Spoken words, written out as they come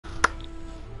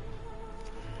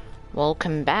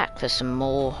Welcome back for some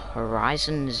more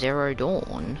Horizon Zero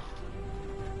Dawn.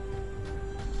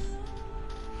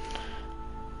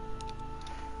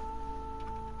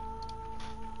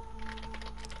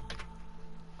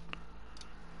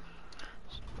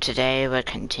 Today we're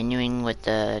continuing with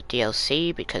the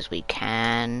DLC because we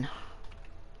can.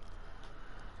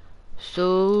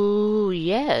 So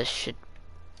yeah,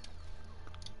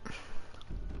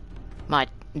 might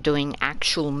doing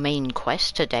actual main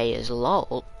quest today as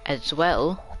well,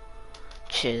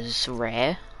 which is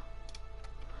rare.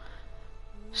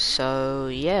 So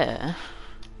yeah,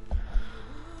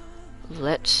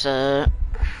 let's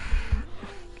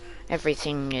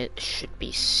everything it should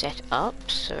be set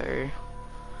up, so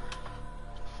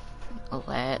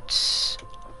let's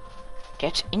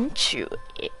get into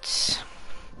it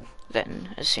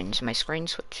then as soon as my screen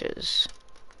switches.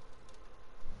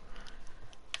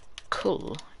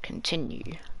 Cool,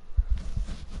 continue.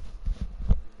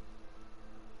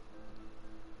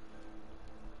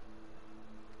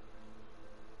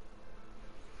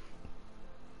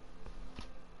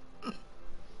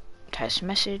 Test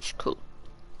message, cool.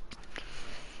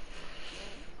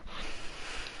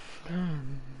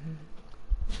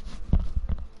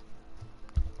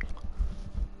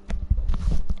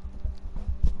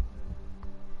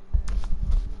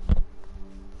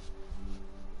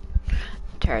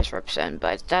 Terrace represented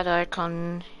by that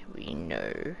icon, we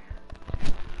know.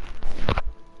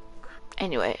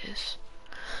 Anyways,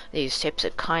 these tips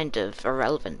are kind of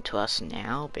irrelevant to us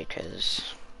now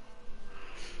because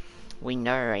we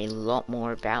know a lot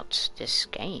more about this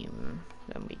game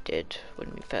than we did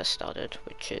when we first started,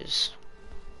 which is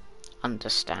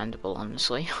understandable,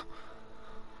 honestly.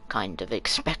 Kind of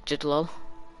expected, lol.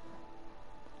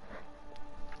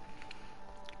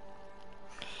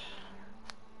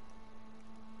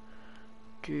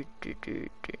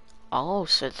 Oh,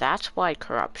 so that's why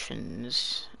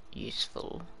corruption's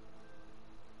useful.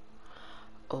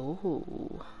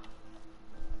 Oh.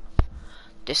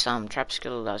 Disarm trap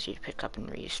skill allows you to pick up and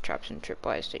reuse traps and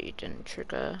tripwires that you didn't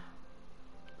trigger.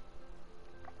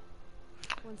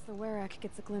 Once the Werak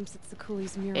gets a glimpse at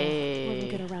Sakuli's mural,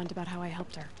 we'll get around about how I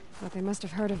helped her. But they must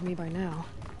have heard of me by now.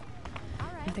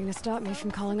 Nothing to stop me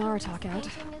from calling Aratak out.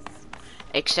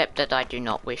 Except that I do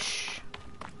not wish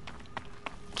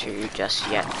to just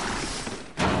yet.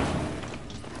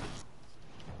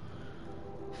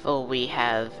 For we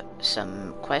have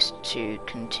some quests to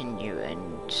continue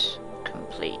and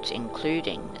complete,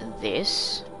 including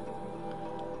this,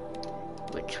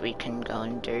 which we can go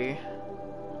and do.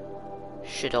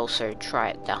 Should also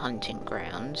try at the hunting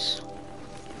grounds.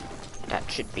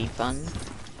 That should be fun.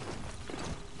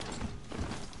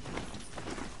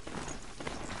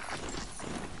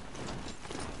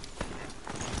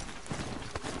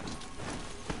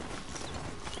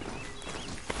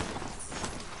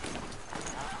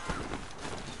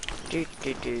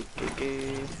 Do.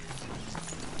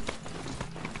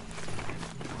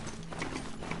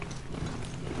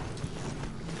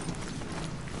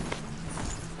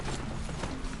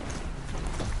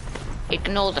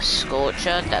 Ignore the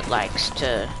Scorcher that likes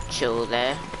to chill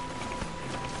there.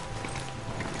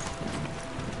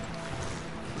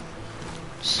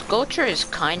 Scorcher is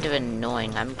kind of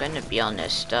annoying, I'm gonna be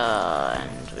honest,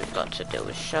 and we've got to deal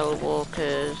with shell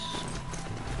walkers.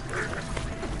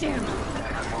 Damn.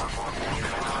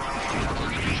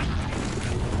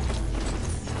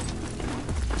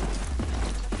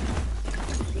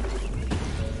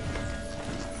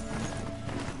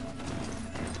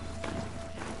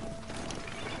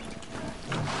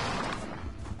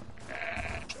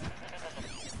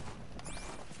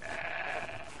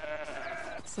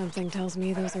 Something tells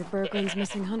me those are Bergren's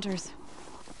missing hunters.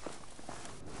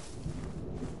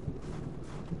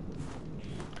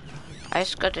 I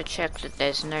just gotta check that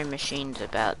there's no machines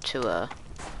about to,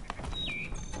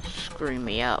 screw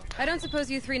me up. I don't suppose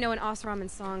you three know an Osram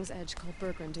and Song's edge called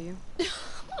Bergren, do you?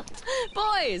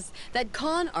 Boys, that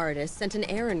con artist sent an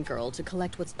errand girl to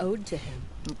collect what's owed to him.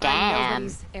 Damn. I'm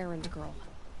nobody's errand girl.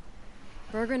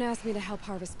 Bergren asked me to help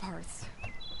harvest parts.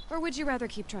 Or would you rather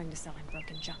keep trying to sell him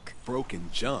broken junk? Broken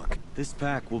junk? This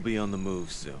pack will be on the move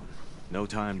soon. No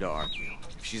time to argue.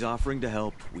 If she's offering to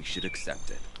help, we should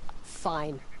accept it.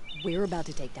 Fine. We're about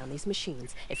to take down these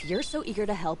machines. If you're so eager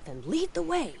to help, then lead the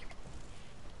way.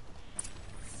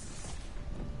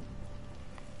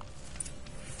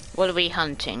 What are we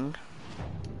hunting?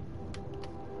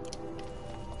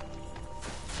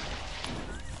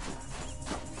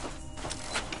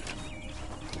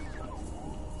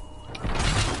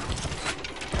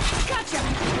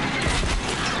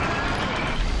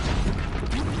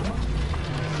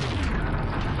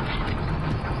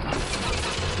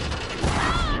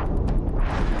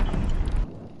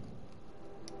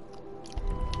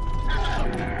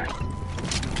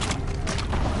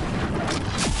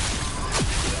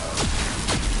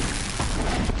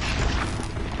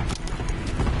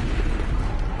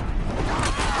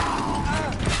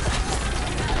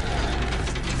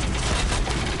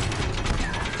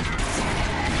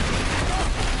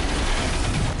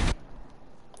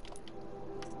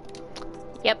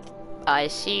 I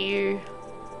see you.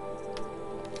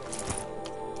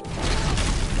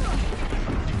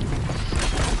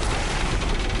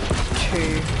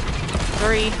 Two,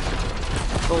 three,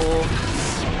 four.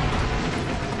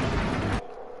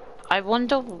 I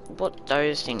wonder what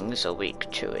those things are weak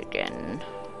to again.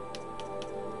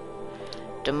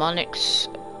 Demonics,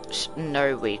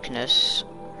 no weakness.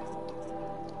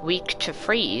 Weak to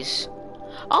freeze.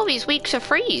 Oh, he's weak to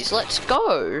freeze. Let's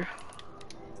go.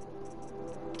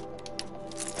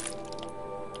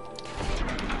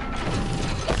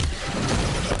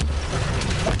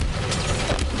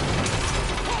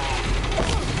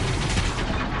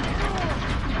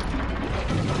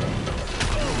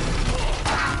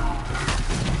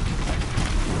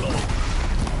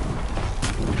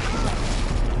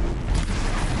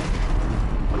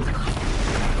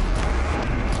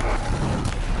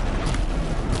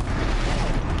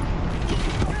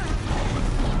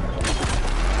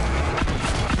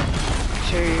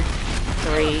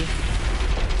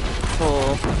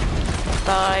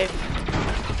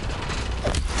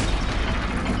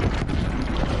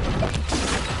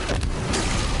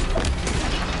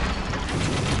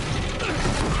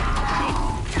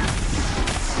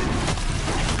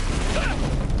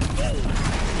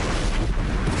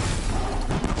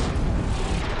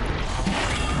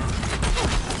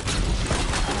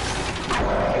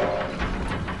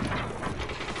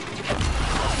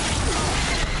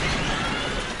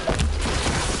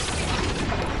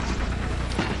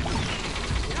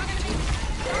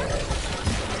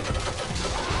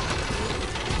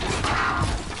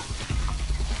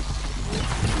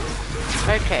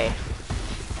 Okay.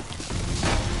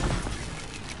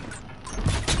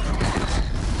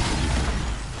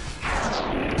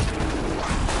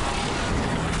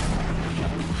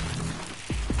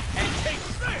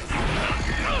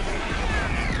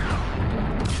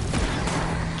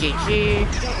 GG.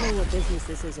 I don't know what business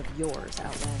this is of yours,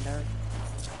 Outlander.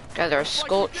 Gather a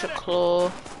Scorcher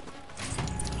Claw.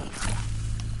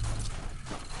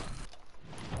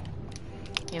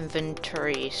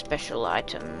 Inventory special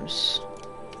items.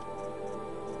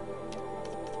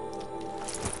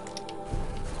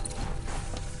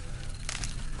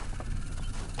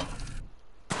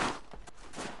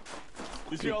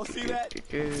 Did you all see that?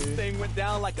 This thing went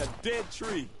down like a dead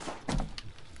tree.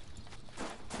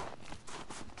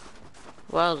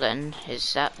 Well then,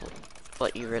 is that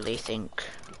what you really think?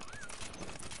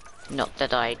 Not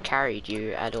that I carried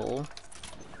you at all.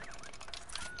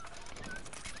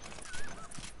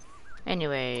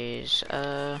 Anyways,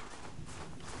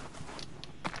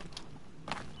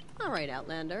 Alright,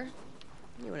 Outlander.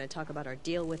 You want to talk about our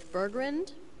deal with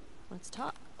Bergrand? Let's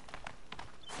talk.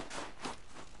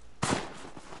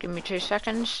 give me 2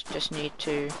 seconds. Just need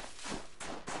to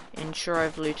ensure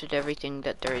I've looted everything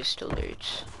that there is to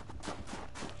loot.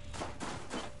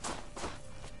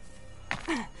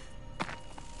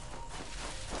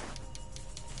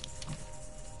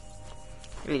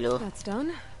 Hello. That's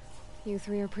done. You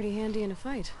three are pretty handy in a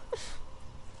fight.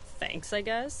 Thanks, I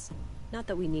guess. Not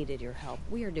that we needed your help.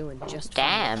 We are doing just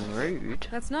Damn fine. rude.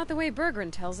 That's not the way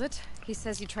Bergrand tells it. He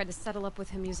says you tried to settle up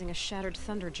with him using a shattered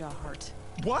Thunderjaw heart.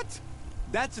 What?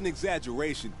 That's an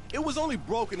exaggeration. It was only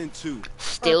broken in two.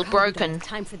 Still calm broken. down.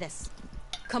 Time for this.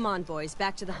 Come on, boys.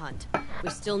 Back to the hunt. We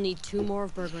still need 2 more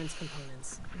of Bergrand's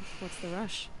components. What's the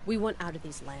rush? We want out of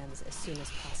these lands as soon as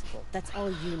possible. That's all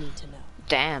you need to know.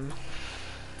 Damn.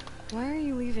 Why are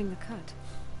you leaving the cut?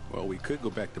 Well, we could go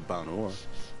back to Banor.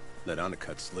 Let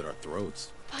Anacut slit our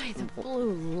throats. By the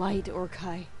blue light,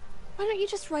 Orkai. Why don't you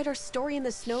just write our story in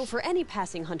the snow for any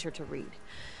passing hunter to read?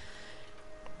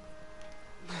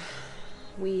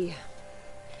 We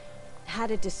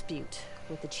had a dispute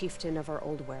with the chieftain of our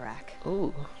old Werak.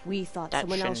 Ooh. We thought That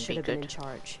someone else shouldn't should be have been in good.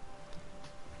 charge.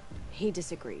 He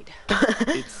disagreed.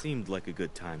 It seemed like a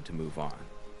good time to move on,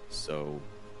 so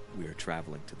we are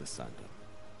traveling to the Sundom.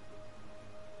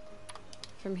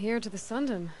 From here to the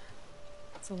Sundom.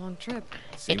 It's a long trip.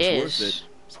 Seems It worth is. it.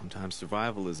 Sometimes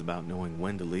survival is about knowing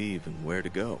when to leave and where to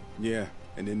go. Yeah,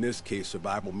 and in this case,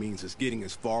 survival means us getting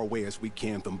as far away as we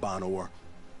can from Banor.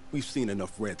 We've seen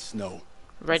enough red snow.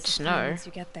 Red What's the snow. plan once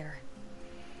you get there?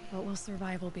 What will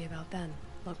survival be about then?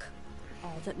 Look,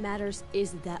 all that matters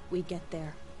is that we get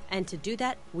there. And to do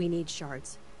that, we need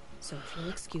shards. So if you'll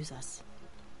excuse us.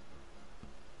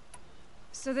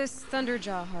 So this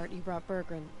Thunderjaw heart you brought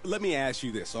Bergrand. Let me ask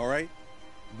you this, all right?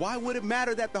 Why would it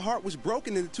matter that the heart was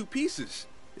broken into 2 pieces?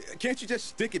 Can't you just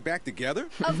stick it back together?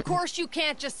 Of course you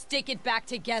can't just stick it back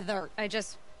together. I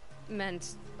just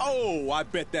meant... Oh, I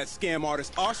bet that scam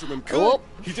artist Arsharim could. Oh.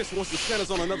 He just wants to send us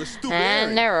on another stupid And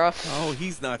errand. they're off. Oh,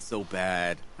 he's not so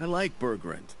bad. I like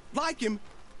Bergrand. Like him?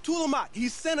 Tulamat, he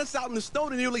sent us out in the snow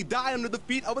to nearly die under the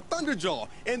feet of a Thunderjaw,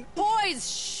 and... Boys,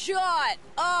 shut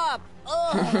up!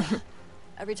 Ugh.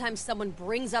 Every time someone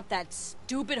brings up that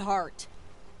stupid heart.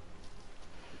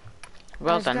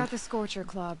 Well I've done. got the Scorcher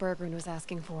Claw Bergrun was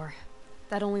asking for.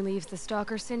 That only leaves the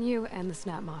Stalker Sinew and the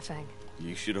Snap Maw Fang.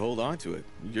 You should hold on to it.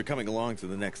 You're coming along to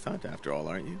the next hunt after all,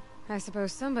 aren't you? I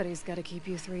suppose somebody's got to keep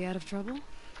you three out of trouble.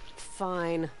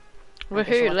 Fine. I guess I'll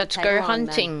Woohoo, have to let's tag go along then.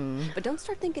 hunting. But don't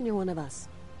start thinking you're one of us.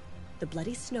 The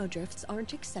Bloody Snowdrifts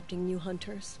aren't accepting new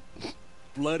hunters.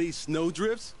 Bloody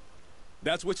snowdrifts?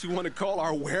 That's what you want to call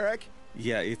our Werak?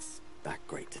 Yeah, it's not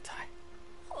great to tie.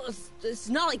 Oh, it's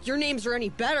not like your names are any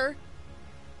better.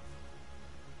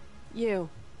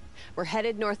 We're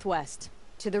headed northwest,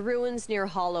 to the ruins near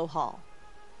Hollow Hall.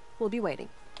 We'll be waiting.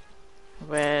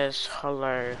 Where's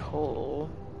Hollow Hall?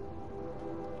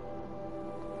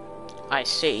 I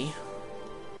see.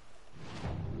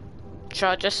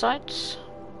 Charger sites?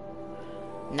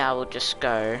 Now we'll just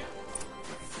go.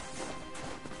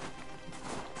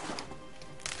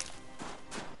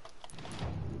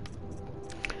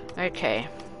 Okay.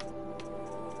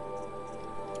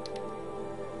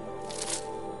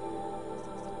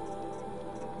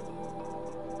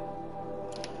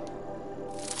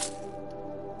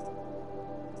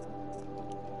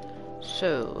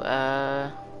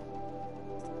 So,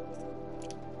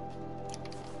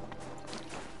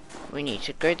 we need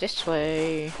to go this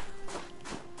way.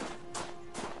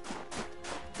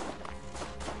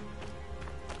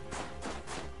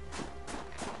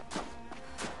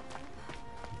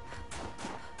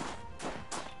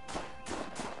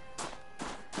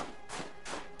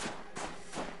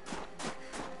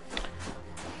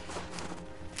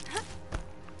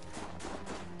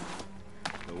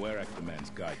 The Werak demands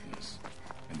guidance,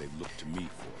 and they look to me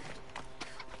for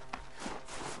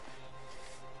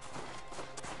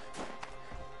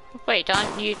it. Wait,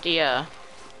 aren't you the,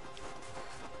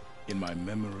 In my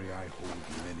memory, I hold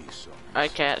many souls.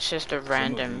 Okay, it's just a Some of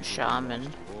random these are the shaman.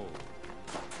 most of all.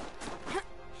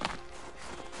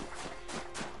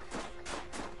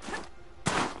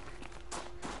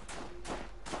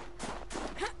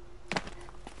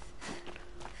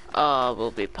 Oh,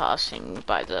 we'll be passing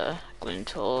by the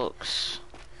Glintalks.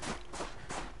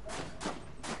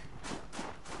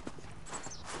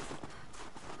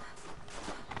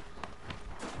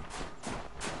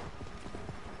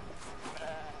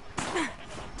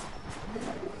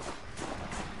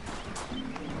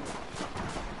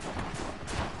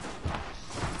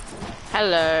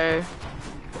 Hello.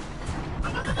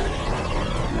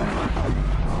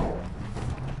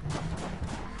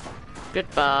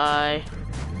 Goodbye.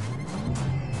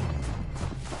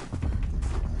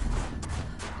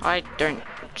 I don't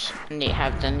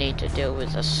have the need to deal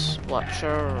with a Watcher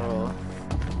or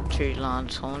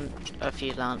a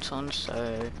few Lancehorns,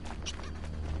 so...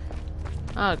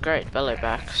 Oh great,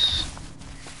 Bellowbacks.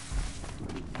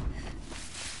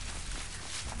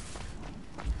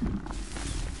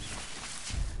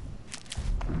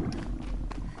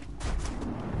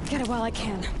 Get it while I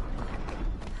can.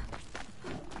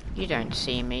 You don't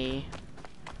see me.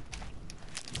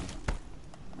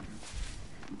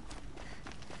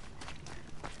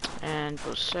 And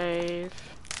we'll save.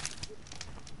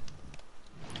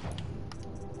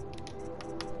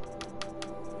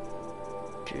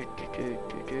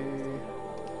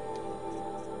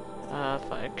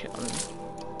 Fire kiln.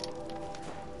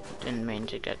 Didn't mean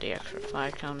to get the extra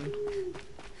fire kiln.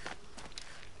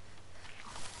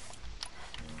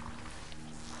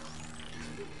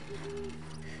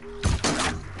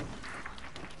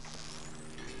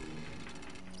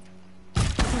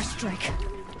 First strike.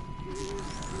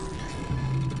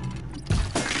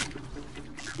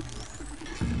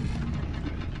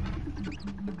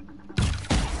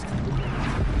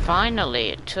 Finally,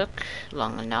 it took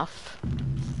long enough.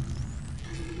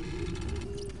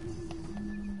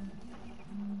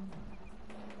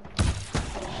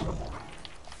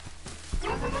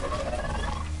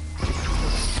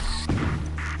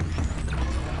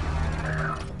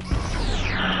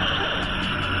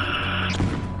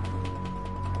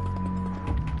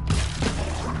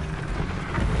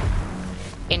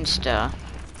 Insta.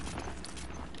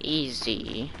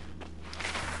 Easy.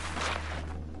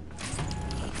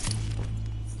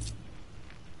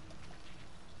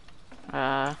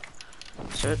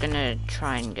 So we're gonna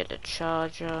try and get a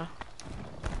charger.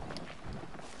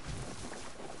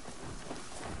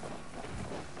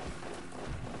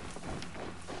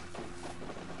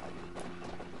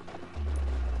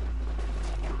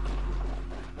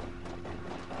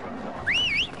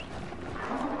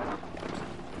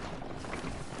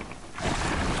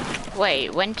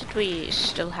 Wait, when did we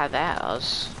still have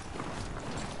ours?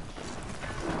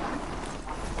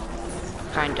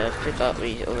 Kinda forgot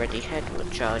we already had a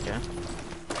charger.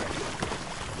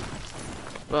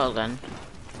 Well then,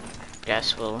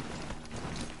 guess we'll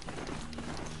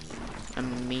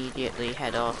immediately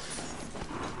head off.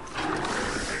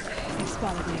 They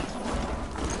spotted me.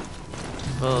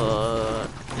 For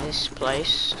this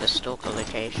place, the stalker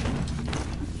location.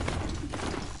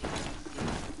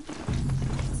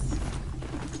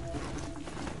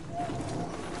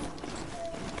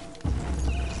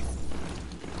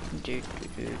 Do, do,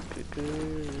 do, do, do.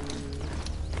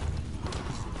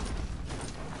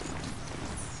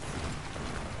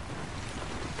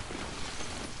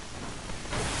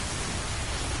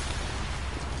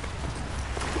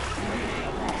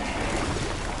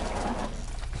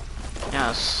 Now,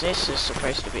 this is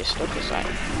supposed to be a stalker site.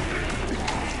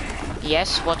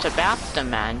 Yes, what about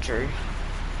them, Andrew?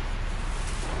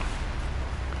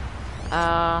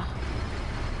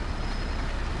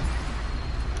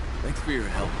 Thanks for your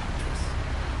help.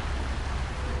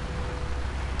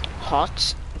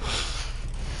 Hot?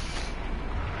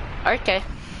 Okay.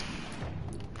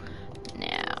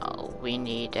 Now, we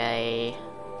need a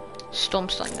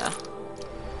Stormslinger.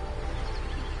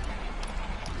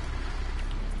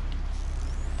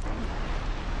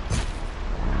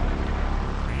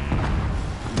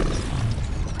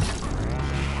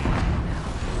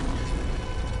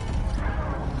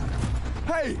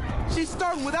 Hey, she's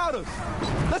starting without us.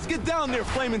 Let's get down there,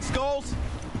 flaming skulls.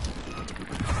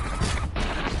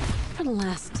 For the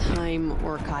last time,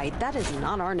 Orkai, that is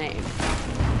not our name.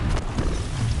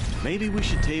 Maybe we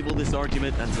should table this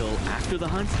argument until after the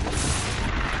hunt?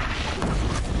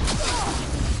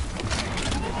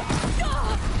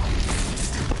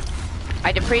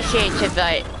 I'd appreciate if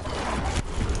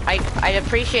I'd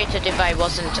appreciate it if I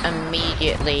wasn't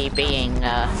immediately being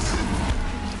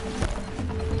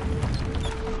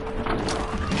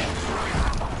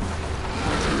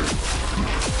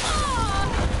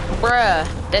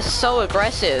Bruh, they're so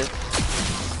aggressive.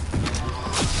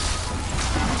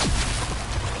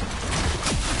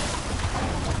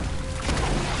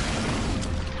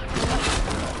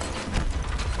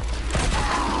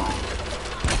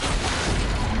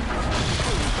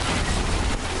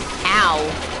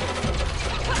 Ow.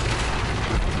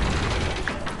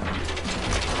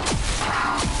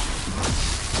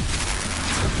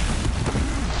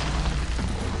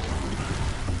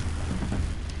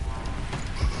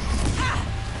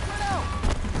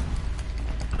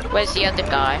 Where's the other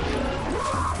guy?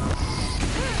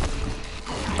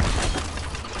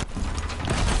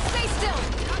 Stay still.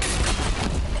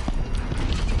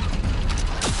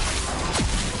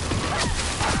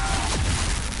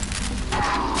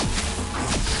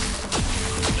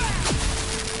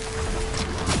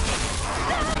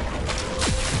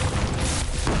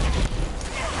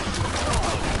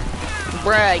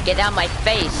 Bruh, get out my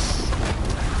face.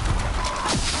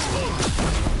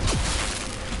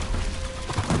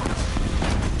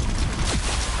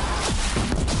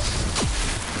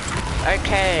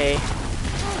 Okay.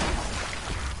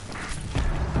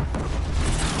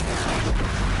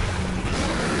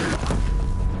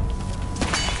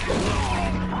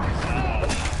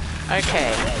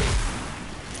 Okay.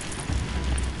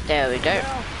 There we go.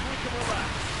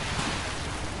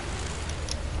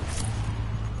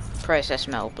 Process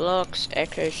metal blocks,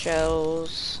 echo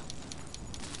shells.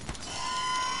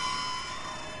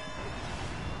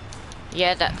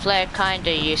 Yeah, that flare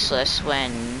kinda useless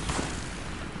when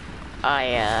I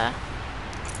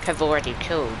have already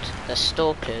killed the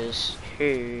stalkers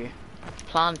who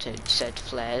planted said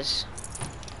flares.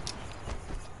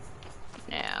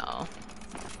 Now,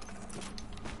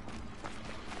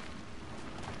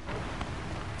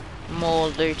 more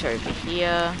loot over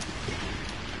here,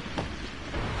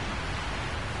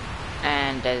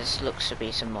 and there's looks to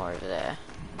be some more over there.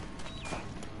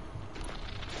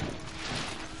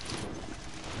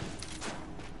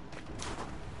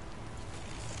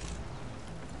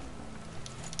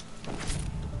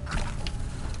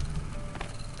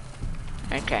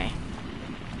 Okay.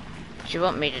 Do you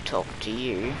want me to talk to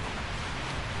you?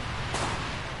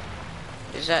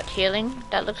 Is that healing?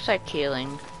 That looks like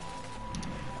healing.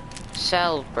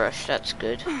 Salve brush, that's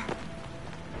good.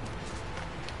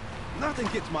 Nothing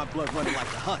gets my blood running like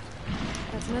the hunt.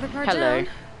 That's another part Hello. down.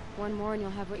 One more and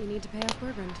you'll have what you need to pay off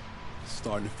Bergrand. It's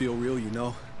starting to feel real, you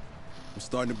know. I'm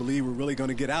starting to believe we're really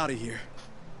gonna get out of here.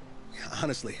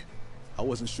 Honestly, I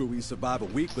wasn't sure we'd survive a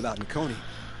week without Nakoni.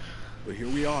 But here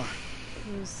we are.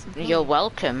 You're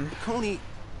welcome. Nakoni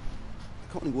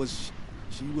was...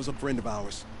 she was a friend of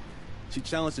ours. She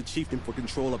challenged the chieftain for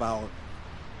control of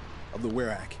the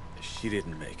Werak. She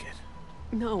didn't make it.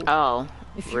 No. Oh,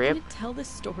 If you're rip. gonna tell this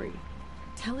story,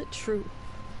 tell it true.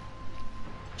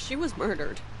 She was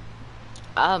murdered.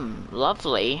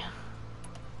 Lovely.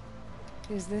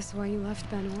 Is this why you left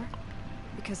Ben-Hur?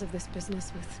 Because of this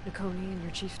business with Nakoni and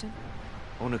your chieftain?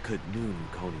 Onakut knew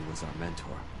Nakoni was our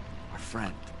mentor, our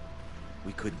friend.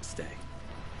 We couldn't stay.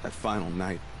 That final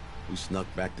night, we snuck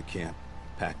back to camp,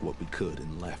 packed what we could,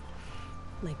 and left.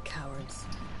 Like cowards.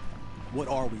 What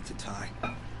are we to Ty?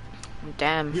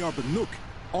 Damn. We are Banuk,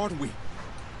 aren't we?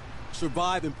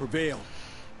 Survive and prevail.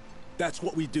 That's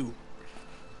what we do.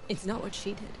 It's not what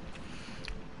she did.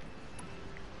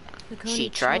 Nakoni She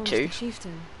tried challenged to. the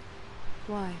chieftain.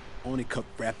 Why? Onakut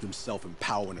wrapped himself in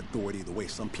power and authority the way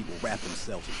some people wrap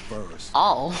themselves in furs.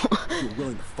 Oh. If you're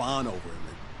willing to fawn over him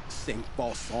and sing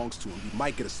false songs to him, you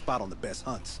might get a spot on the best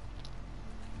hunts.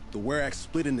 The Werak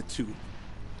split into two.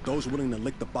 Those willing to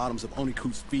lick the bottoms of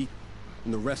Onikut's feet,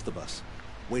 and the rest of us,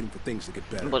 waiting for things to get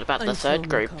better. What about the Until third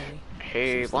group? Nakoni.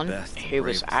 Who She's the best and who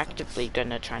was bravest of actively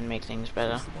gonna try and make things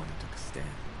better? She's the one who took a stand.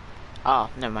 Oh,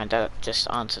 never mind, that just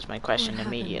answers my question What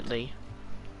happened? immediately.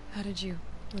 How did you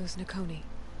lose Nakoni?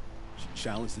 She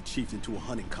challenged the chieftain to a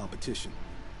hunting competition.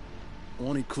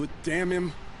 Onikut, damn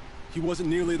him, he wasn't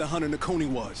nearly the hunter Nakoni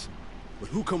was. But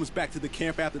who comes back to the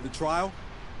camp after the trial?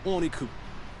 Onikut,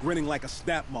 grinning like a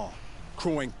snap maw,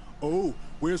 crowing, "Oh,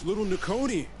 where's little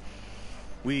Nakoni?"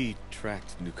 We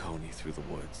tracked Nakoni through the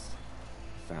woods.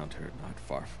 Found her not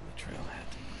far from the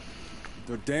trailhead.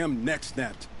 Their damn neck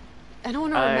snapped. I don't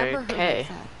want to remember her Okay. like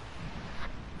that.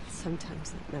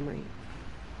 Sometimes that memory,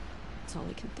 it's all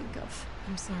I can think of.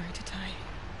 I'm sorry to Ty.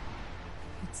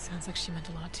 It sounds like she meant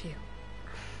a lot to you.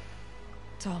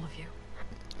 To all of you.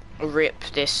 Rip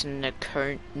this I'm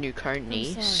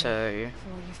Nukoni, sorry so for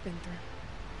what you've been through.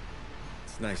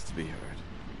 It's nice to be heard.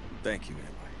 Thank you,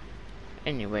 anyway.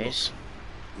 anyways.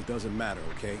 It doesn't matter,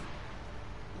 okay?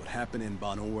 What happened in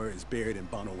Ban-Hur is buried in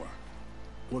Ban-Hur.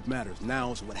 What matters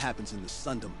now is what happens in the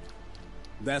Sundom.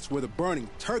 That's where the burning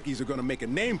turkeys are gonna make a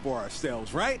name for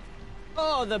ourselves, right?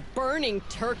 Oh, the burning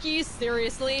turkeys?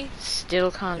 Seriously?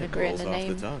 Still can't It agree on rolls the off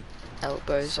name. the tongue.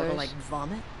 Elbozos. Sort of like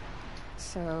vomit?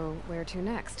 So, where to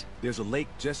next? There's a lake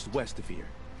just west of here.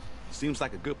 Seems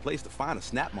like a good place to find a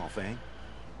snap maw, Fang.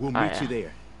 We'll Oh, meet yeah. you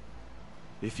there.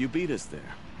 If you beat us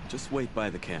there, just wait by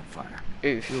the campfire.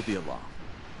 Oof. We'll be along.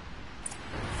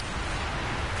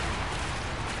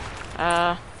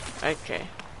 Okay.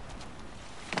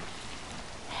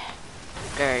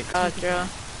 Go Gardra.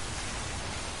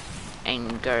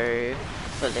 And go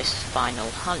for this final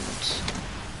hunt.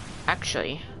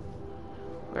 Actually,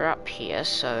 we're up here,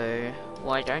 so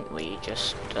why don't we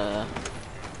just,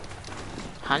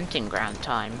 hunting ground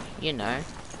time, you know.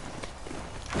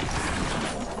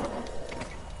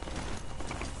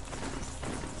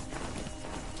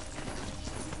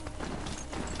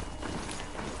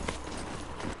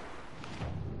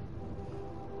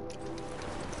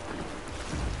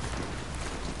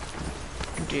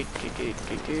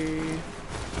 Do.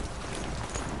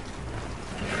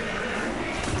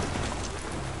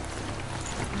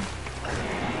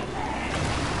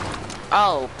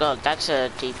 Oh god, that's a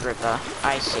deep river.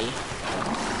 I see.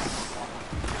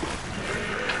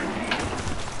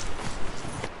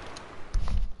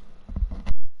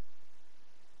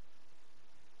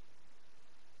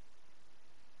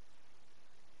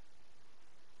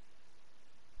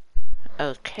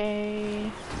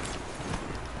 Okay.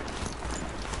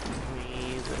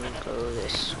 We will go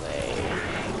this way.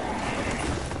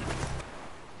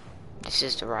 This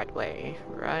is the right way,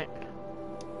 right?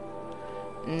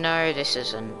 No, this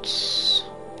isn't.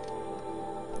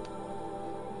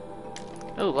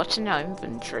 Oh, what's in our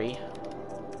inventory?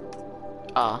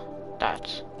 Ah,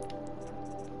 that.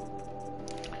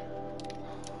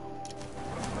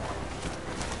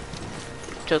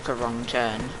 Took a wrong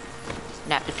turn.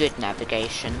 Good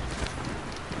navigation.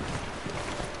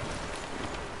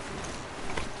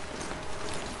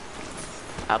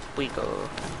 Up we go.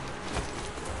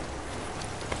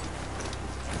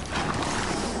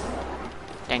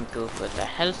 Thank you for the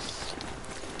health.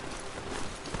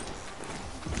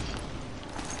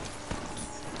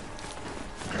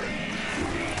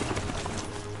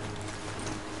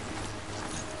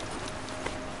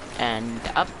 And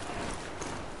up.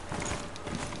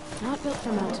 Not built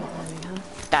for mountain climbing, huh?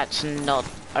 That's not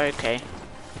okay.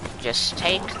 Just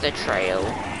take the trail.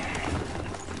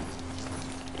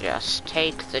 Just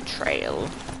take the trail.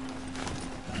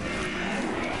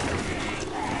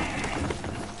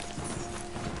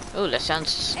 Oh, that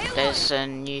sounds. There's a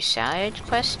new side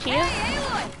quest here. Hey,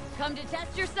 Aloy! Come to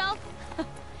test yourself?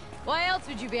 Why else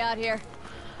would you be out here?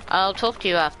 I'll talk to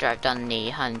you after I've done the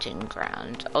hunting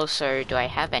ground. Also, do I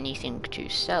have anything to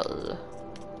sell?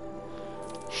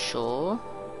 Sure.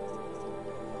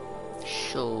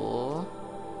 Sure.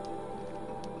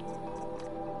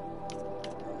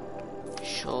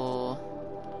 sure.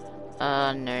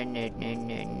 No.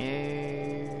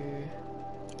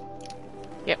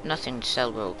 Yep, nothing to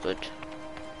sell, real good.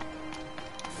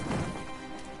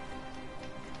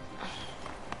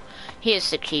 Here's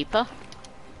the keeper.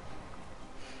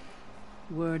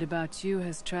 Word about you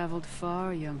has traveled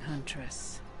far, young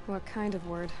huntress. What kind of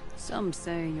word? Some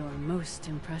say you're most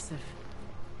impressive.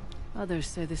 Others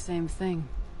say the same thing,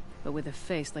 but with a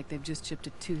face like they've just chipped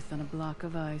a tooth on a block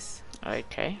of ice.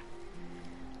 Okay.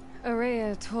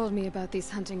 Araya told me about these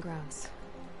hunting grounds.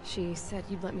 She said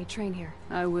you'd let me train here.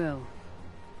 I will.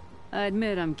 I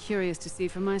admit I'm curious to see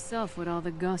for myself what all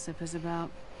the gossip is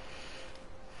about.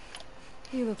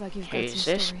 You look like you've got Who's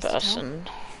some this stories to person?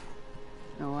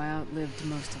 Oh, I outlived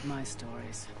most of my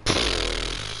stories.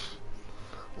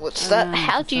 What's I that? learned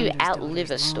How the do you Thunder's outlive a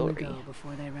daughters long story? ago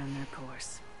before they ran their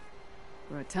course.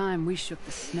 For a time, we shook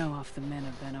the snow off the men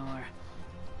of Ben-Or.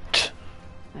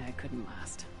 I couldn't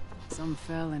last. Some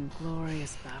fell in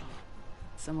glorious battle.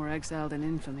 Some were exiled in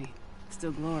infamy.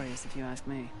 Still glorious, if you ask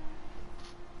me.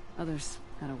 Others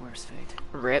had a worse fate.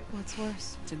 Rip. What's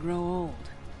worse? To grow old.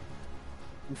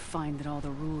 And find that all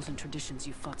the rules and traditions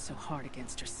you fought so hard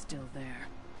against are still there.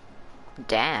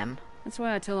 Damn. That's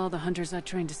why I tell all the hunters I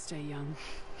train to stay young.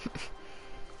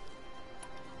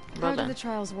 How Well do the then.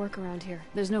 trials work around here?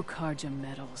 There's no Karja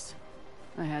medals.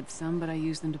 I had some, but I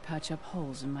used them to patch up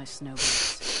holes in my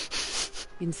snowbirds.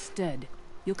 Instead,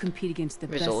 you'll compete against the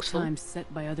best Resourceful. times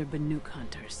set by other Banuk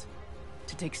hunters.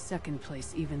 To take second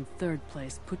place, even third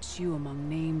place, puts you among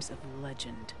names of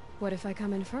legend. What if I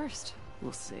come in first?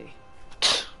 We'll see.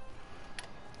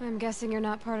 I'm guessing you're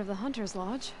not part of the Hunter's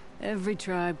Lodge. Every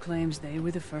tribe claims they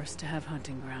were the first to have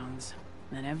hunting grounds.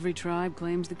 And every tribe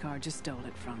claims the Karja stole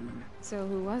it from them. So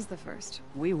who was the first?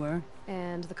 We were.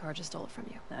 And the Karja stole it from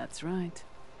you. That's right.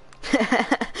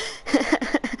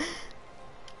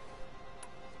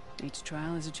 Each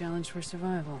trial is a challenge for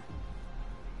survival.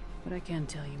 But I can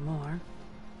tell you more.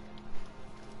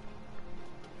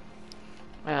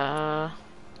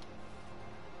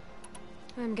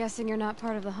 I'm guessing you're not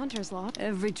part of the Hunter's Lodge.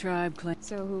 Every tribe claims...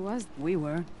 So who was? We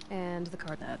were. And the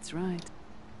Karja. That's right.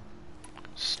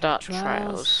 Start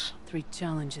trials. 3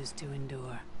 challenges to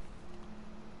endure.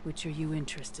 Which are you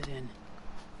interested in?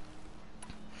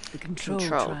 The control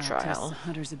trial tests the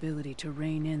hunter's ability to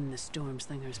rein in the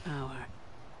Stormslinger's power.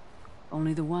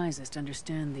 Only the wisest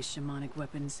understand these shamanic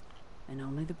weapons, and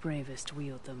only the bravest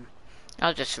wield them.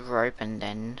 I'll just rope and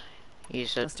then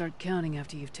use I'll it. start counting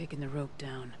after you've taken the rope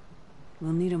down.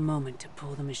 We'll need a moment to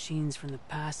pull the machines from the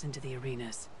pass into the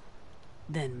arenas.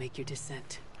 Then make your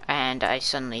descent. And I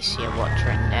suddenly see a watcher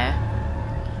in there.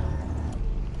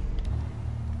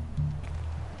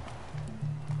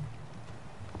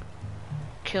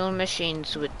 Kill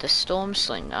machines with the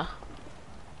Stormslinger.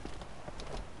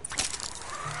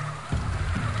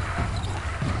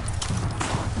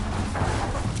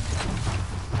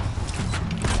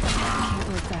 Can't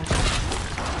let that.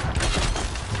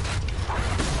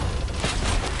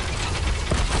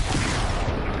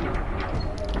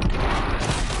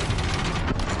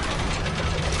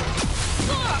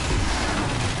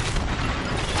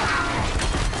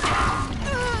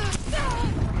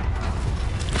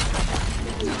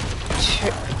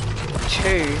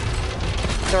 Two,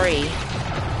 three.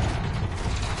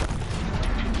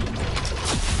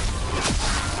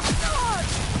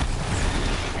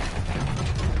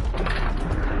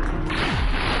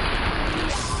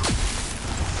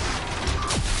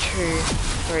 Two,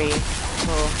 three,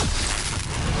 four.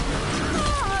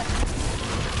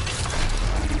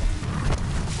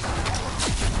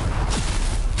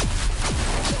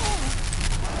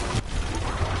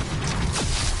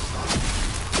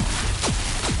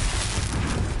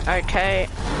 Okay.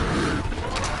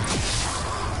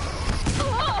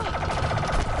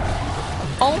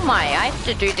 Oh my, I have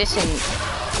to do this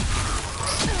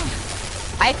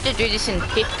in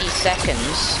 50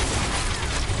 seconds.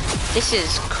 This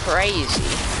is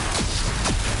crazy.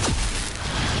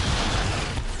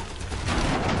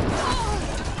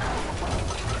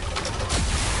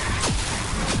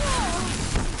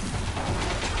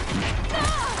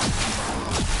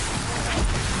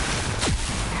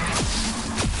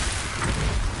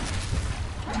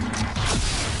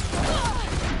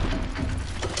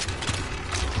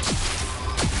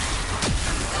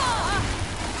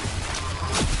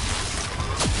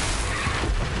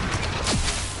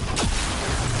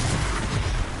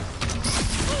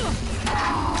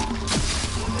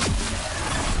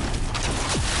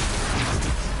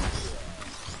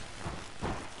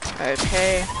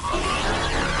 Okay.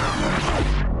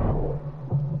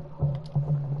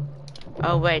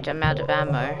 Oh wait, I'm out of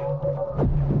ammo.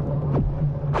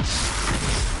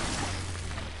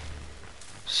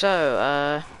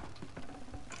 So,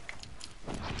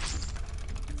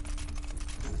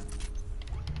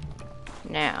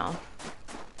 now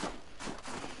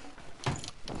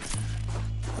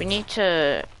we need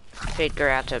to figure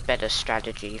out a better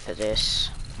strategy for this.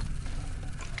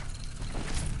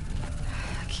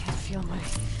 I can't feel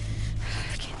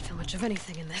much of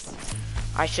anything in this.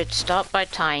 I should start by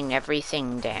tying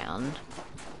everything down.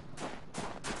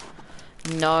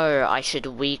 No, I should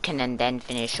weaken and then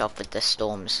finish off with the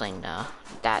Stormslinger.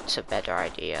 That's a better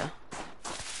idea.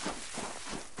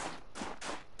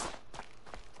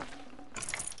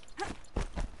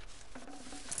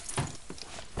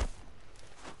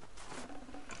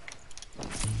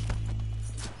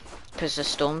 Because the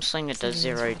Stormslinger does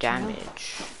 0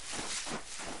 damage.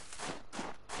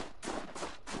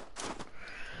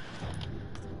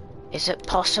 Is it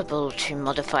possible to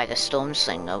modify the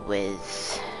Stormslinger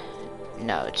with...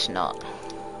 No, it's not.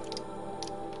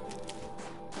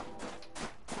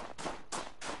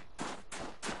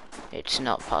 It's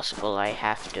not possible, I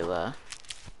have to,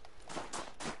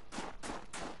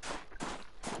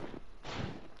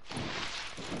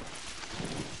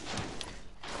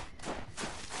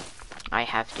 I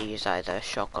have to use either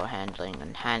shock or handling,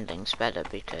 and handling's better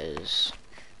because...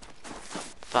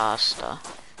 faster.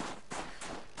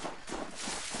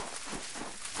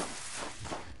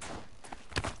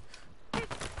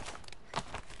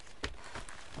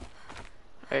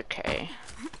 Okay.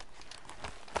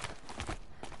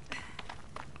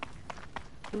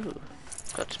 Ooh,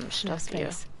 got some stuff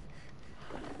here.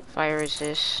 Fire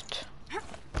resist.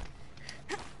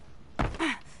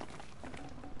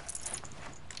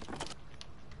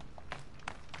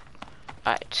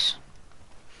 Right.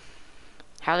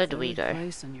 How did we go? Third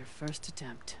place on your first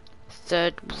attempt.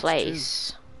 Third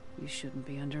place. You shouldn't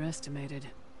be underestimated.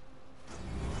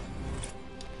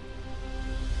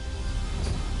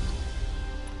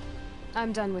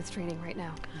 I'm done with training right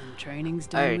now. And training's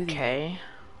done with you. Okay.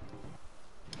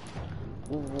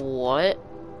 What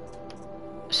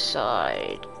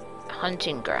side?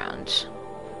 Hunting grounds.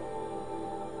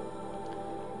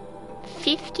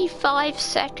 55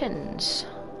 seconds.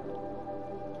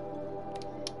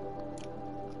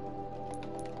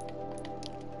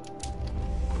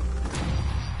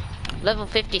 Level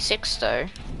 56 though.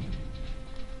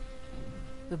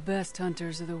 The best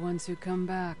hunters are the ones who come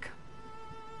back.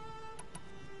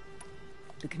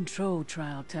 The control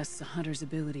trial tests a hunter's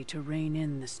ability to rein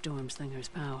in the Stormslinger's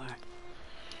power.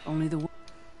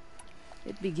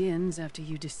 It begins after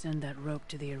you descend that rope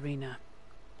to the arena.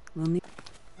 We'll need...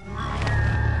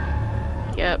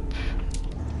 Yep.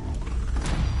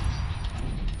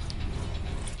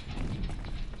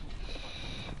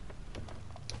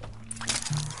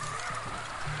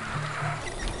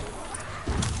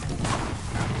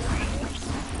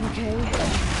 Okay.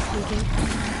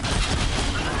 Sneaking.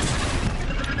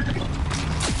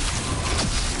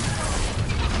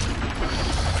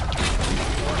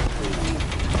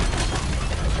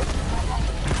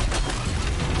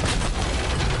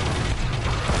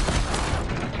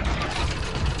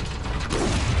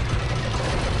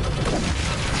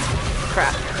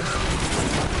 Crap.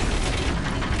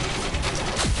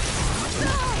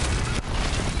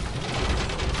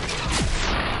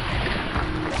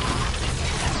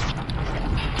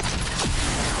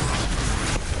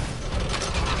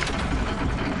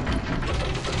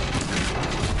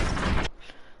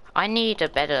 I need a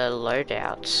better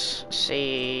loadout.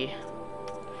 See.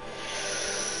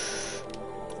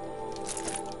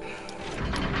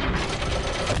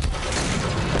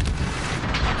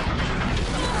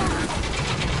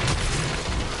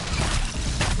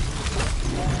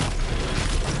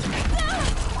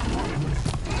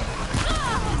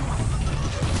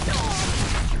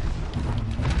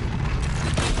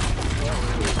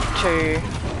 Two,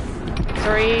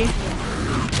 three.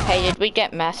 Hey, did we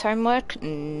get math homework?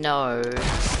 No.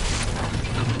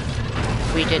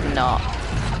 We did not.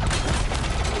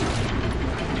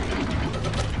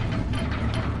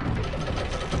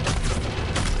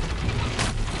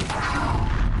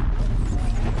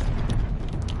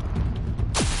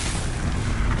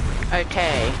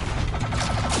 Okay.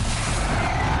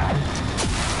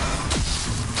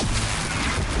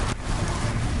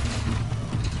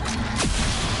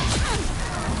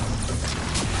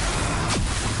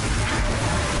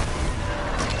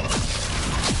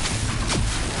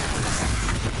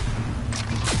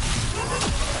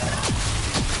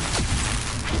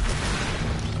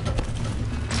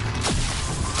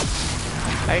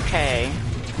 Okay.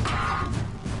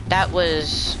 That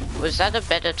was that a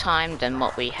better time than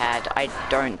what we had? I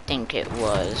don't think it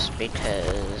was,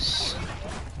 because...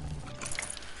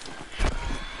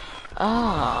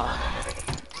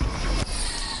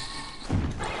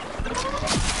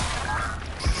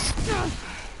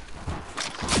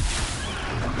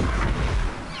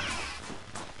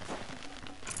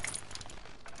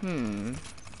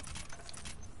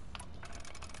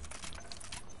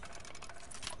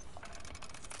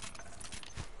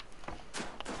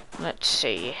 Let's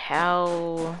see,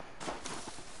 how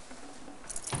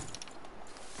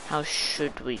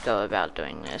should we go about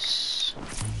doing this?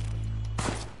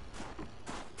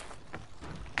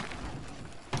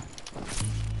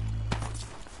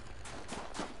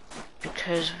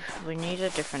 Because we need a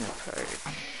different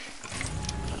approach.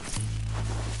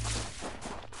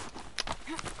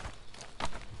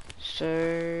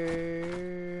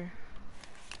 So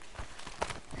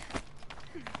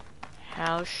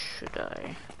how should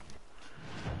I?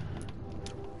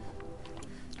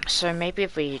 So maybe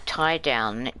if we tie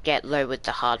down, get low with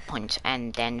the hard points,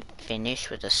 and then finish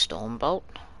with a Stormbolt.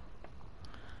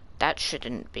 That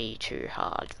shouldn't be too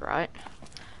hard, right?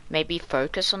 Maybe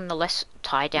focus on the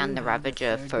tie down the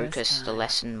Ravager, focus the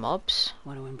lessened mobs.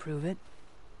 Want to improve it?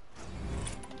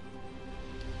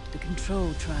 The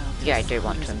control trial. Yeah, I do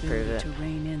want to improve it. To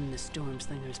rein in the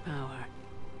Stormslinger's power.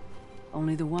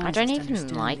 Only the wisest I don't even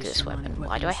understand like these this demonic weapon.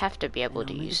 Why do I weapons, have to be able and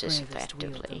to only use the this bravest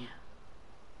wield effectively? them.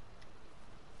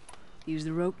 Use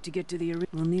the rope to get to the.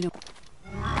 We'll need a.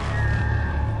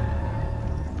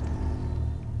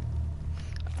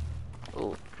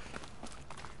 Ooh.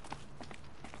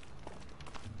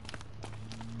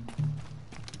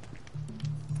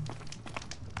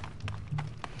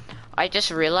 I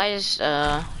just realized,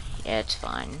 yeah, it's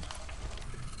fine.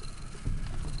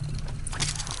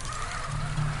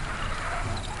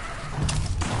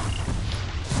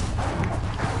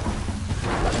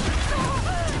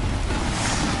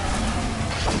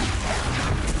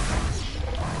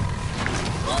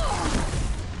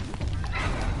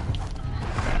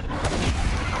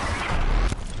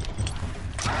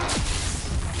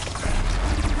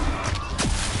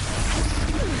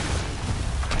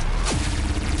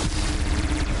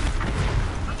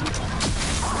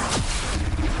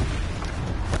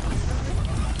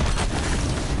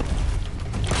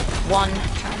 One,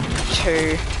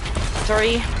 two,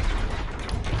 three.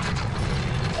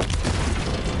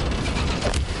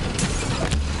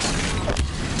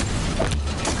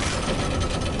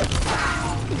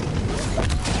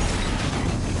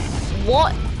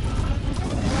 What?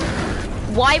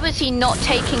 Why was he not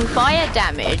taking fire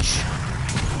damage?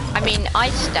 I mean,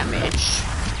 ice damage.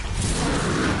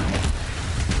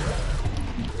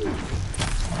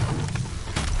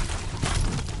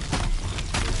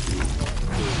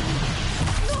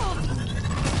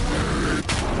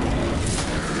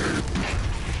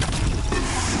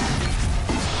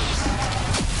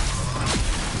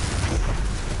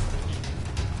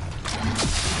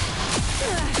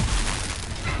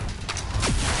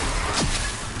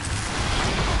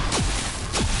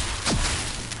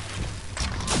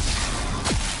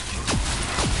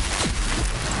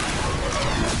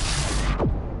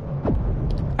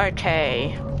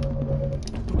 Okay.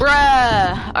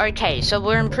 Bruh! Okay, so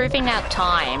we're improving that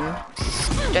time.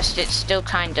 Just it's still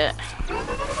kinda...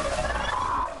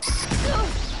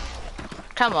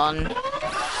 Come on.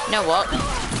 You know what?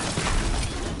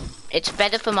 It's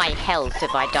better for my health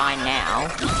if I die now.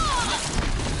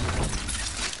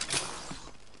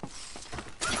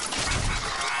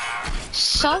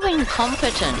 So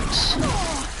incompetent.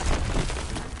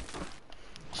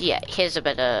 Yeah, here's a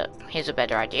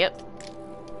better idea.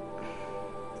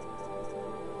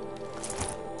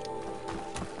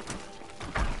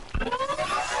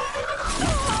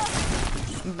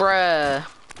 Bruh.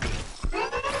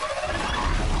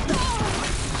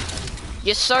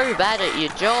 You're so bad at your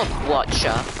job,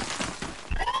 Watcher.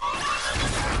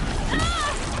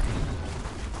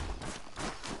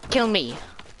 Kill me,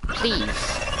 please.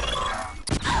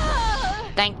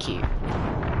 Thank you.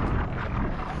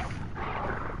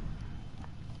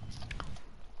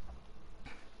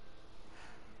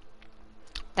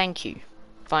 Thank you.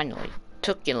 Finally.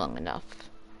 Took you long enough.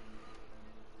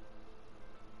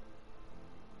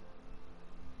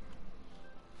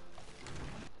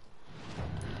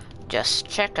 Just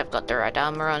check I've got the right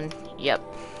armor on. Yep.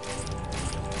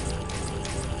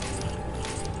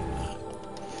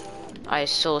 I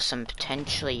saw some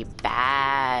potentially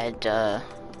bad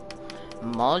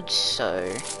mods,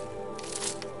 so...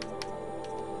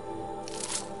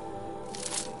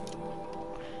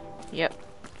 Yep.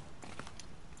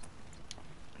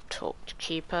 Talk to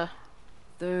Keeper.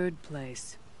 3rd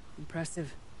place.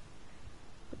 Impressive.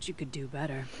 But you could do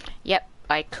better. Yep,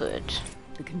 I could.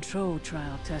 The control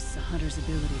trial tests a hunter's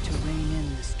ability to rein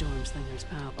in the Stormslinger's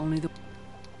power. Only the...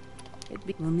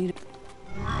 We'll need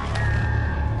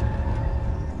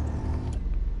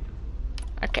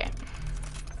Okay.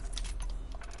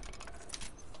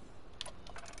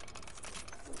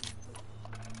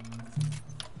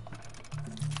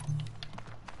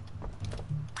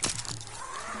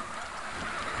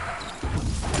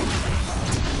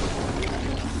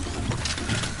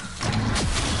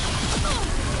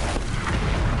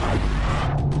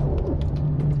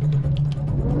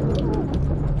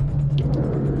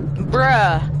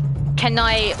 Bruh, can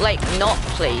I, like, not,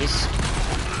 please?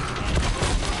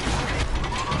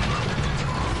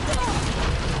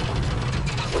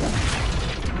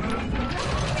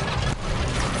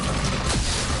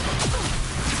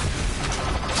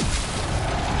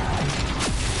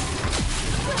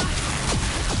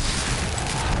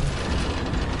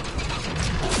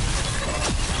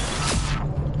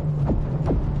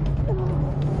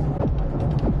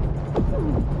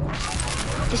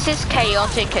 This is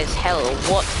chaotic as hell,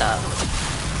 what the?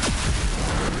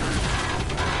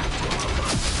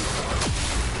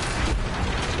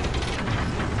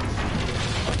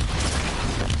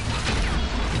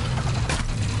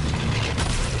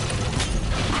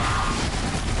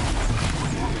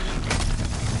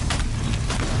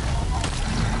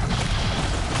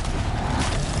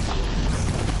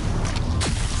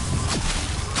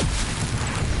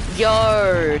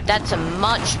 Yo, that's a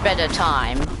much better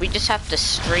time. We just have to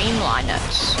streamline it.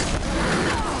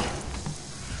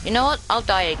 You know what? I'll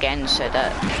die again so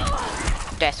that...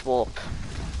 Death warp.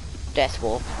 Death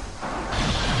warp.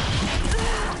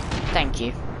 Thank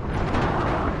you.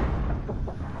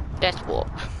 Death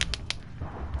warp.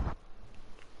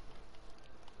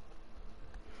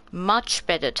 Much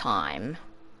better time.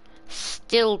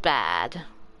 Still bad.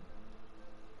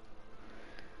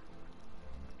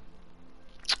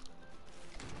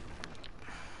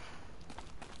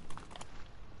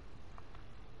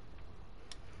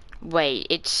 Wait,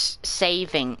 it's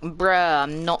saving. Bruh,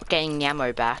 I'm not getting the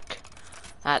ammo back.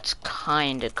 That's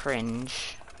kinda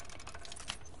cringe.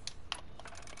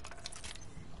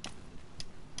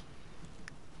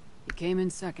 You came in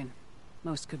second.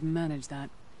 Most couldn't manage that.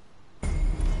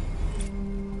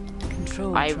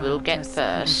 Control I trial will get tests the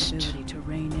first. ability to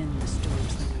rein in the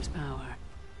Stormslinger's power.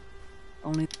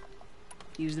 Only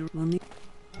use the we'll need.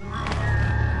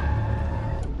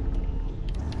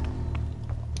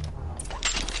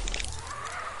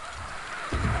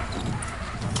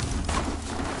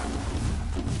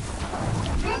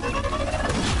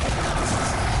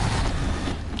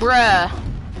 Bruh.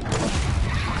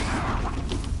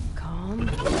 Calm.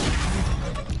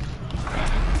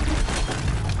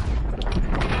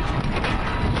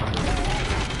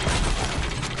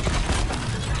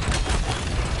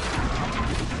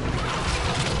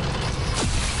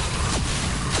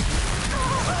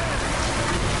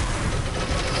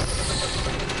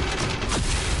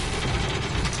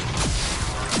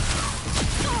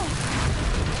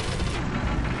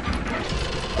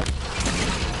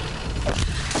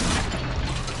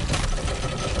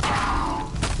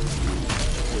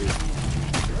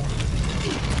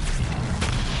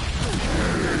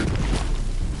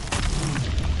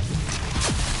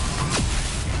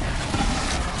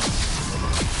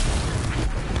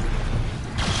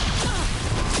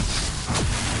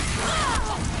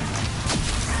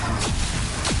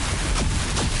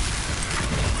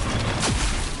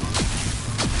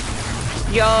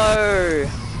 Yo.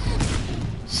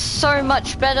 So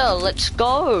much better, let's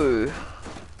go.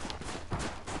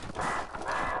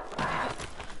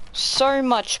 So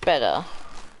much better.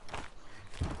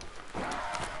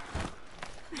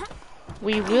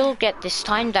 We will get this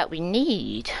time that we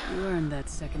need. You earned that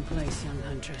second place, young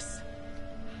huntress.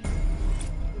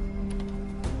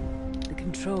 The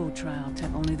control trial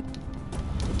tech only the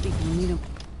people who need them.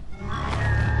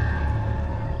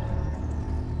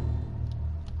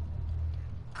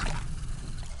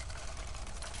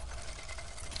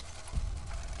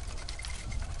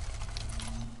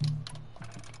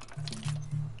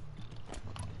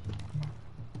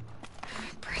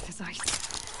 Breath is ice.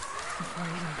 Before I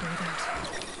even breathe out.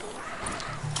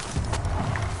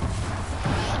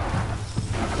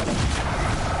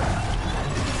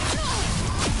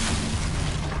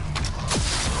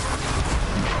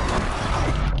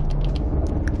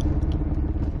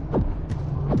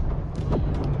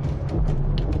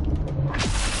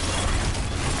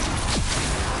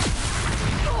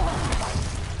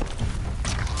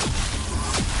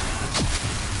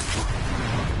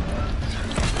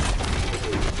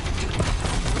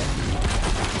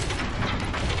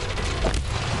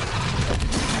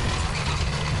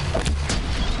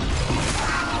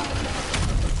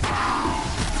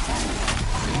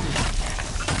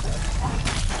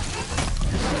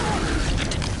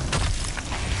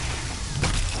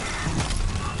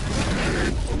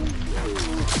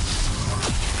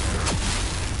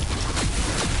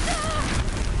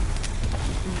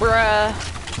 Bruh.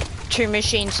 2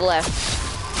 machines left.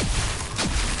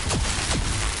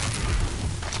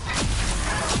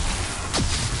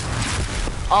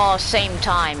 Oh, same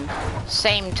time.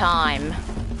 Same time.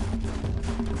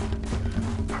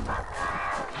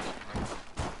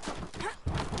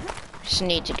 Just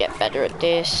need to get better at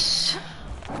this.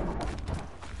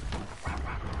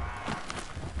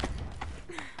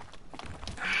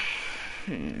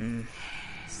 Second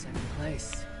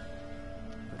place.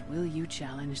 But will you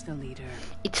challenge the leader?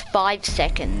 It's 5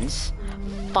 seconds.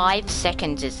 5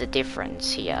 seconds is the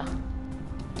difference here.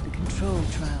 The control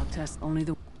trial test only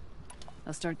the...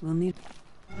 I'll start... We'll need...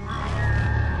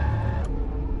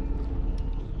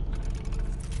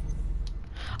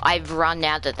 I've run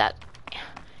out of that.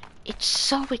 It's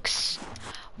so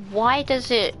why does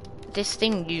this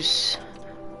thing use...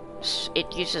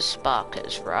 It uses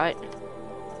sparkers, right?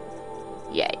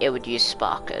 Yeah, it would use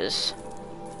sparkers.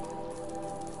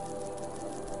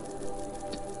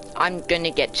 I'm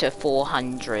gonna get to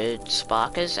 400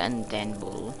 sparkers and then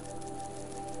we'll...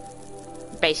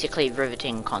 Basically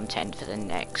riveting content for the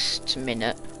next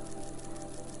minute.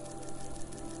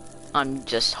 I'm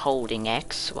just holding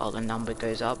X while the number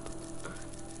goes up.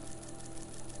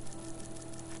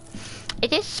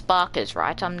 It is sparkers,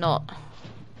 right? I'm not...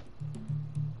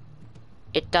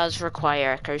 It does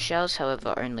require echo shells,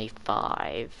 however only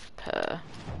 5 per.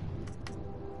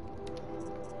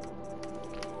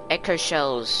 Echo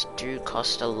shells do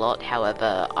cost a lot,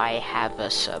 however I have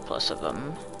a surplus of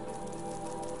them.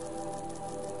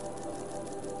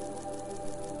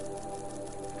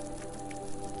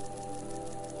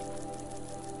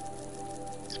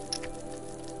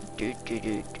 Do.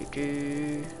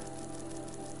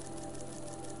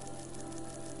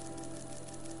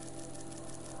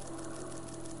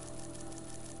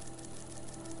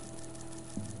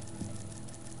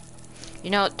 You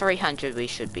know, at 300 we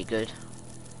should be good.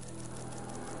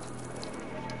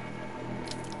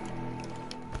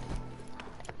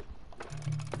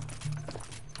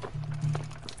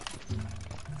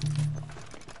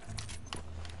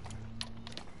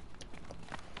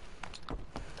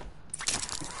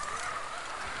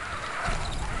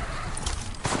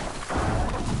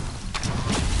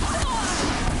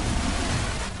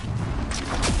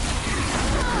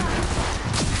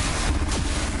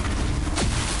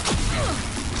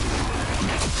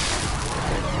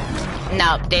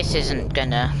 No, this isn't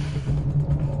gonna...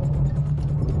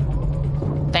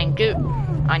 Thank you.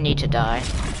 I need to die.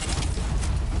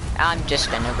 I'm just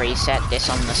gonna reset this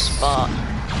on the spot.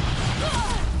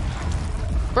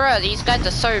 Bruh, these guys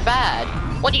are so bad.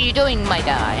 What are you doing, my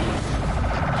guy?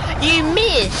 You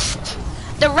missed!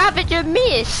 The Ravager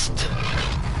missed!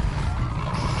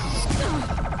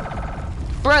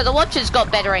 Bruh, the Watcher's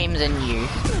got better aim than you.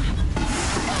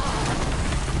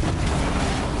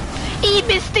 He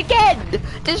missed again!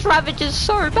 This Ravager's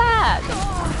so bad!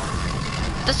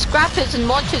 The Scrappers and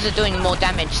Watchers are doing more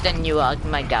damage than you are,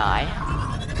 my guy.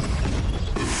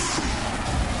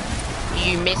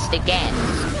 You missed again.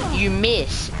 You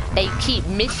miss. They keep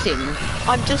missing.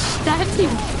 I'm just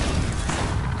standing.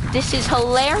 This is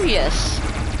hilarious.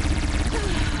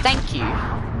 Thank you.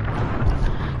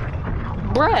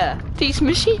 Bruh, these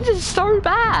machines are so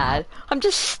bad. I'm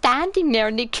just standing there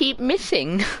and they keep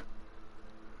missing.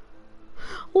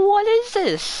 What is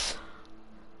this?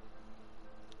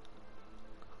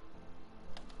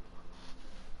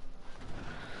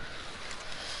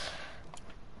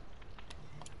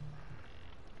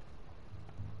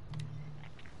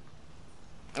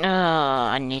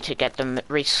 I need to get them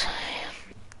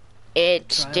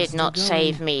It did not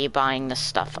save me buying the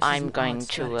stuff. I'm going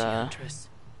to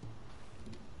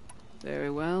Very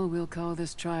well, we'll call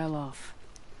this trial off.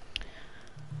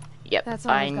 Yep, That's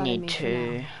all I I've got in need me for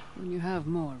to... now. When you have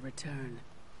more, return.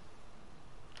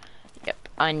 Yep,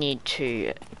 I need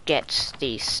to get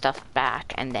the stuff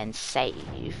back and then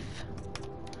save.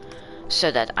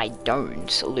 So that I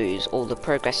don't lose all the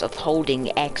progress of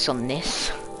holding X on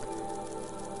this.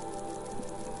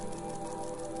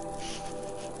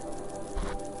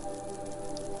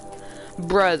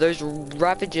 Bruh, those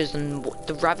Ravagers and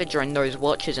the Ravager and those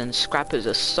Watchers and Scrappers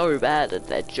are so bad at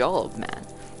their job, man.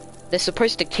 They're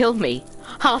supposed to kill me.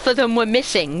 Half of them were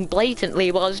missing blatantly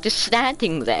while I was just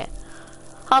standing there.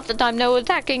 Half the time they were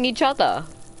attacking each other.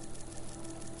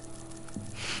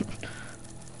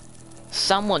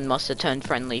 Someone must have turned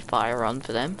friendly fire on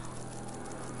for them.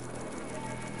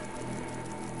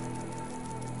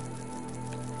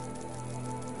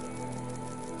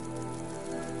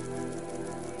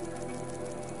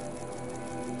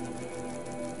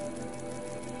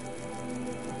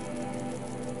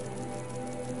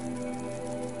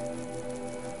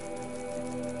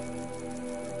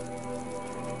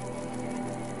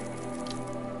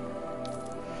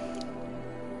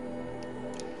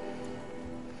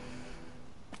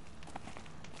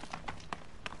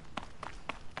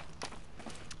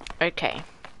 Okay,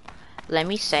 let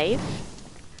me save,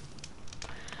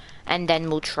 And then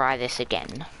we'll try this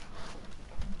again.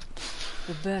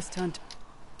 The best hunt.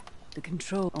 The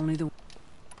control. Only the.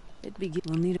 It begin.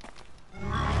 We'll need.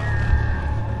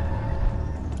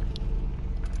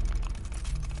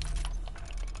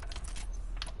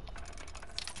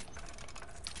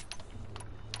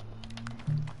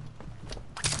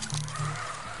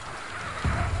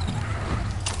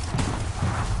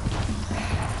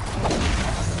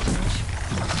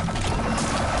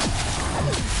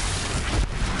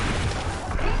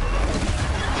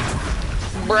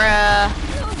 Bruh.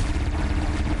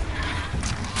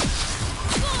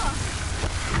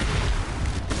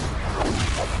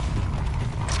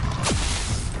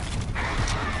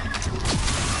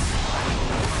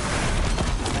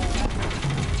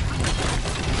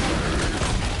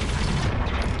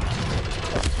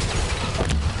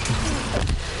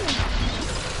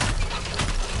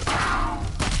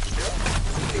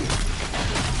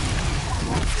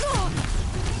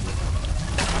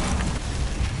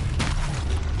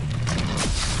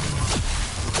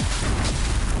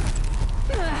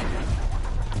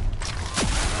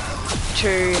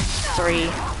 Two, three.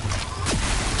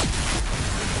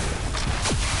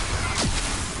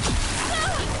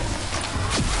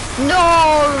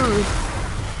 No!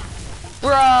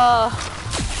 Bruh.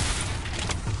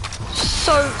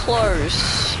 So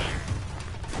close.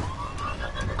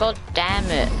 God damn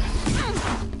it.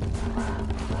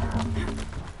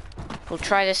 We'll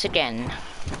try this again.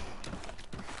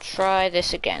 Try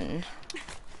this again.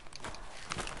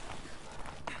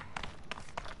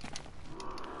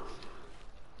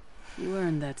 You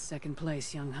earned that second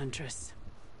place, young huntress.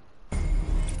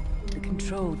 The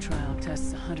control trial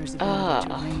tests a hunter's ability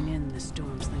to rein in the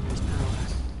Stormslinger's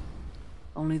power.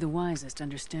 Only the wisest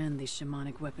understand these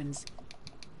shamanic weapons.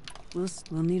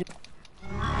 We'll need a...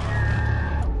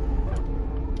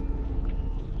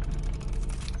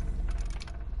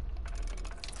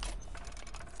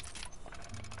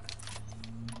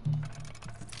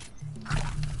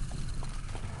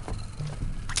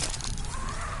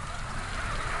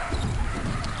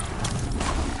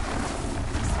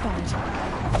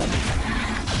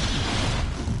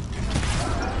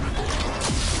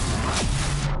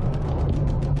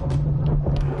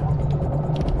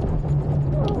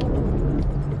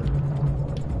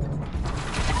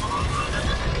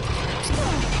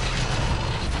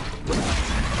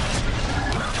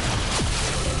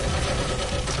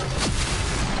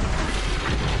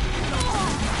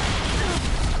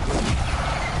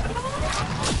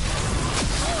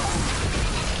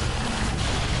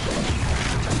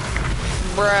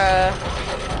 Bruh.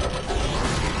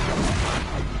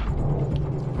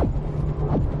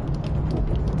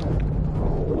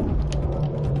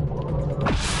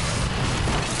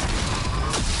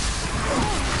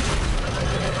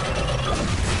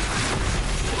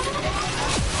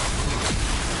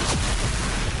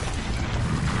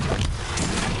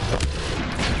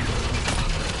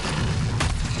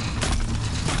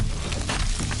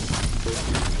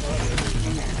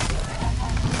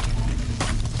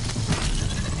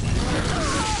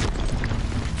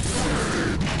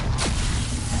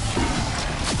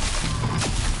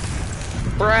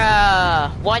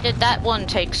 Bruh, why did that one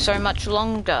take so much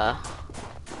longer?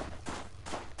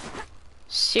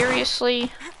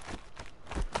 Seriously?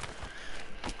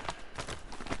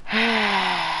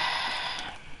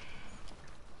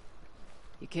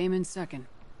 You came in second.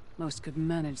 Most couldn't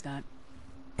manage that.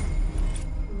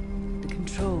 The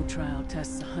control trial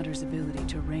tests a hunter's ability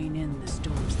to rein in the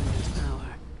Stormslinger's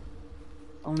power.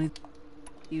 Only...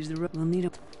 use the... we'll need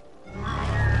a...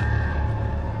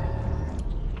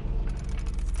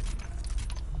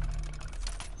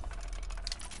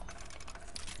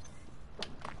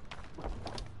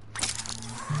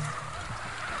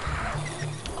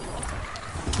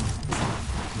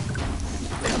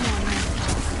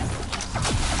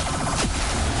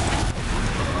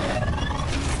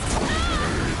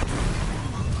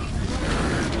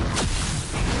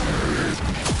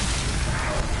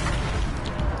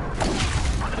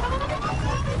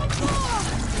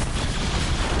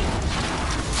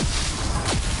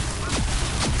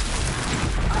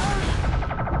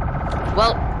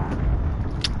 Well,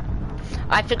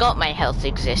 I forgot my health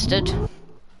existed.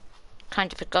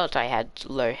 Kind of forgot I had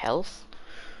low health.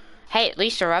 Hey, at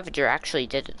least the Ravager actually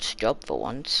did its job for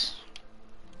once.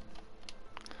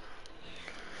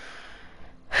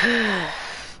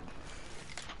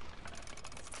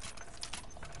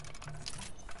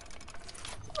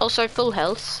 Also full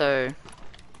health, so...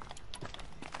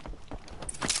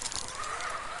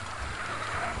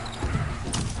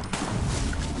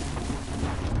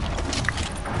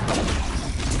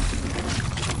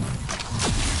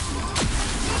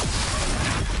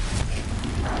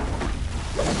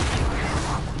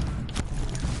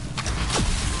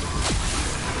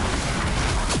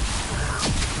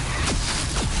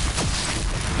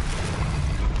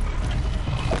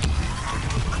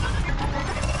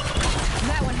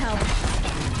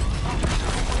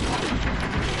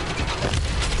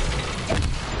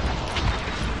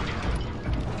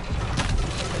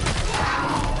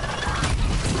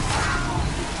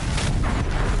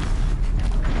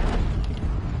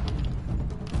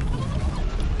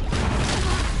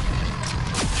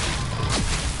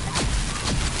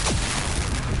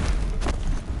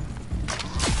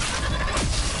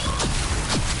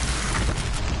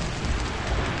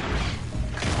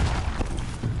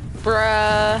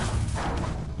 Bruh.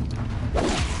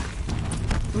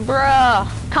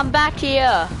 Bruh, come back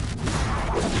here.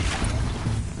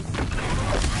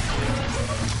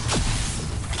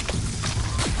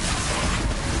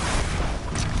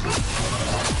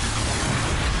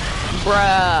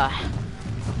 Bruh.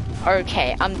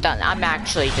 Okay, I'm done. I'm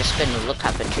actually just gonna look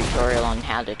up a tutorial on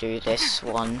how to do this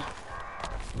one.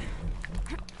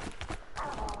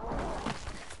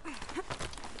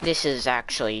 This is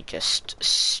actually just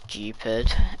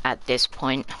stupid at this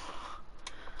point.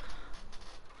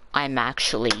 I'm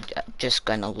actually just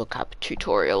gonna look up a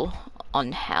tutorial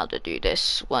on how to do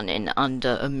this one in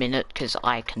under a minute, because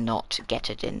I cannot get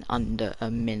it in under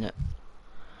a minute.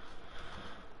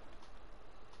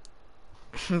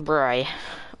 Bro,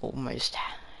 almost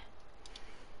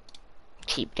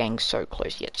keep getting so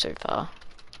close yet so far.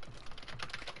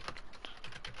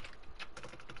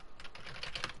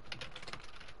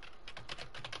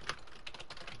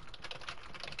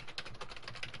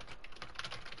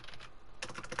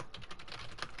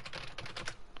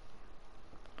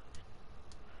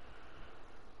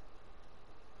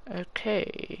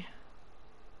 Okay.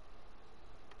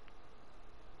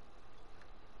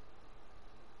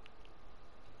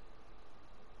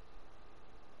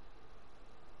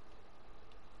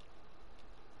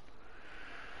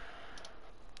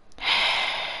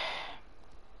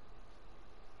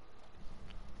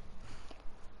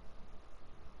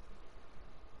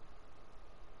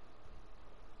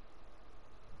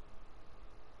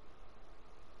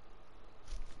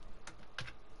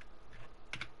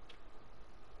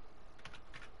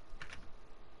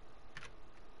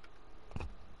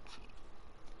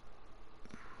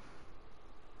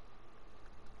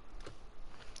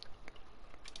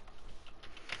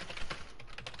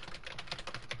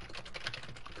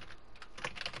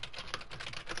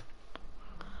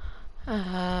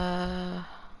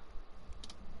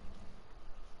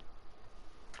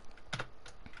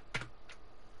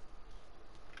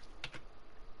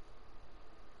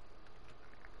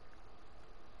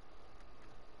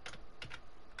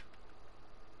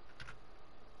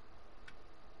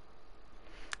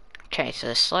 Okay,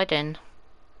 so slide in.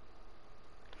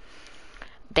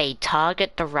 They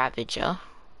target the Ravager.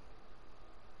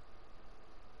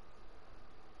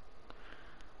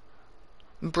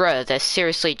 Bruh, they're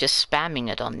seriously just spamming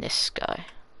it on this guy.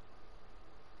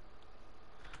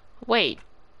 Wait.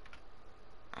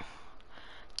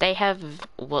 They have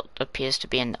what appears to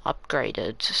be an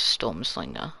upgraded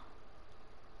Stormslinger.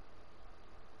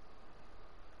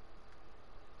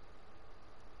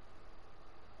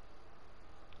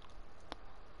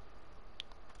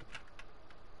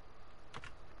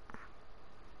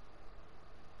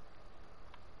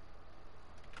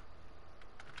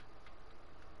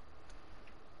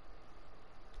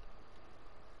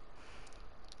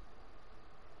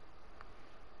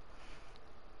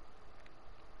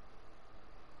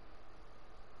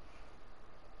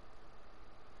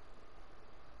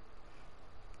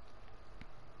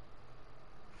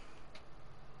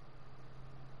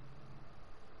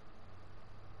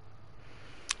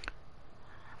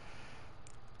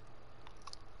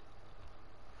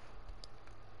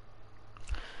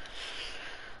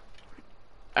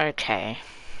 Okay,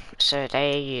 so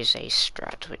they use a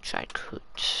strat which I could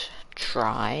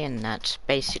try, and that's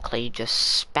basically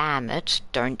just spam it.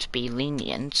 Don't be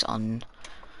lenient on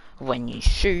when you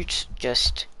shoot,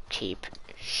 just keep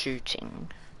shooting.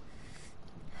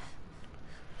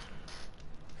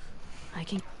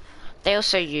 They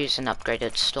also use an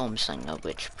upgraded Stormslinger,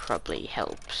 which probably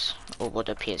helps, or what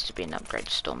appears to be an upgraded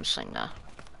Stormslinger.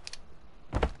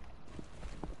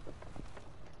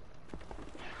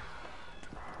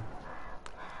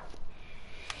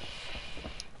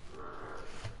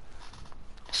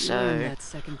 So that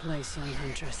second place, young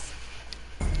huntress.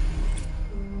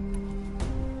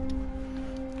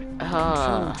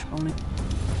 Only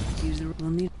user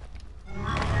will need.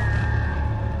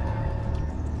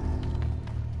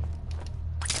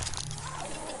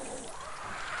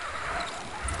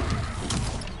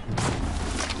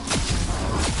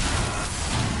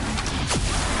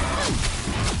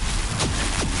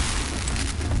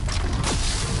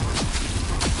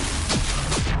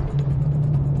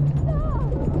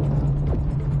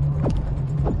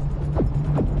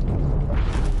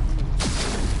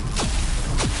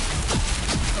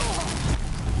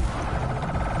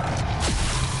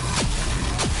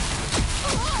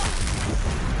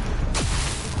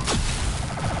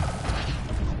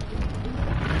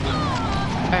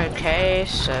 Okay,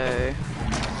 so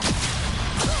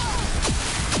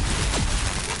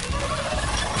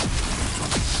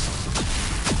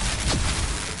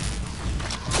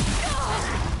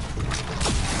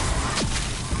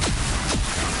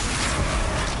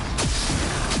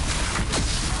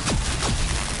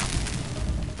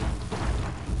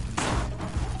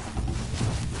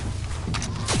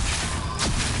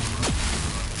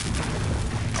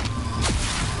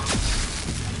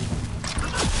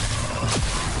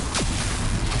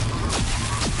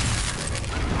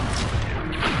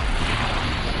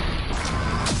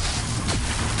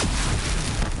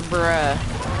Bruh.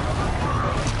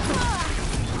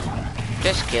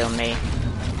 Just kill me.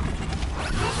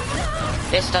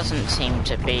 This doesn't seem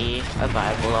to be a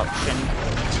viable option.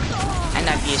 And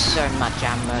I've used so much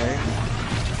ammo.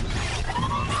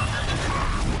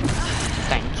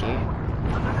 Thank you.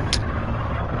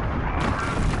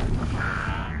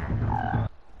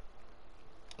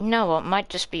 You know what, might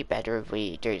just be better if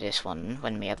we do this one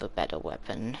when we have a better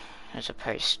weapon, as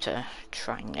opposed to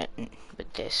trying it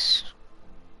with this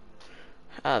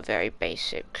very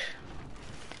basic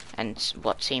and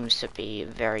what seems to be a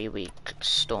very weak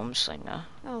Stormslinger.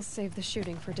 I'll save the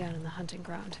shooting for down in the hunting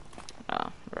ground.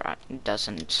 Oh, right, it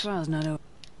doesn't. Trial's not over.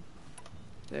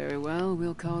 Very well,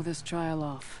 we'll call this trial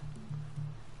off.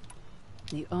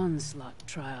 The Onslaught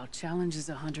trial challenges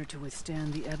a hunter to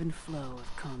withstand the ebb and flow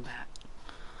of combat.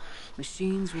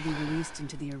 Machines will be released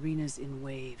into the arenas in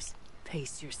waves.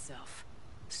 Pace yourself.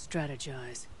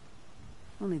 Strategize.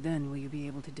 Only then will you be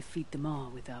able to defeat them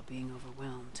all without being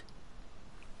overwhelmed.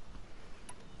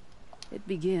 It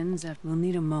begins after we'll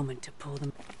need a moment to pull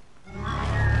them.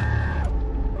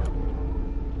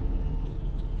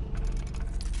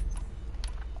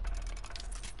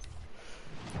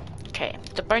 Okay,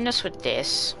 the bonus with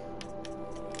this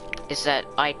is that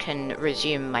I can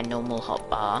resume my normal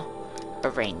hotbar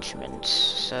arrangements.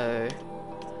 So,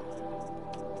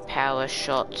 power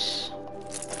shots.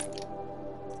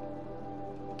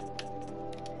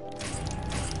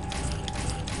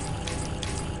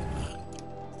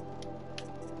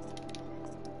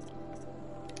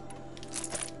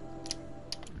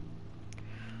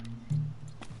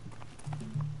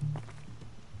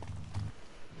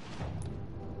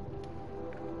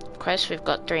 Quest, we've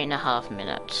got 3.5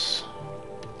 minutes.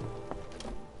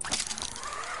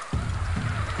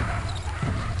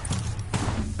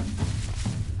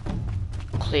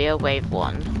 Clear wave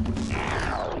 1.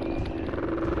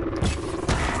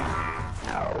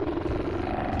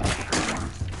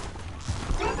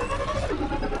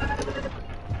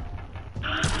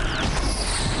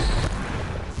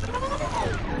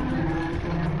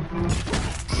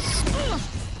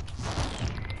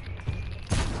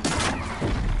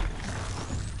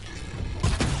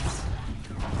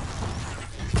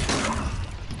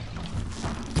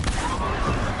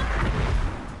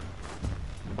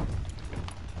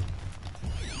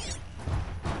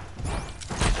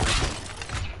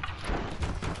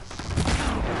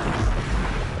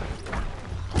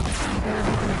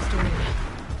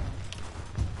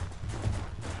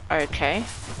 Okay.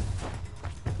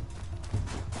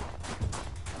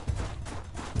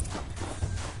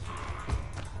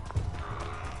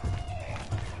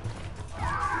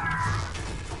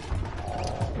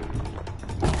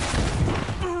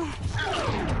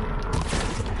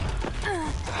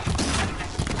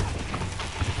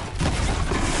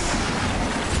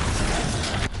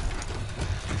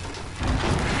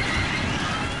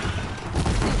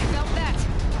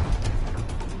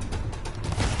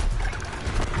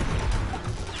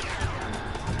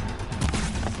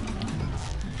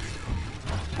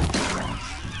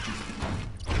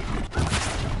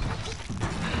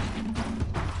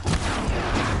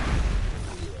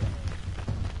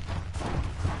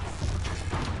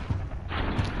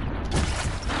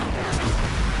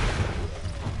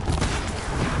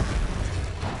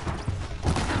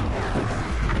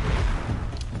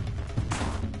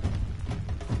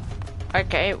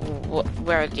 Okay,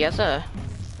 where are the other?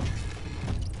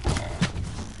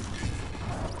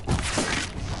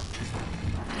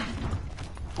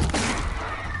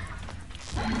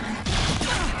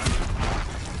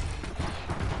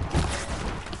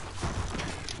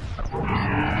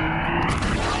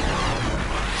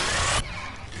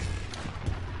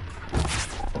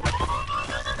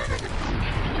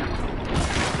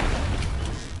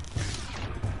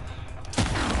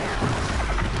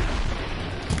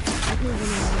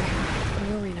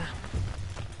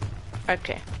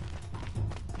 Okay.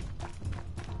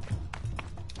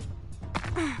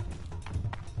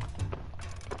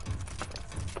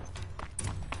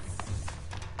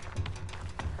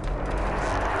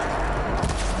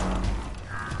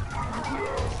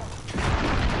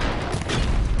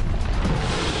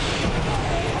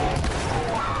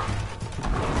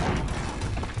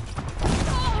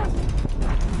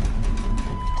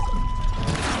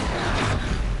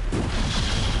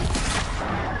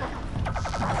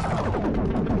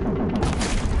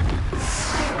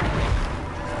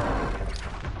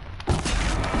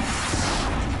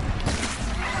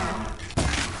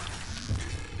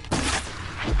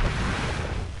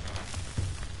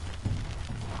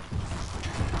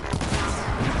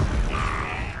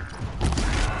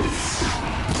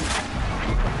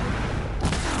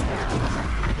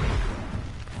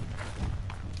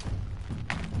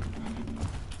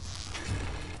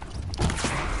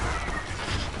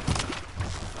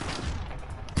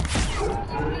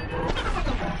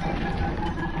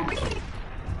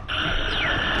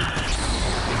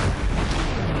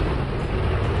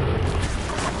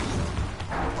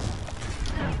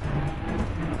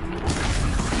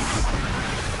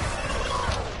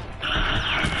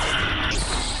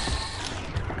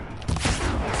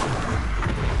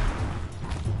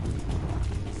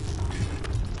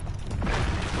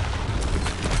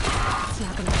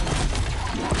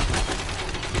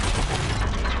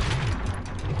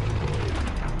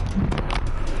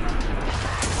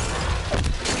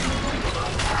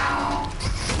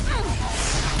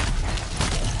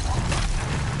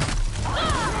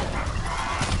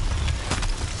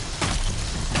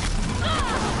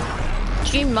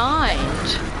 Would you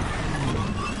mind?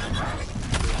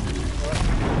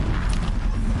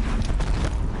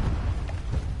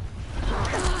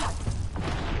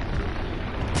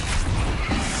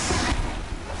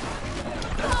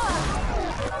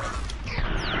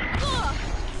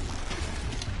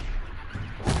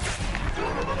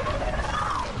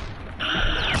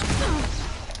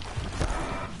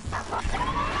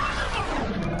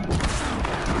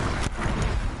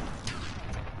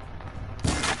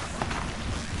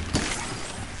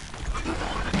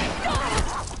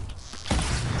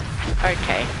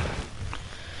 Okay.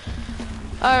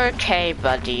 Okay,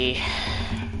 buddy.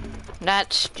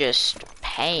 That's just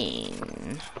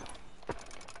pain.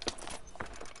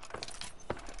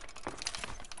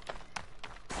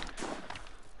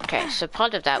 Okay, so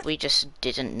part of that we just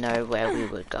didn't know where we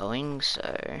were going,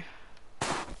 so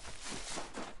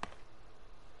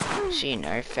you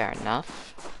know, fair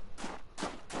enough.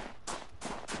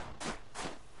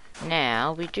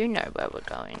 Now we do know where we're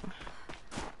going.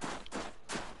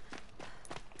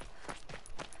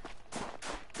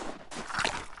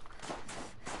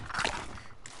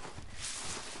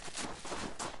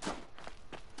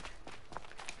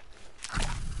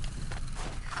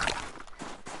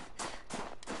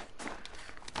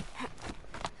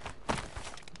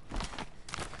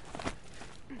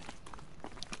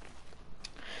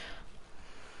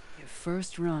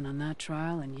 First run on that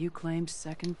trial, and you claimed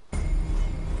second.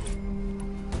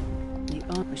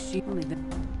 The machine only then.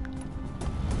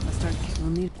 Let's start.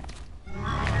 We'll need.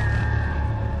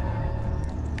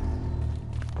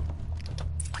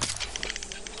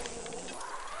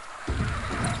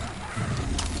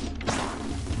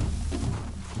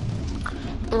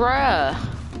 Bruh.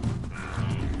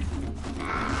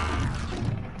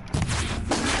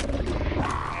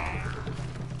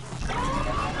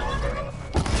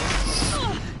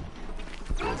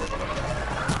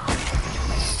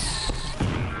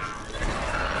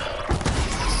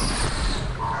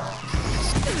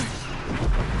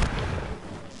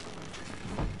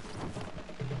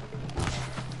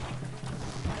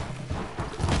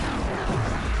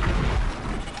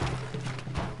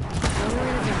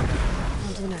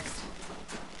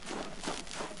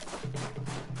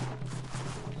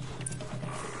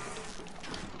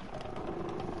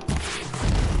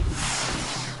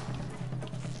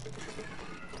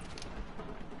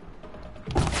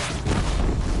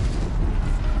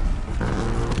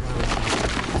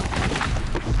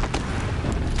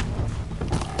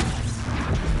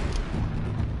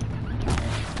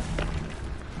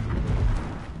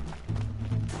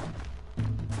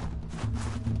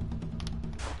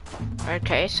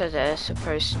 Okay, so they're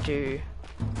supposed to...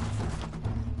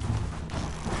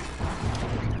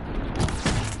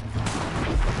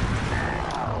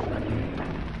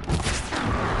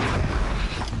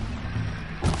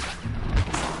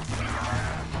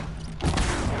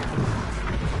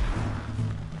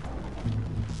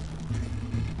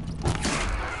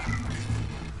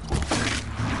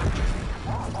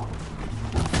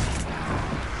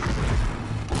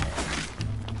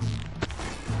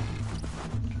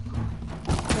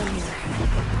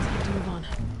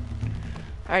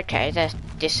 Okay,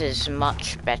 this is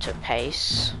much better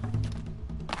pace.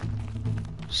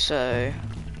 So...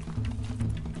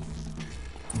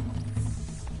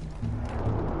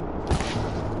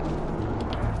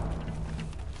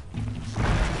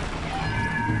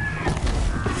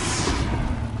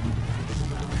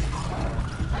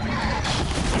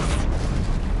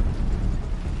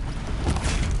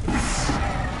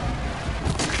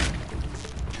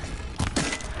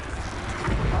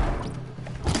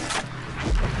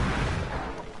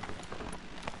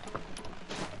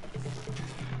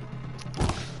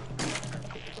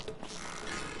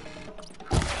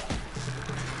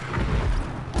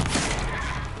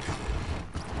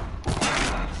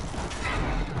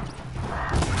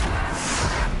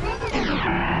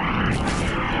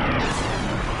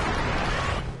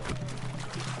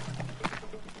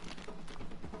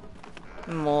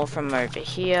 more from over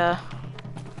here.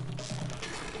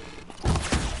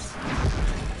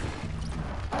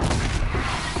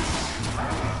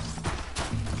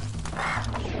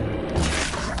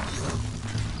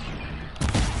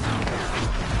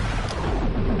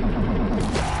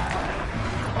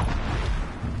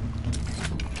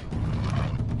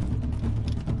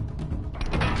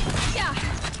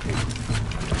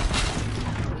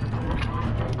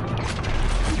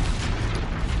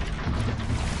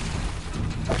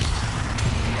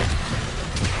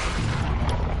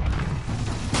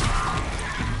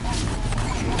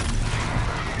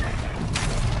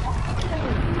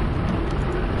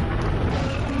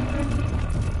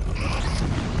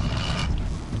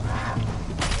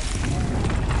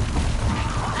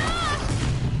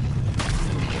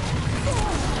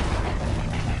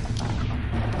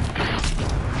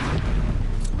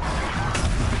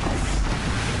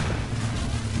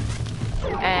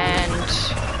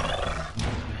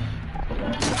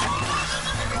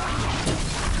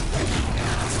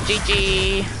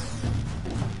 GG.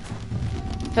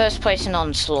 First place in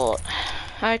Onslaught.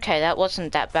 Okay, that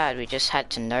wasn't that bad. We just had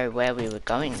to know where we were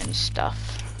going and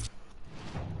stuff.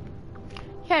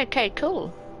 Yeah, okay,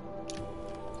 cool.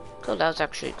 Cool, that was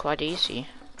actually quite easy.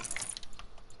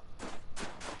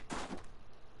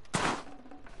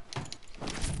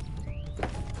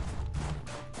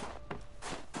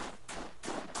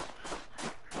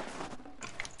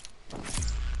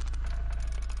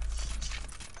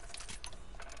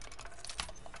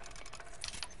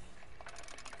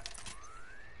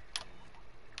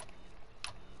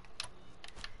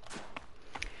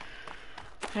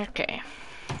 Okay.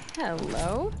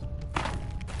 Hello?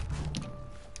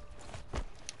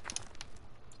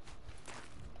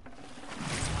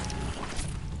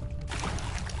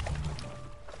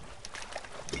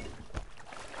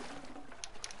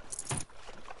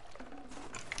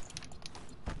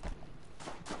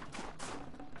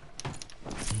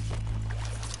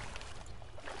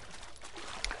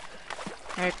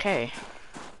 Okay.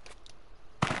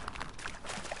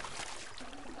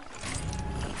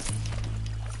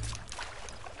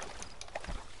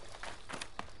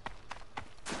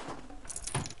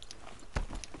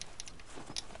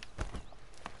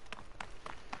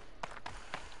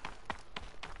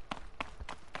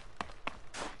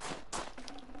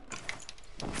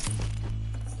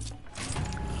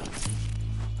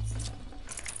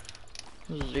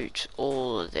 Loot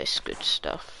all of this good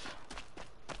stuff.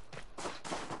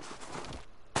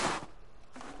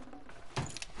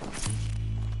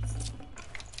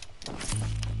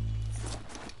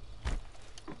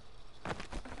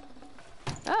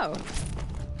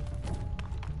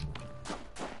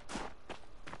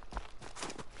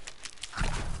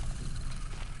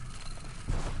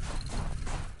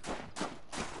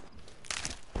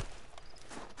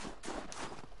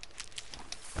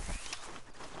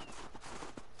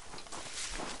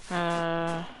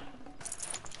 Oh.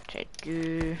 Take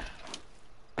you.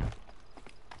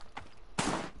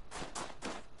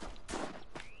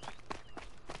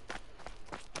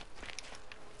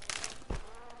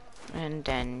 And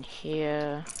then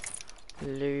here,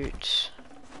 loot,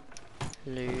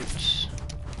 loot,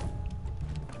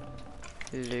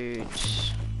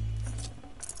 loot,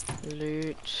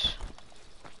 loot.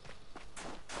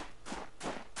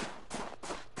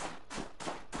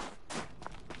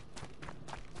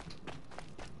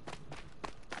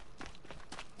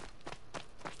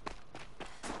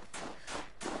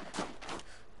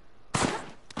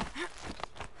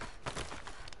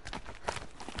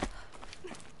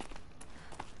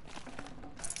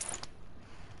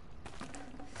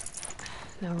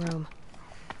 No room.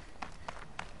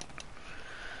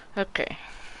 Okay.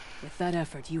 With that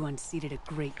effort, you unseated a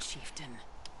great chieftain.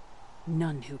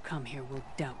 None who come here will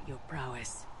doubt your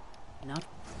prowess. Not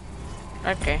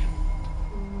Okay.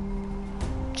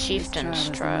 This Chieftain's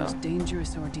trial is trial. the most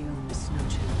dangerous ordeal in the Snow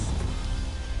Chills.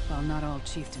 While not all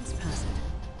chieftains pass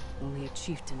it, only a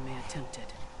chieftain may attempt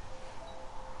it.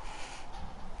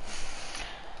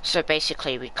 So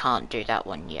basically we can't do that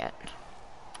one yet.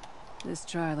 This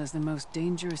trial is the most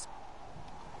dangerous,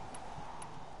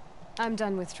 I'm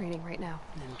done with training right now.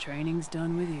 and training's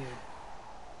done with you.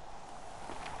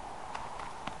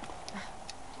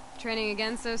 Training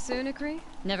again so soon, Akri?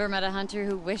 Never met a hunter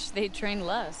who wished they'd trained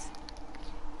less.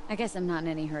 I guess I'm not in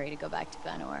any hurry to go back to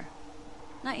Banor.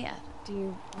 Not yet. Do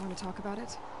you want to talk about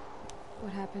it?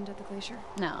 What happened at the glacier?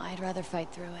 No, I'd rather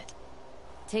fight through it.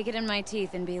 Take it in my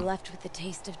teeth and be left with the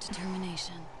taste of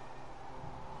determination.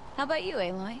 How about you,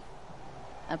 Aloy?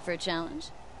 Up for a challenge?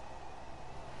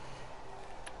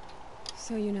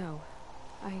 So you know,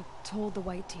 I told the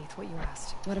White Teeth what you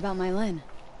asked. What about my Lynn?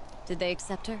 Did they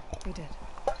accept her? They did.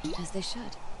 As they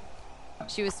should.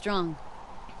 She was strong.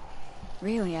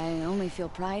 Really, I only feel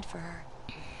pride for her.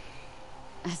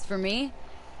 As for me,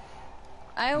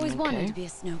 I always wanted to be a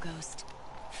snow ghost.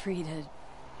 Free to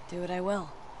do what I will.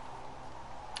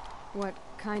 What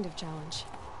kind of challenge?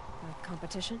 A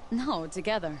competition? No,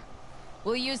 together.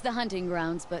 We'll use the hunting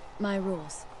grounds, but my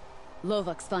rules.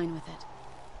 Lovok's fine with it.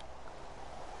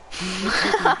 We're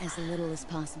taking as little as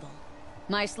possible.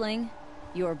 My sling,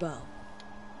 your bow.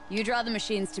 You draw the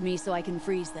machines to me so I can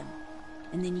freeze them.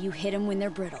 And then you hit them when they're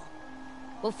brittle.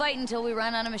 We'll fight until we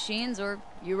run out of machines or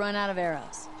you run out of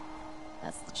arrows.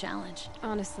 That's the challenge.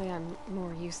 Honestly, I'm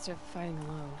more used to fighting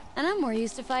alone. And I'm more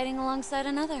used to fighting alongside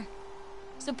another.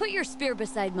 So put your spear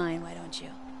beside mine, why don't you?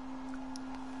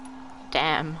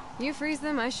 Damn. You freeze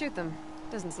them, I shoot them.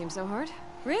 Doesn't seem so hard.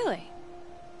 Really?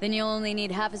 Then you'll only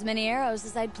need half as many arrows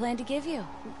as I'd planned to give you.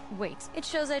 Wait, It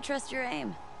shows I trust your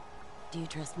aim. Do you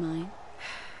trust mine?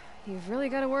 you've really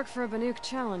got to work for a Banuk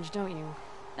challenge, don't you?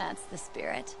 That's the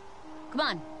spirit. Come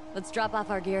on, Let's drop off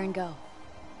our gear and go.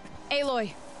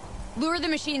 Aloy, lure the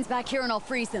machines back here and I'll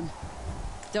freeze them.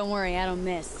 Don't worry, I don't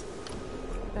miss.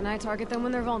 Then I target them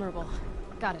when they're vulnerable.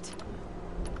 Got it.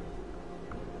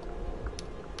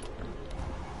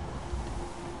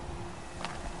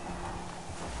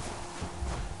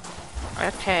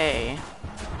 Okay.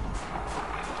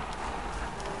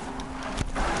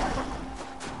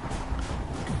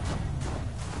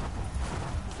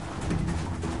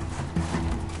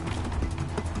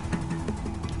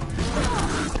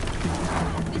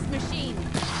 This machine.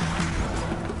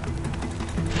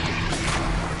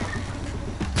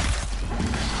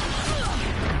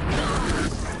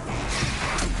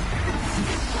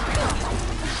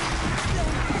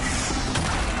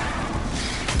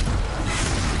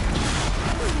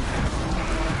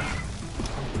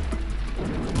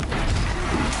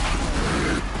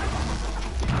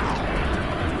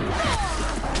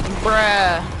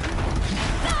 Bruh.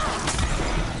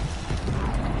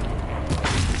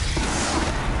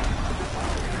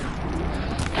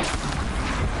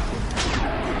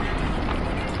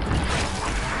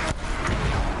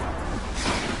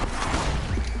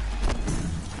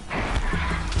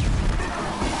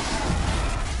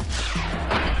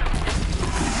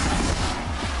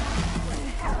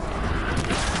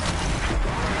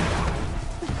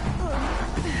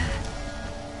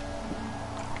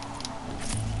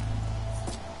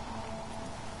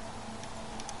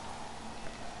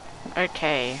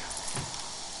 Okay.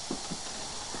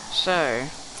 So.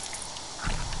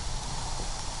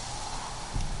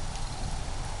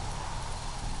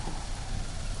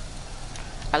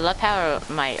 I love how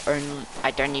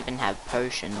I don't even have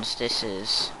potions. This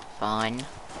is fine.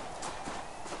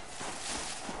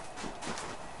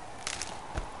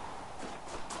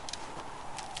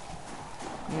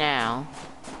 Now.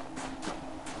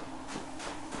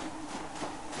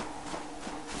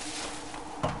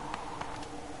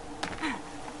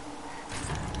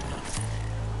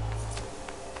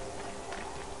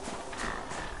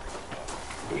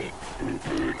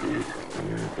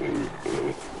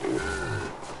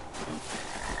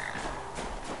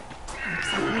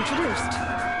 Introduced.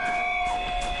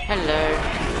 Hello.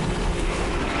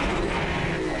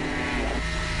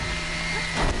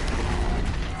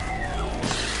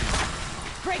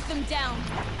 Break them down.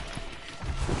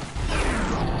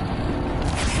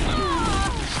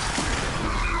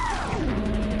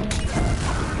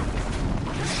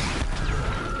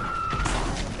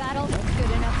 Battle, that's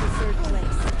good enough for third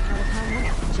place. Out of how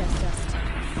much? Just us two.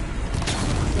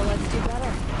 So let's do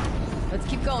better. Let's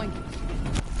keep going.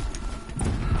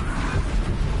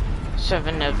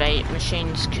 7 of 8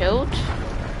 machines killed.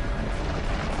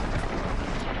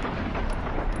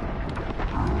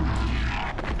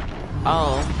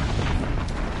 Oh.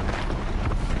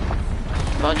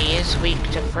 Body is weak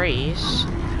to freeze.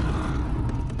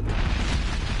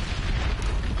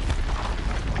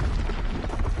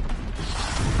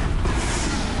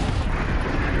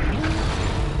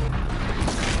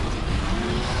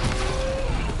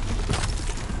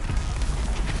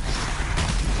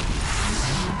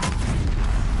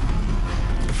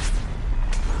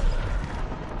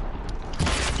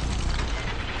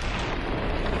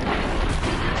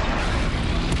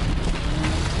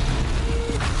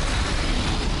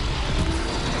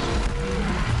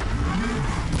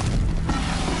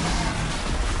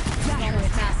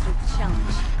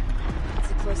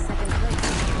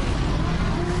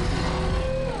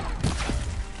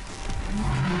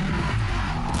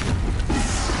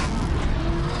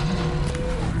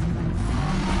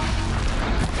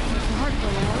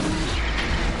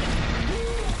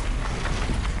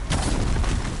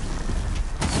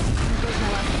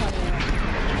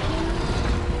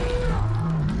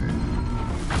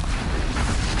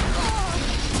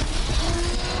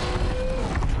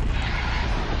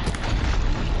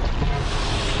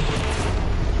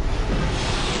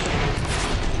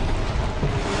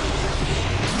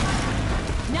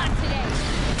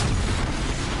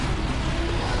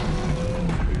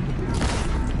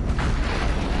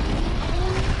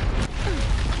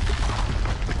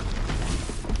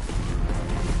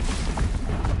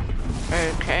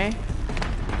 Okay.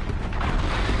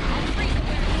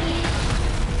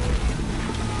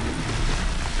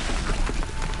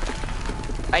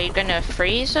 Are you gonna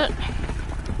freeze it?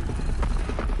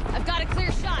 I've got a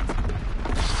clear shot.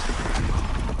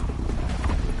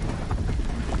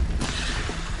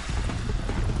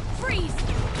 Freeze.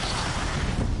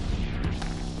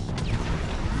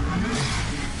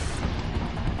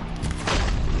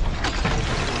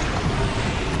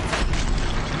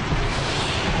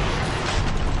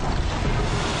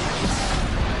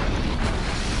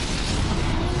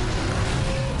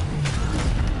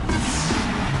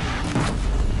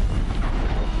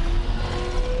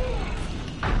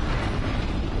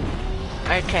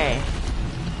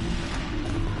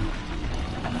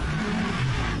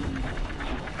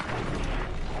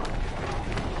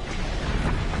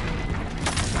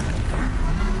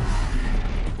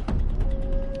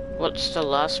 what's the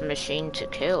last machine to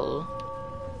kill?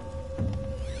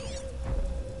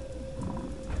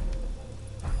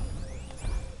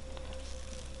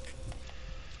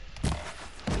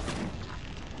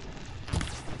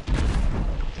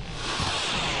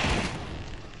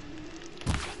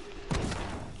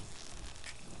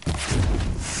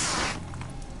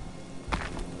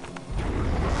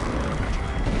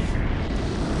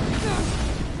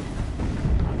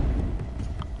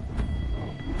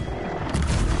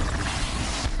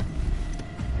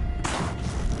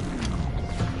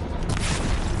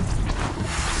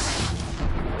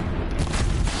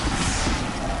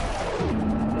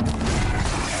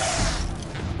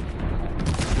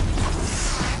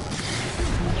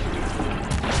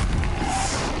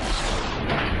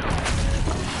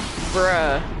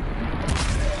 Bruh.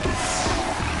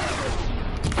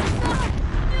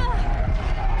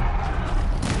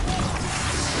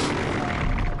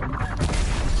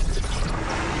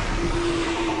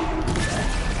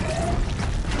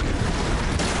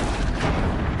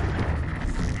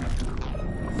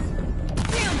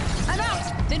 I'm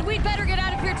out! Then we'd better get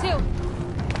out of here too!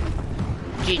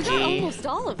 You got GG. almost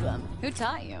all of them. Who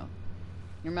taught you?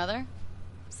 Your mother?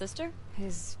 Sister?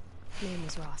 His name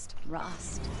was Rost.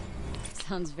 Rost.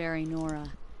 Sounds very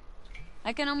Nora.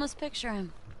 I can almost picture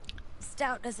him.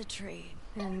 Stout as a tree.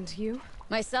 And you?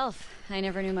 Myself, I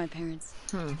never knew my parents.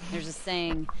 There's a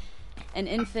saying, an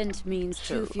infant means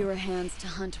two fewer hands to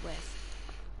hunt with.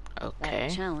 Okay.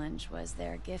 That challenge was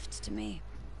their gift to me.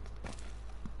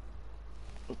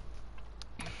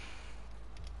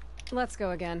 Let's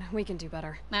go again. We can do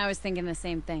better. I was thinking the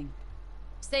same thing.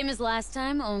 Same as last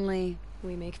time, only...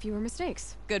 We make fewer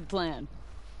mistakes. Good plan.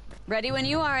 Ready when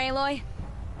you are, Aloy?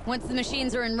 Once the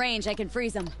machines are in range, I can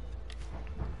freeze them.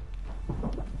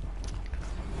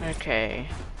 Okay.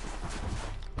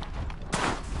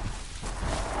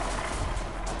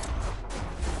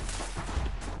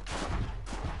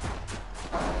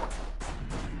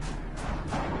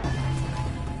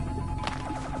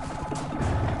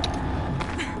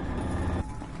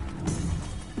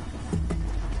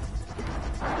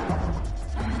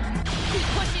 Keep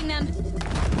pushing them!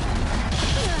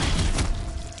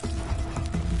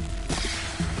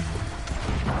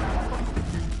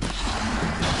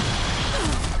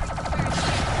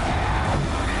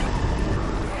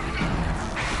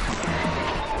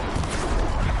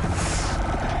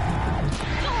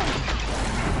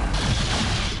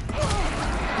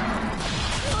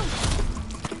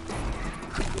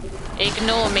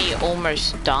 Ignore me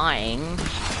almost dying.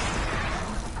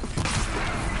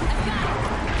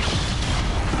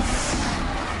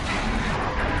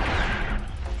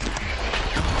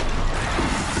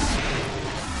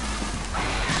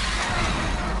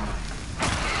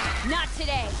 Not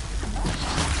today!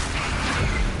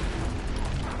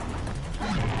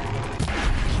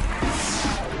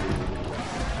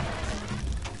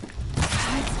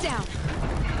 It's down.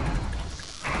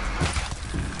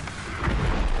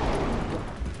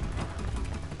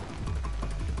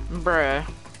 Bruh.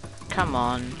 Come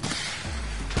on.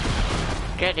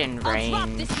 Get in I'll drop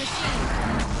range. this machine!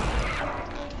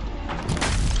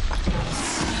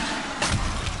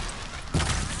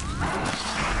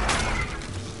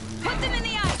 Put them in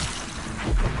the ice!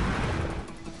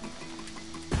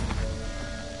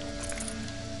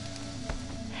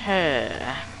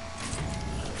 Huh.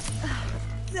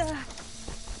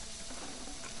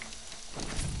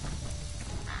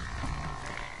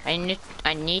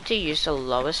 I need to use the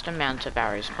lowest amount of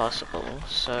arrows possible,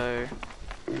 so...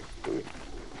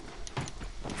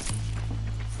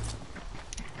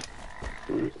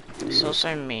 This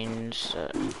also means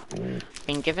that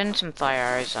being given some fire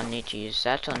arrows, I need to use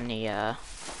that on the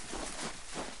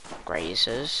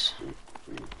grazers.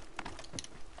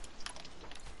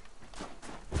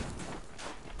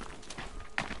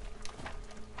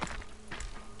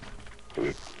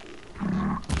 New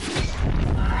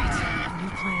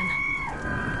plan.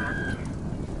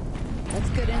 That's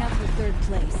good enough for third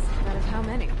place. Out of how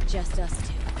many? Just us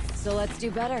two. So let's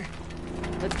do better.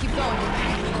 Let's keep going.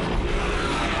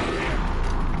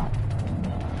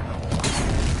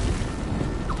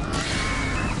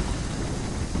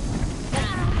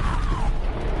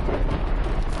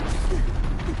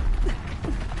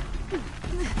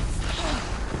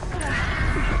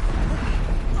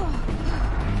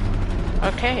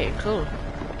 Okay, cool.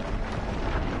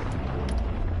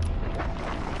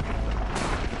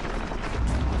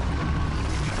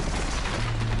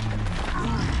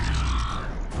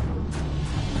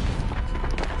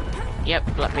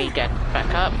 Yep, let me get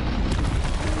back up.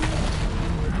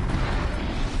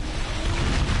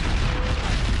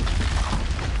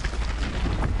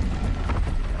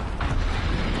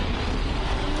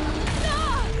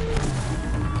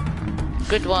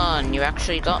 Good one, you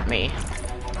actually got me.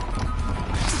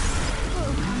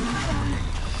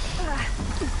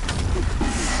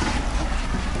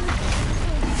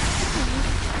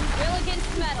 Will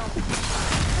against metal.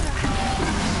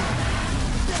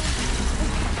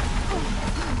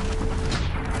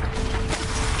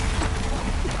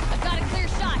 I've got a clear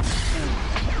shot.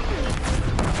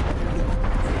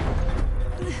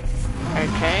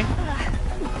 Okay.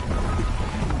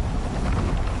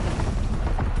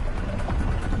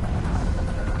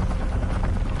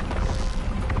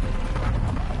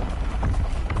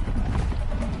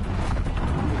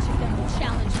 Which of them will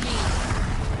challenge me?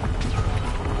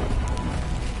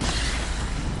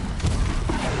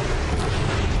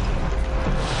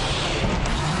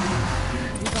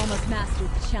 We've almost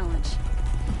mastered the challenge.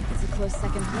 It's a close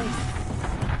second place.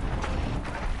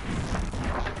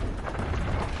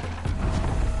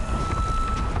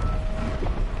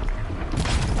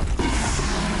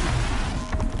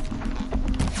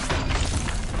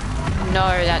 No,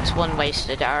 that's one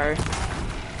wasted arrow.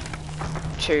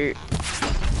 Two.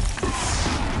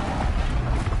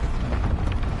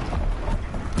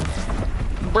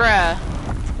 Bruh.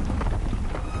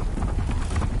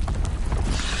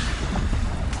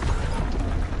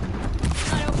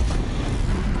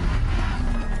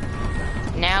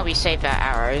 Now we save our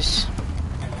arrows.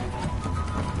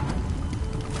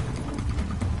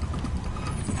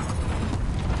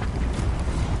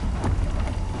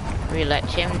 We let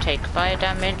him take fire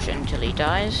damage until he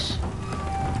dies.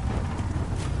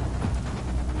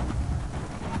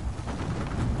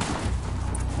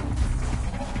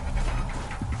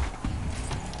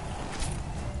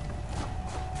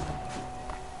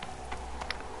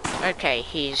 Okay,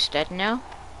 he's dead now.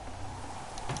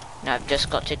 Now I've just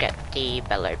got to get the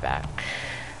bellow back.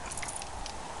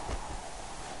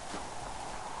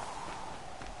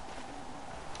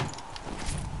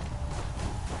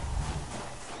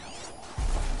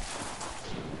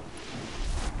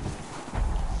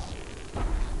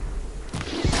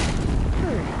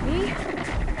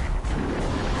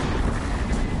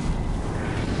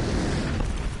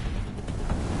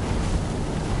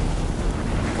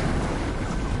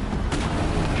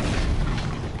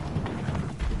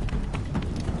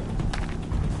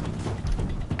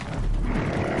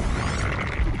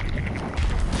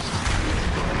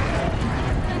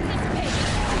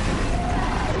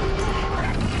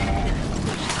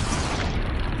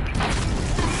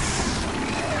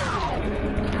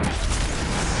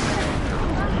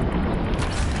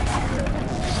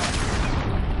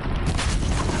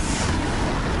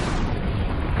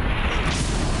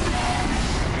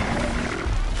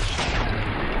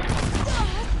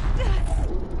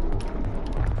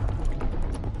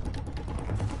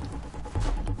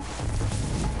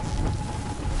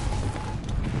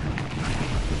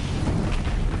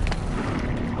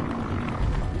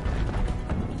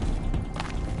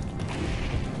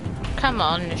 Come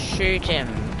on, shoot him.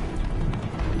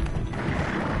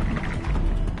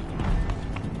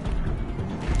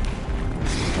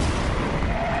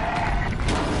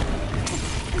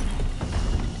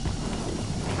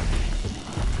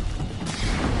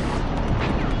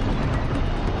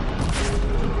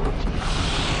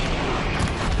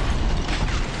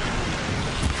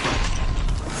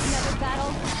 Another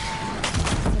battle.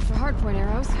 Except for hardpoint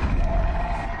arrows.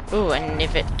 Ooh, and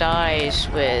if it dies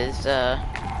with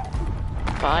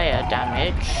fire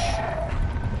damage.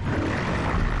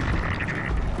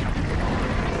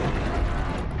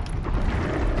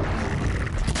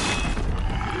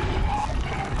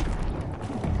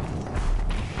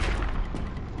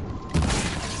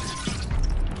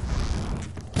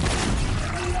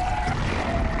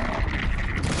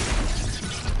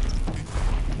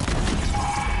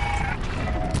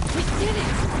 We did it!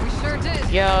 We sure did.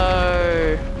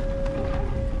 Yo.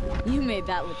 You made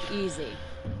that look easy.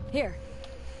 Here,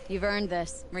 you've earned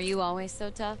this. Were you always so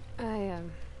tough? I,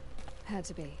 had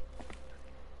to be.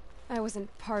 I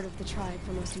wasn't part of the tribe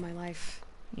for most of my life.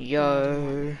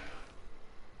 Yo.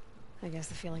 I guess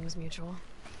the feeling was mutual.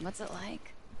 What's it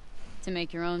like to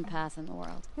make your own path in the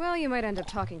world? Well, you might end up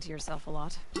talking to yourself a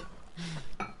lot.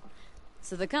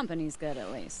 So the company's good,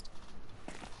 at least.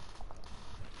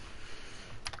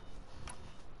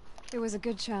 It was a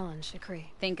good challenge, Ikri.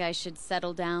 Think I should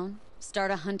settle down?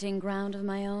 Start a hunting ground of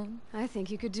my own? I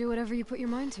think you could do whatever you put your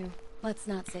mind to. Let's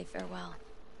not say farewell.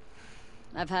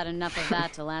 I've had enough of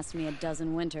that to last me a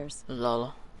dozen winters.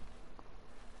 Lol.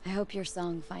 I hope your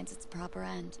song finds its proper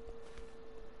end.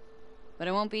 But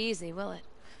it won't be easy, will it?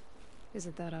 Is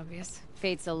it that obvious?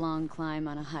 Fate's a long climb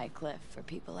on a high cliff for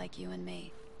people like you and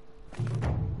me.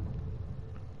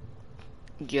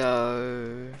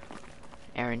 Yo.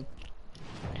 Aaron.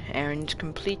 errand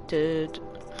completed.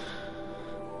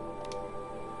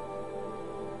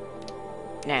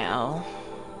 Now,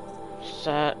 is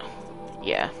that...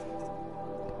 yeah.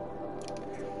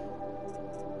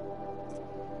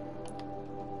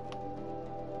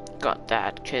 Got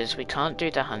that, because we can't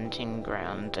do the hunting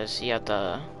ground as the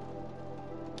other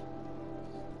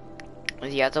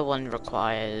one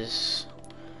requires,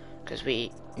 because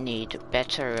we need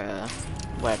better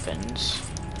weapons,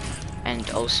 and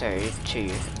also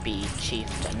to be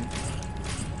chieftain,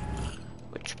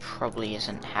 which probably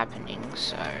isn't happening,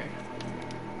 so...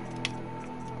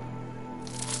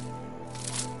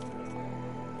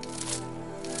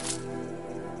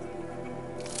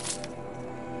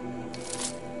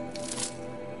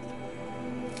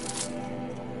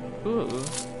 Ooh.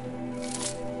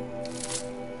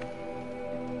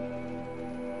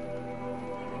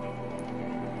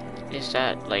 Is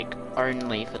that, like,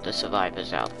 only for the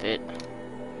survivor's outfit?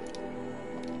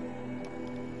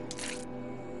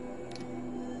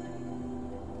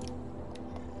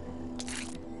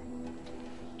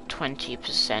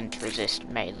 %, resist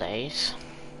melees.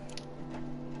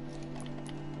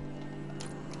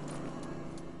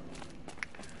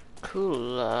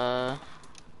 Cool,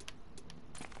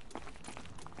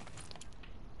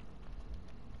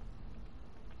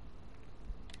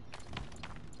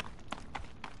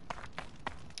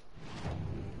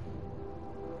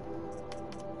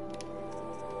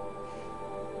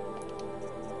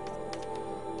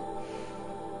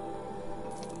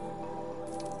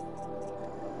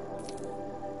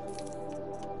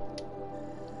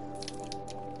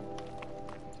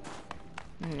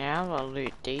 now I'll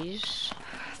loot these.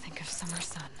 Think of summer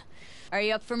sun. Are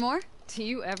you up for more? Do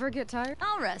you ever get tired?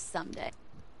 I'll rest someday.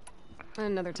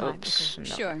 Another time. Oops, no,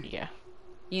 Sure. yeah.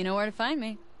 You know where to find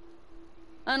me.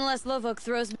 Unless Lovok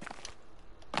throws me...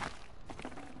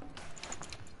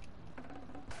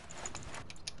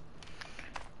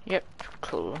 Yep,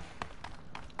 cool.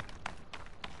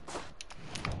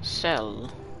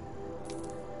 Sell.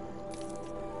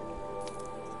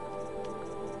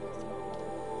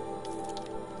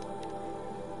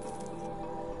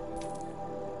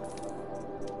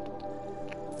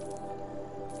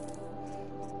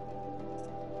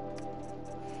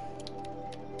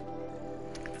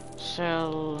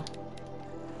 Sell.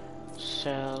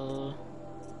 Sell.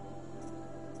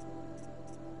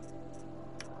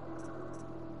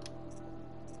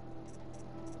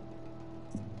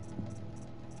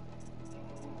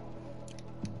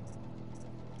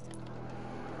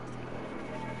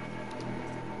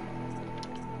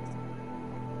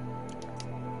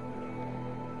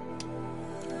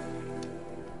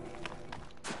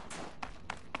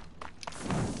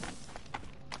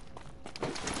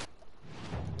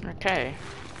 Okay.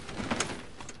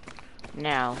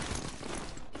 Now,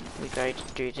 we go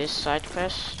to do this side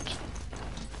quest.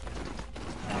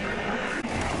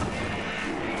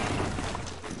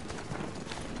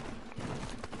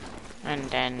 And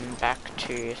then back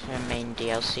to the main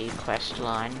DLC quest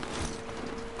line.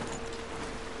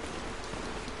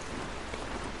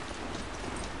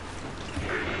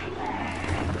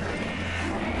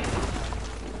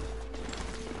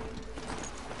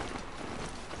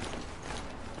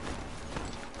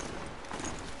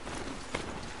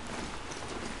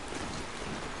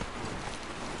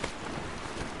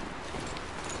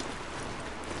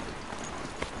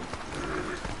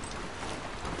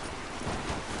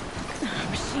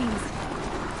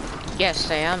 Yes,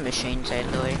 they are machines,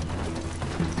 Aloy.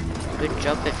 Good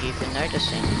job if you've been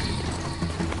noticing.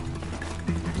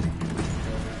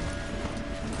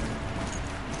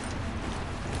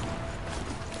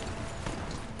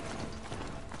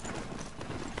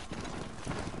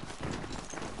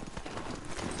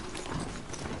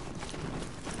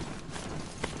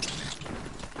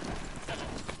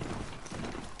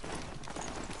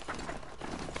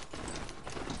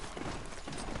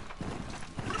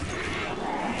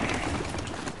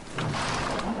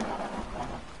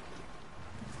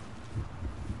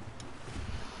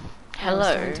 I was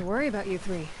Hello. starting to worry about you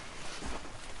three.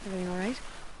 Everything all right?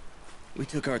 We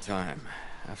took our time.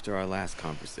 After our last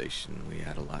conversation, we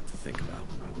had a lot to think about.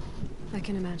 I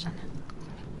can imagine.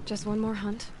 Just one more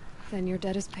hunt, then your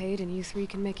debt is paid and you three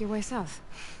can make your way south.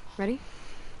 Ready?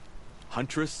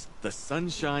 Huntress, the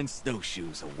Sunshine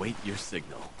Snowshoes await your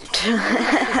signal.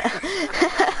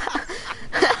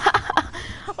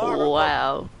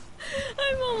 Wow.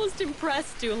 I'm almost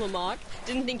impressed, Dulamok.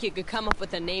 Didn't think you could come up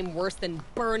with a name worse than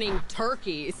Burning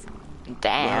Turkeys.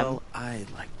 Damn. Well, I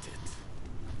liked it.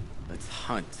 Let's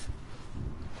hunt.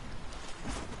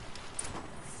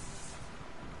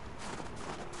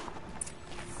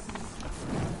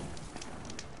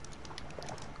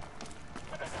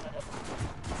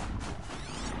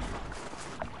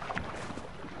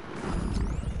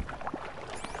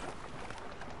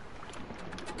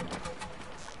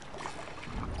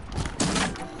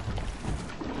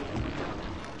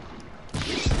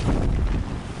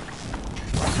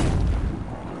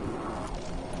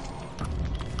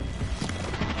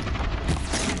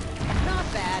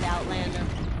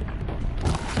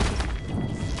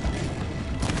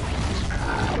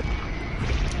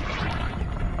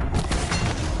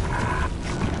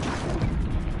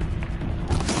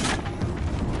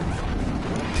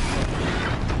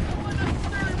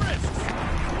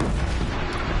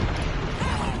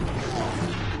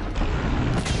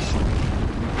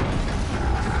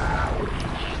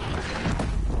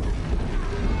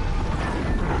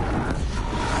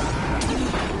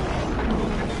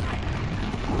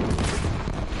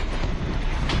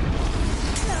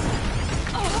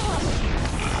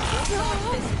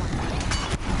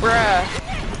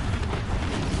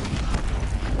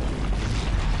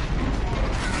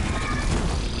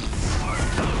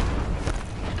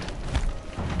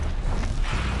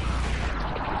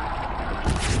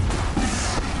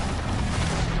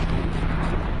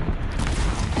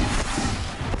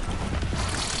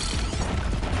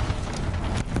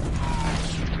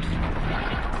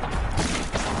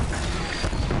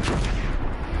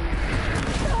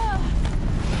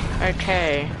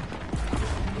 Okay.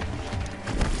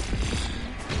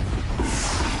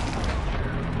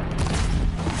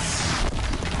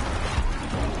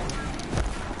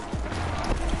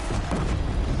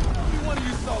 Every one of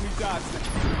you saw me die.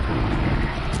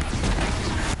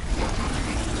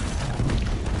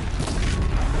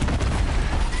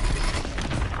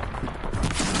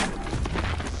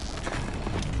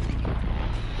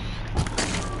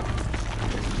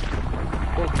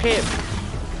 Okay.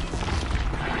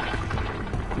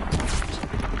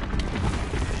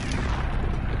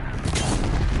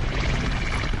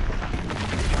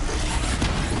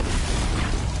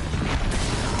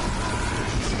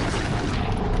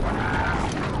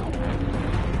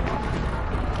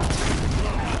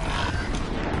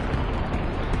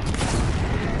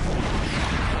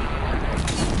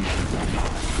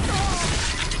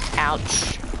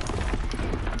 Ouch.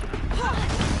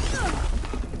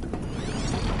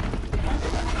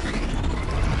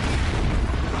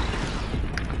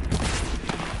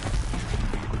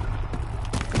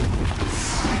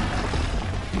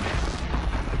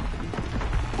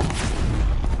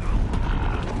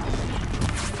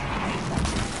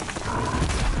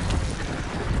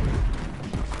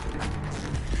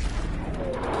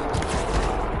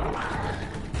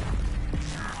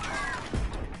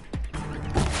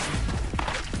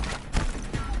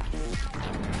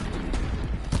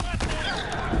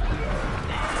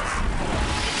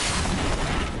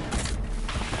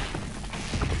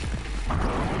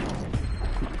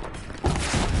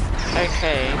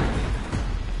 Okay.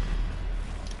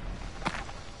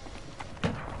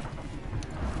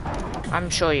 I'm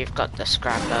sure you've got the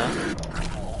scrapper.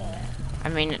 I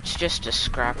mean, it's just a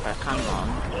scrapper, come on.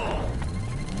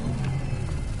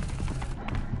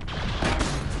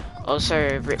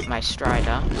 Also, rip my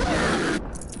Strider.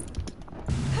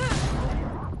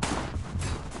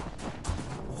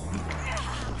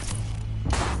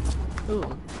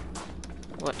 Ooh.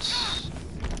 What's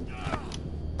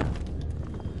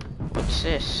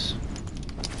this?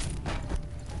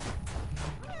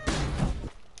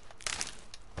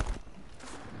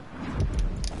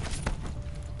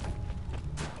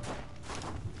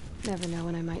 Never know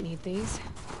when I might need these.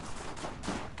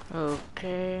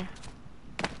 Okay.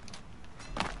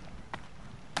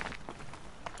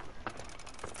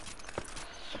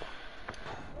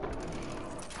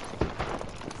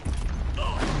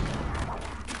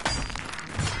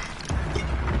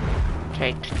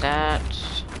 Take that.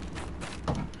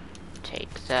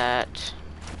 Take that.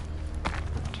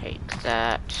 Take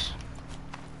that.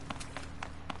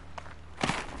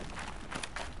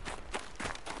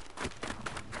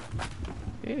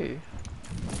 Ooh.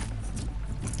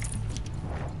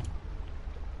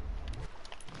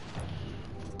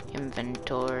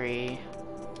 Inventory.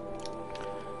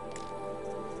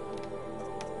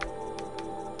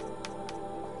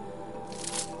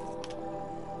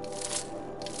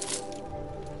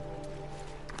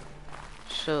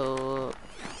 So,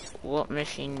 what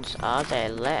machines are there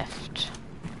left?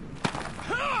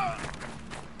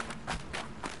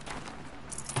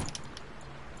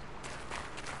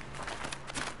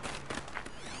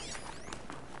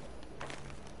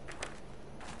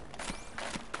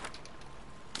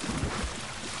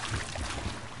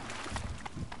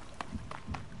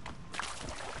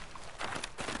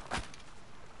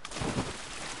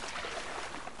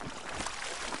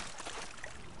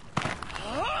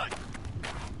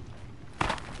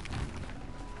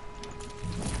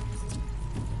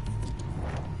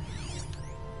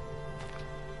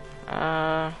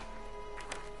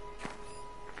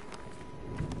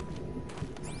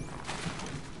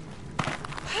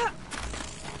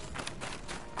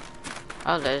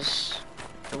 Oh, there's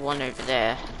the one over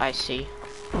there. I see.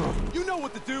 You know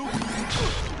what to do.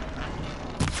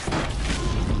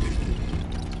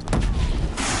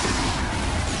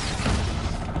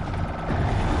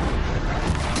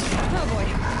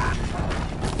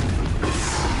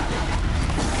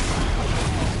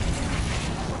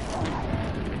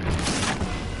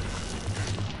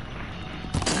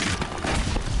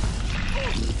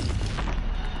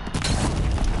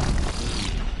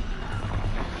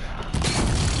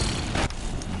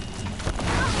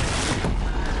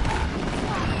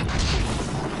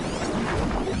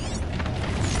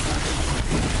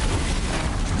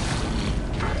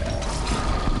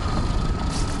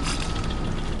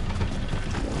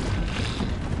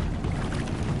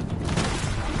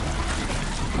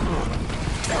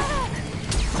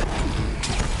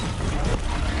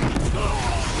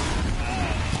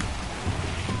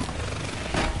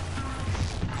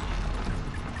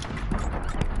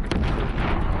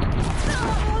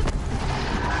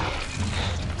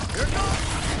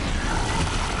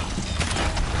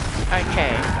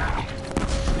 Okay.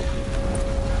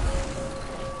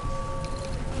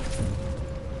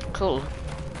 Cool.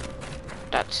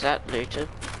 That's that looted.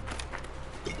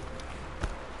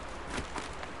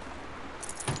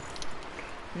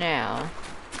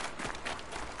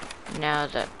 Now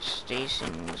that these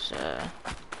things are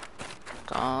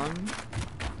gone,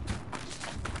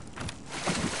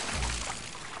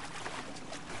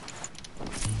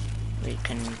 we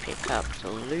can pick up the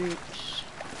loot.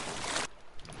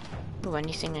 Ooh,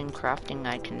 anything in crafting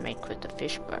I can make with the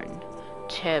fishbone.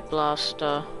 Tear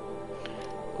blaster.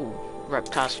 Ooh,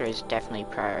 rope caster is definitely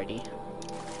priority.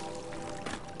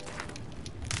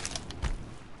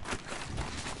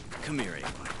 Come here,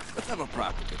 Aloy. Let's have a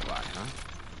proper goodbye, huh?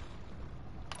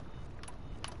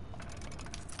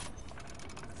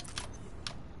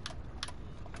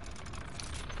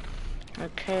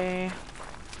 Okay.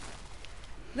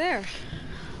 There.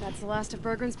 That's the last of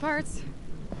Bergren's parts.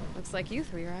 Looks like you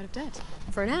three are out of debt.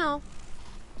 For now.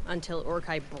 Until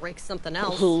Urkai breaks something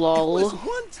else. It was Lol.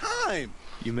 one time!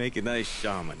 You make a nice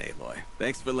shaman, Aloy.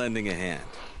 Thanks for lending a hand.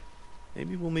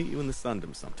 Maybe we'll meet you in the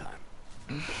Sundom sometime.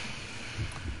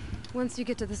 Once you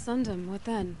get to the Sundom, what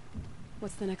then?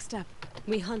 What's the next step?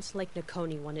 We hunt like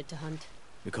Nakoni wanted to hunt.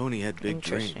 Nakoni had big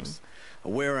Interesting. dreams. A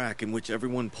werak in which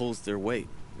everyone pulls their weight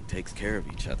and takes care of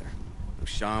each other. No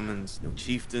shamans, no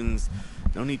chieftains,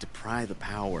 no need to pry the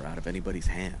power out of anybody's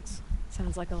hands.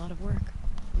 Sounds like a lot of work.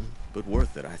 But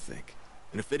worth it, I think.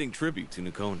 And a fitting tribute to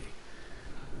Nakoni.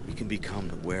 We can become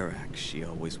the werak she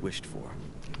always wished for.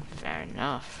 Fair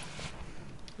enough.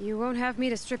 You won't have me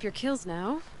to strip your kills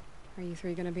now. Are you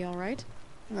three gonna be alright?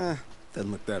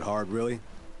 Doesn't look that hard, really.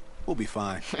 We'll be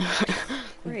fine.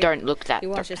 Great. Don't look that. He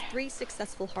watches 3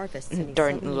 successful harvests and he's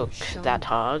Don't suddenly look shown. that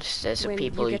hard. There's the When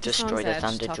people you who get to destroy the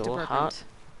Song's Edge, talk to Thunderjaw Bergrand. heart.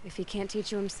 If he can't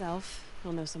teach you himself,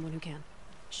 he'll know someone who can.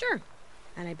 Sure.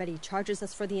 And I bet he charges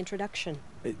us for the introduction.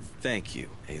 Thank you,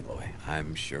 Aloy.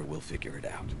 I'm sure we'll figure it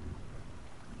out.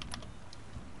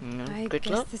 I Good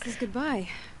guess luck. this is goodbye.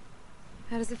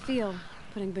 How does it feel,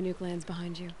 putting Banuk lands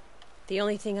behind you? The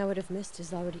only thing I would have missed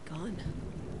is already gone.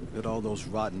 Let all those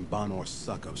rotten Banor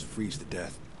suck-ups freeze to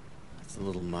death. That's a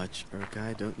little much,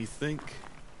 Urkai, don't you think?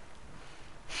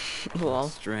 Well,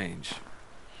 Strange.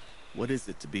 What is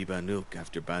it to be Banuk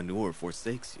after Banur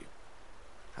forsakes you?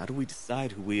 How do we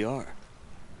decide who we are?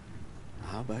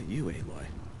 How about you, Aloy?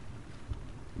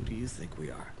 Who do you think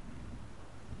we are?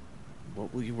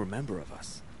 What will you remember of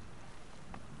us?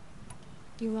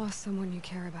 You lost someone you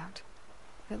care about.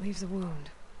 That leaves a wound.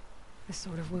 The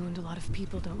sort of wound a lot of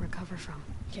people don't recover from.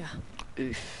 Yeah.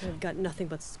 oof. I've got nothing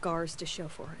but scars to show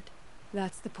for it.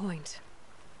 That's the point.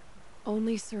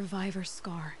 Only survivors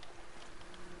scar.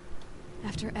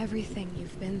 After everything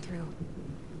you've been through,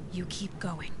 you keep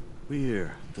going.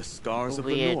 We're the scars of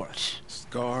the Weird. North.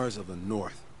 Scars of the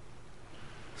North.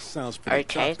 Sounds pretty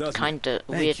Okay, tough, doesn't it? kinda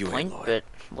Thank weird you, point, Aloy. but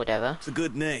whatever. It's a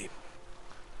good name.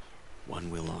 One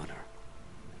we'll honor.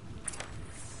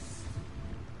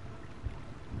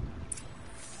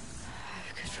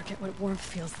 I could forget what warmth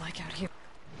feels like out here.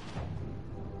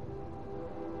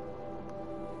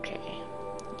 Okay.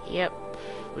 Yep.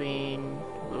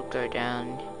 We'll go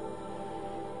down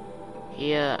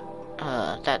here.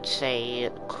 That's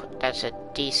a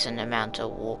decent amount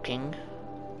of walking.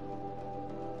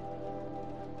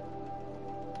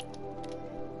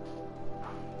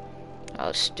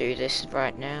 Let's do this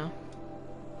right now.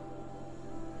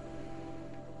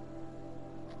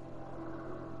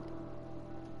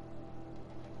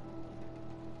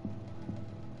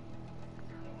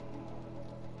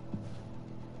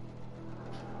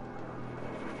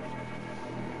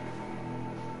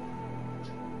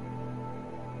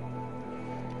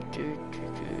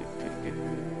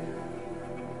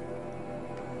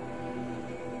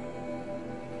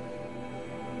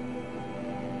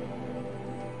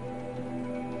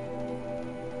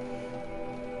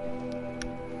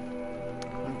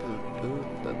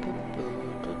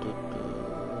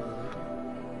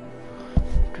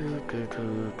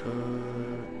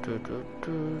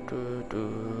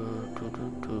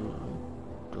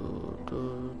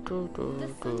 The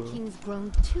Sun King's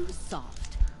grown too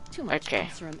soft. Too much Okay.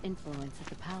 Esserum influence at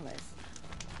the palace.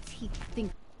 What's he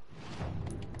think?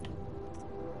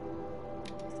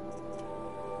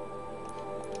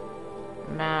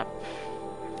 Map.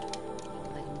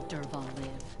 Letting Dervahl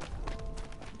live.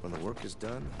 When the work is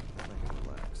done, I can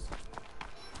relax.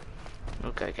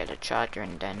 We'll go get a charger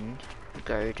and then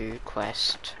go do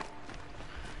quest.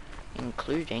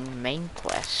 Including main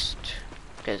quest.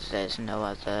 Because there's no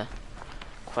other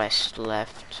quest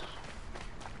left.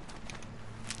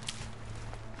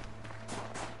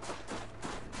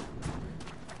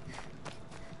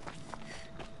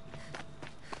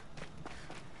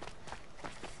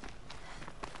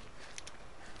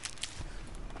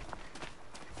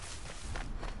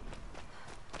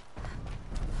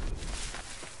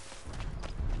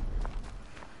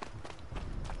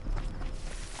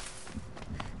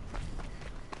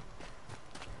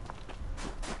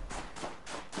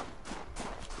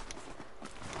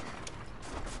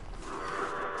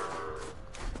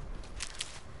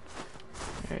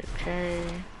 Okay.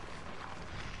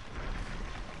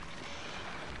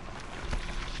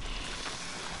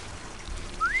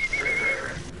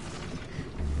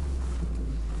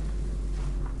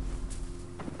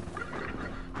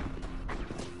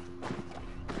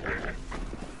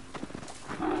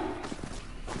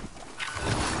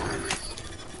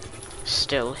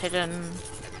 Still hidden.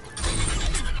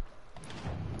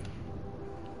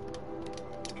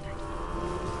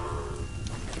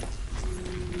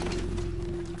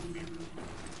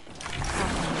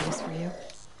 For you.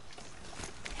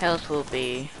 Health will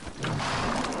be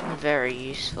very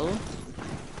useful.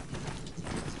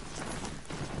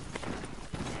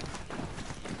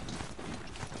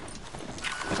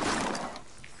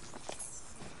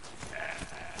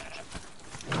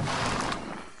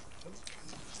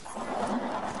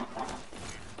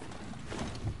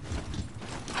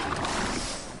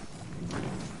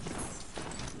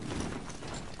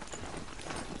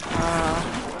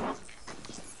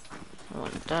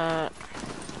 Want that.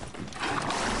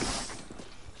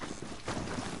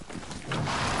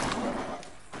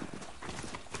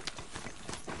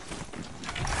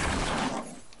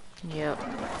 Yep.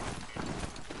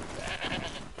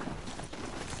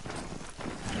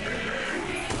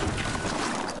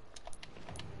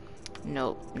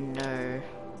 Nope, no.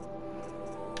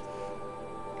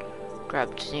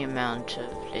 Grabbed the amount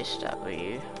of this that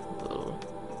we will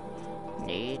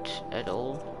need at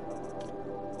all.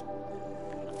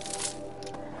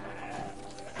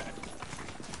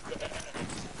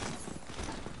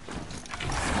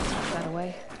 That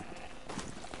away.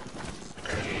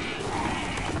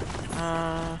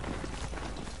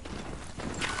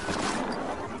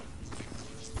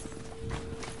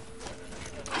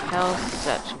 Health,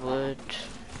 that's wood.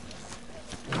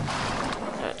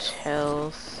 That's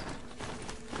health.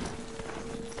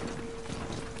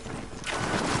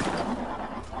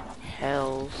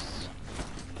 Health.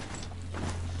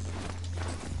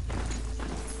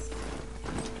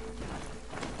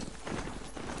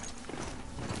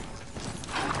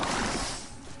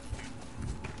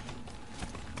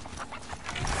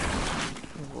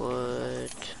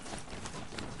 Wood.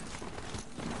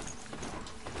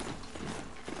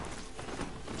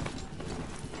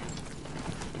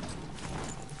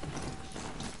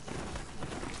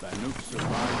 Banuk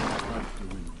survived through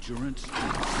endurance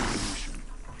and determination.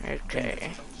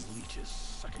 Okay. Leeches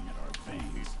sucking at our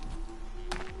veins.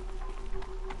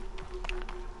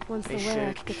 Once the We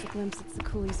Werak should- gets a glimpse at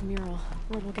Sakuli's mural,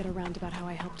 word will get around about how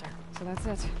I helped her. So that's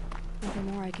it. Nothing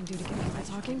more I can do to get people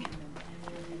talking.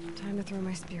 Time to throw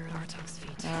my spear at Artok's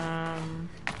feet.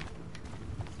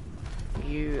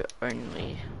 You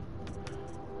only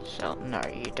sell. No,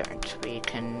 you don't. We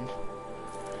can.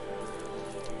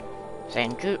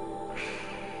 Thank you.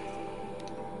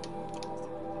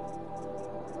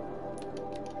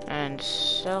 And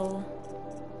sell.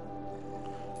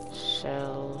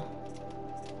 Sell.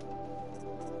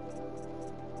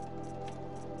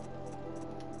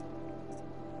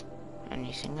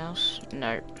 Anything else?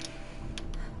 No.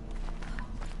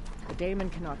 The daemon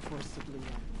cannot force the blue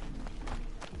one.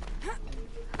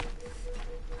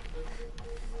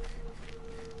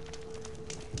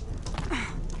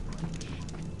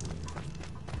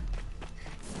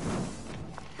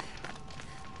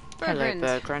 Hello,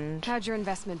 Bergrand. How'd your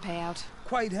investment pay out?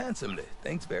 Quite handsomely,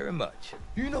 thanks very much.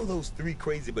 You know those three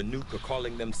crazy Banuk are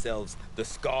calling themselves the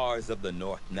Scars of the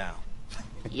North now?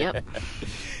 Yep.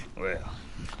 Well,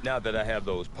 now that I have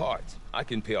those parts, I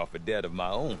can pay off a debt of my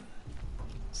own.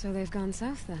 So they've gone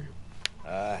south then?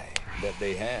 Aye, that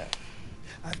they have.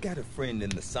 I've got a friend in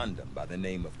the Sundom by the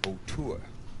name of O'Toole.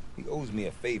 He owes me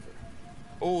a favor.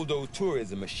 Old O'Toole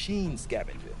is a machine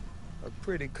scavenger, a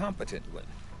pretty competent one.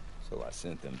 So I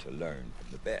sent them to learn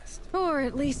from the best. Or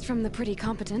at least from the pretty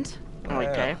competent.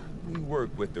 Okay. Well, we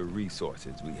work with the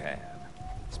resources we have.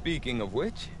 Speaking of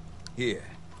which, here,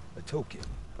 a token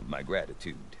of my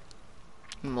gratitude.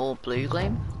 More blue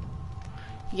gleam?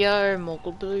 Yo, more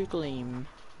blue gleam.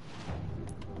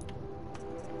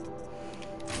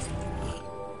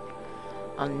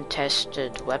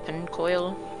 Untested weapon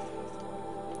coil.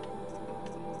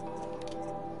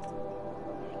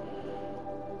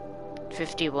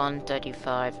 $51,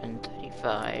 $35, and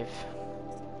 $35.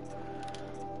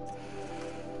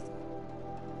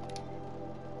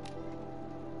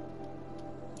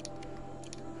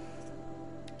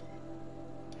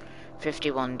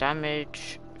 $51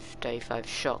 damage, 35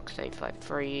 shock, 35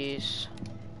 freeze,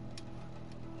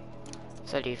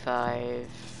 35,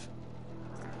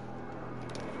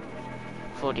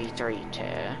 43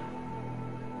 tear.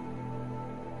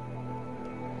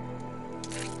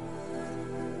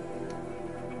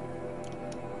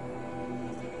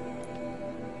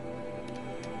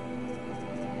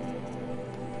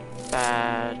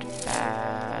 Bad,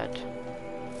 bad,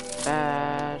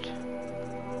 bad.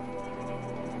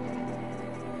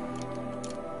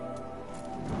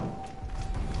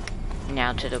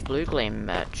 Now to the Blue Gleam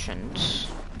merchants.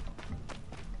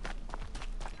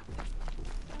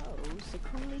 Oh,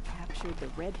 Sakuli captured the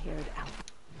red-haired Alpha.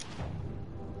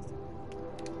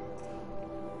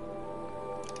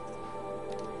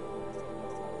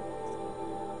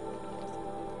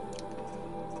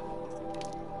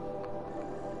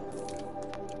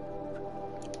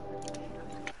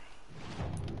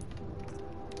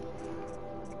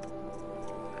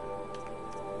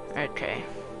 Okay.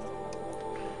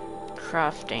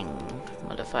 Crafting.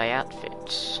 Modify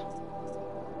outfits.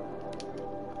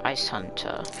 Ice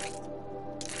Hunter.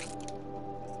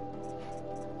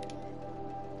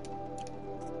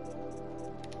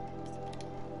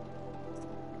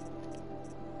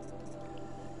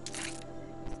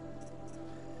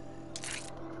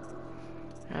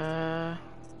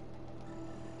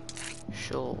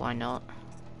 Sure, why not?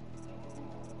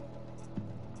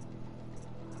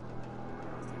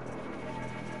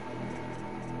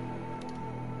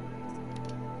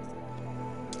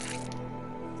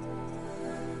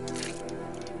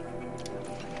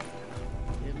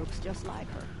 It looks just like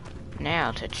her.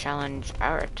 Now to challenge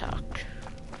Aratak.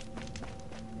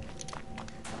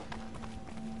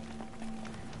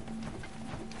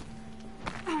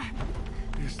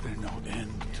 Is there no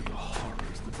end to the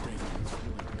horrors the Daemons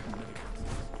willing to commit against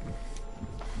us?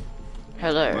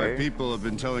 Hello. My people have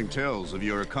been telling tales of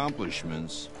your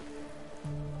accomplishments.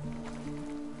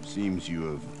 Seems you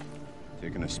have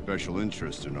taken a special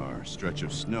interest in our stretch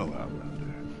of snow,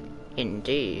 Outlander.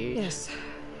 Indeed. Yes.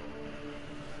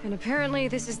 And apparently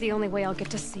this is the only way I'll get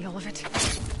to see all of it.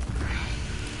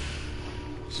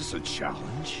 Is this a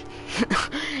challenge?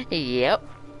 Yep.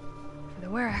 For the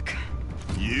Werak.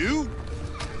 You?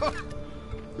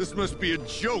 This must be a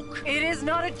joke. It is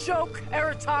not a joke,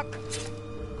 Aratak.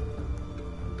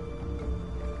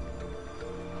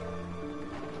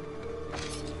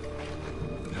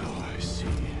 Now I see.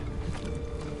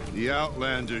 The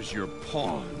Outlander's your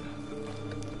pawn.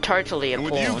 Totally a and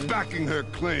with pawn. you backing her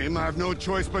claim, I have no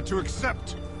choice but to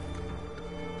accept.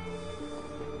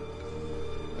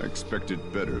 I expected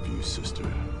better of you, sister.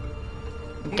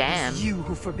 Damn. It was you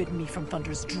who forbid me from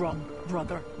Thunder's drum,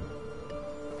 brother.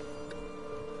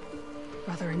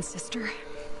 Brother and sister.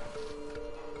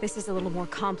 This is a little more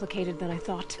complicated than I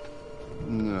thought.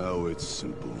 No, it's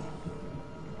simple.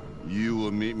 You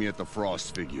will meet me at the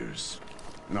Frost Figures,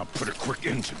 and I'll put a quick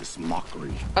end to this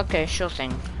mockery. Okay, sure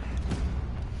thing.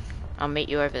 I'll meet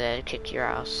you over there to kick your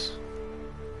ass.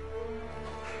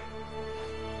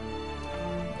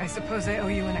 I suppose I owe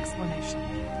you an explanation.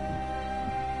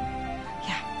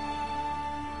 Yeah.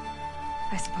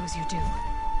 I suppose you do.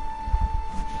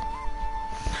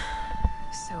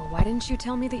 So why didn't you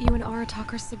tell me that you and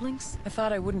Aratak are siblings? I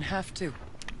thought I wouldn't have to.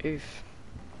 Oof.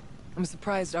 I'm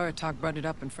surprised Aratak brought it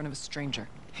up in front of a stranger.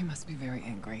 He must be very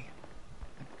angry.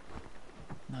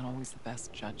 I'm not always the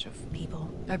best judge of people.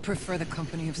 I prefer the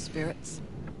company of spirits.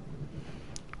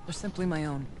 They're simply my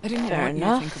own. I didn't Fair want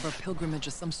enough. you to think of our pilgrimage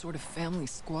as some sort of family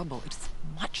squabble. It's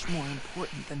much more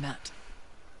important than that.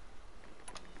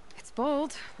 It's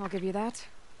bold, I'll give you that.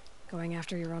 Going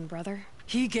after your own brother.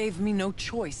 He gave me no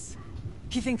choice.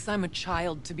 He thinks I'm a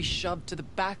child to be shoved to the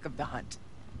back of the hunt.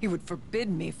 He would forbid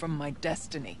me from my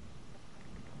destiny.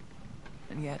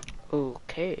 And yet...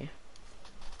 Okay.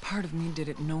 Part of me did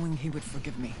it knowing he would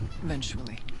forgive me,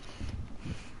 eventually.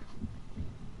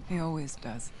 He always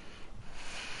does.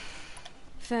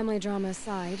 Family drama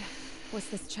aside, what's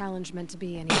this challenge meant to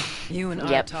be anyway? You and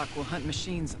Yep. Aratak will hunt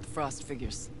machines at the Frost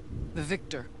Figures. The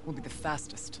victor will be the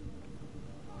fastest.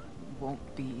 It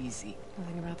won't be easy.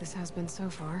 Nothing about this has been so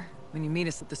far. When you meet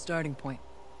us at the starting point,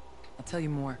 I'll tell you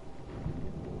more.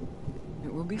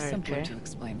 It will be simpler Okay. to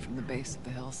explain from the base of the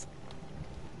hills.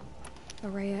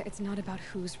 Araya, it's not about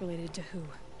who's related to who.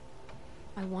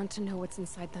 I want to know what's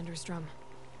inside Thunder's drum.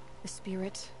 The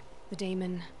spirit, the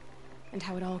daemon, and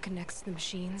how it all connects to the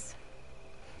machines.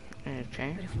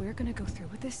 Okay. But if we're gonna go through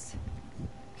with this,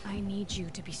 I need you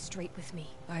to be straight with me.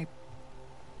 I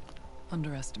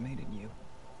underestimated you.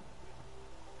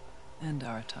 And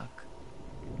Aratak.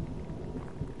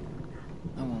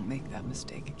 I won't make that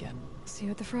mistake again. See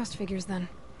you at the Frost Figures then.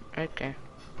 Okay.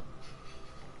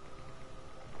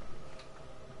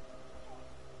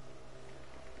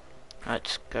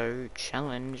 Let's go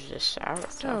challenge this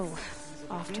Aratak. So,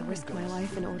 off to risk my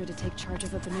life in order to take charge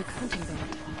of a Banuk hunting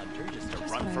band. Hunter, just to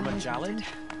Just run what I from a always challenge?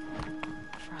 wanted.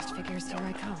 Frost Figures, here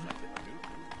I come.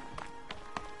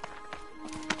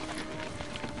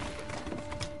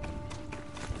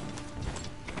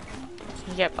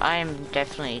 Yep, I'm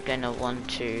definitely gonna want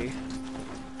to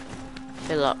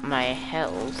fill up my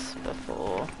health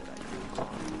before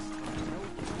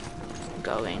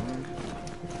going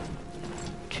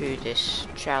to this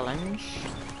challenge.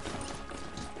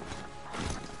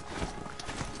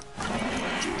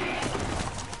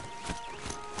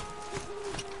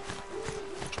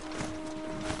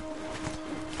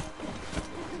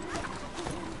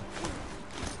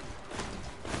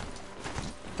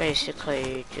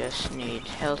 Basically just need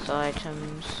health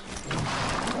items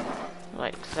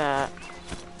like that,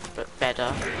 but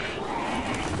better,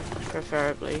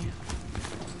 preferably.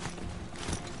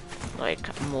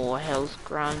 Like more health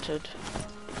granted.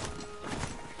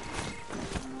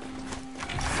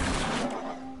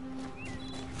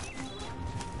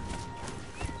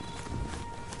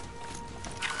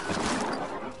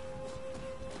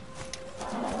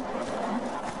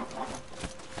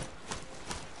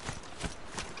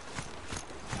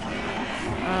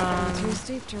 Too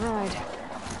steep to ride.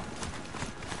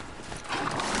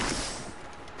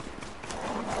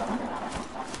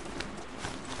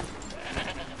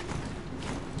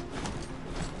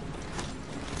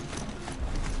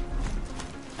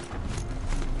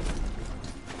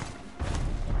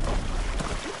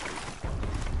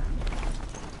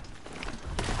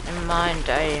 In mind,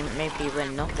 maybe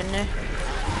we're not gonna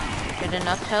get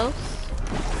enough health.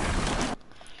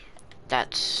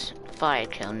 That's fire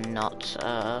kill, not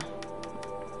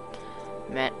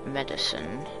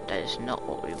medicine. That is not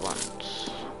what we want.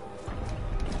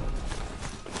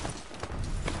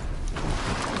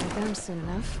 Get them soon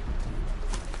enough.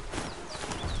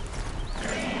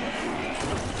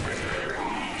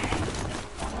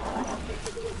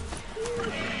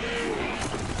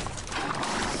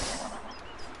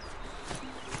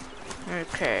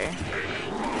 Okay.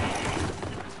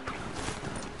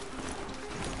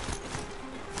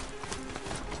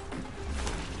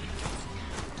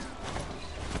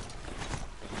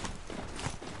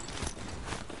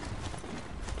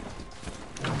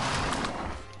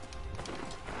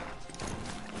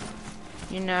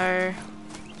 You know,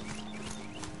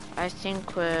 I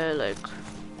think we're like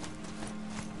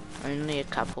only a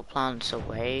couple plants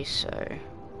away, so...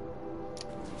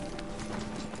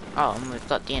 Oh, and we've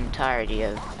got the entirety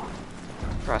of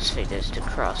Frost Figures to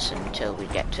cross until we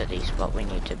get to the spot we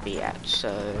need to be at,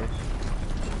 so...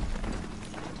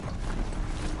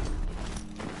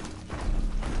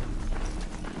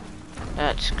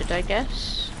 That's good, I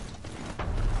guess.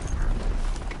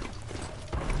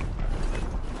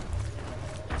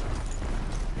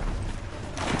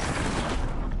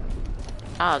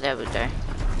 Oh, there we go.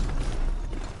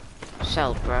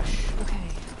 Cell brush. Okay,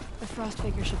 the Frost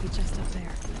Figure should be just up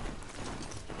there.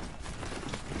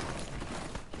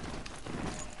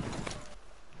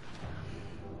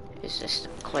 Is this the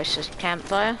closest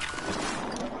campfire?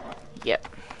 Yep.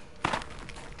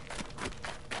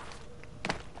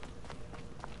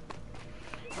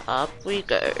 Up we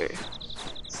go. The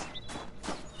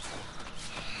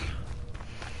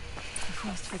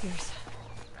Frost Figures.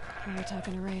 Aratak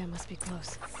and Araya must be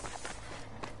close.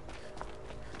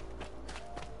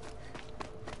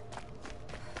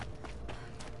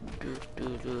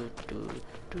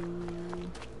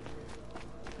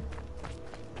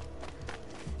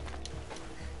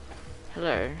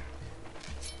 Hello.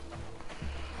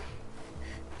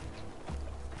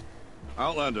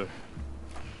 Outlander.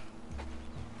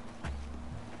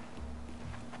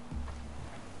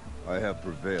 I have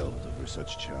prevailed over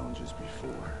such challenges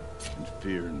before, and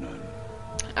fear none.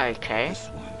 Okay. This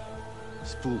one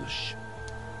is foolish.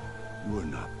 You are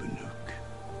not Banuk.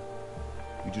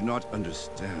 You do not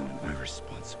understand my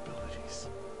responsibilities.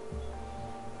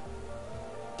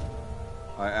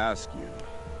 I ask you,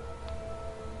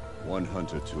 one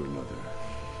hunter to another,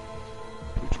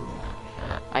 withdraw.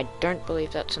 I don't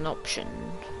believe that's an option.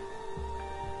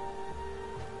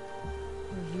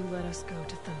 Will you let us go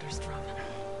to Thunderstrom?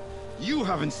 You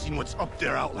haven't seen what's up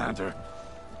there, Outlander.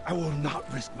 I will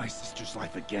not risk my sister's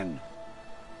life again.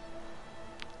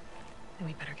 Then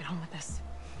we better get on with this.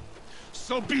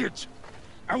 So be it!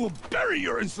 I will bury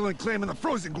your insolent claim in the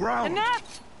frozen ground!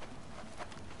 Enough!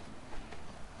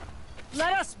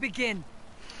 Let us begin.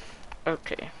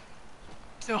 Okay.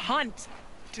 To hunt.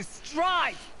 To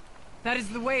strive. That is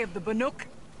the way of the Banuk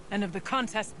and of the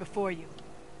contest before you.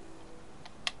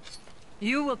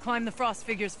 You will climb the Frost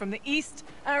Figures from the east,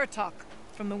 Aratak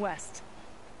from the west.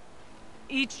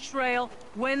 Each trail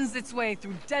wends its way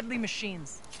through deadly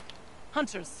machines.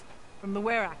 Hunters from the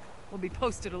Werak will be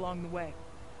posted along the way.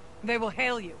 They will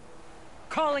hail you,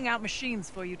 calling out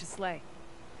machines for you to slay.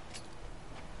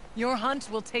 Your hunt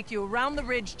will take you around the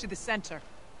ridge to the center.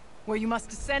 where you must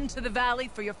descend to the valley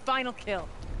for your final kill.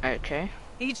 Okay.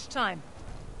 Each time,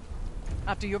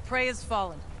 after your prey has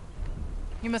fallen,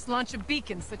 you must launch a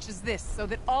beacon such as this, so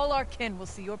that all our kin will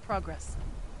see your progress.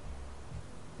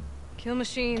 Kill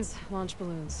machines, launch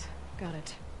balloons. Got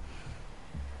it.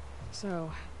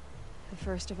 So, the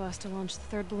first of us to launch the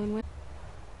third balloon win?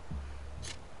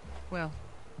 Well,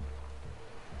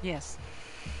 yes.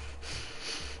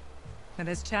 And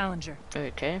as Challenger,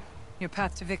 Okay. your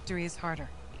path to victory is harder.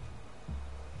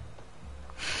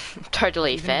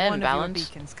 Totally Even fair and one of your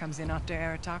balanced. beacons comes in after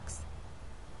Aratox.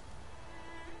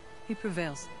 He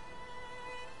prevails.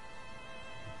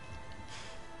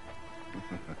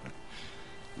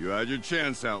 You had your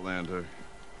chance, Outlander.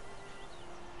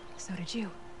 So did you.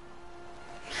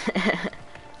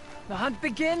 The hunt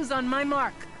begins on my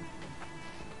mark.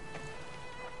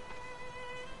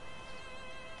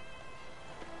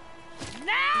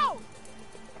 Now!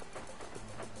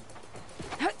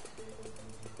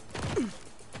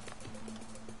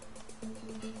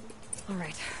 All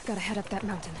right, gotta head up that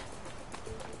mountain.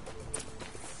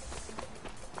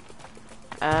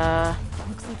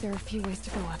 Looks like there are a few ways to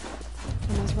go up.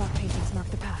 And those rock paintings mark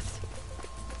the path.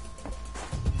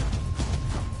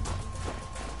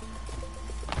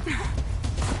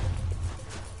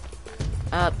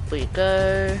 Up we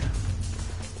go.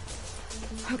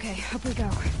 Okay, up we go.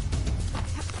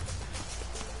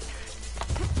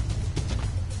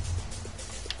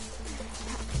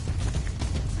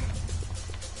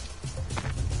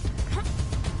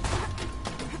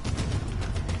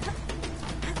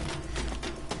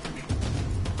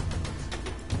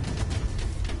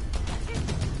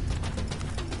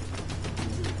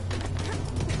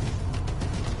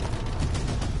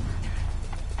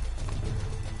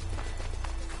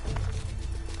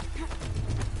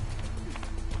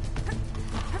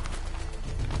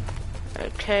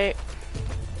 Okay.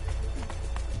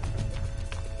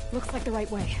 Looks like the right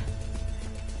way.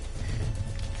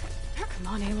 Come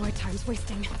on, Aloy, time's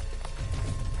wasting.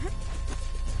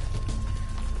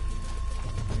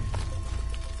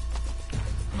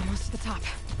 Almost to the top.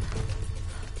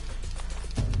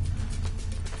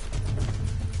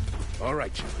 All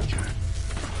right, Challenger.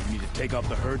 You need to take out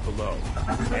the herd below.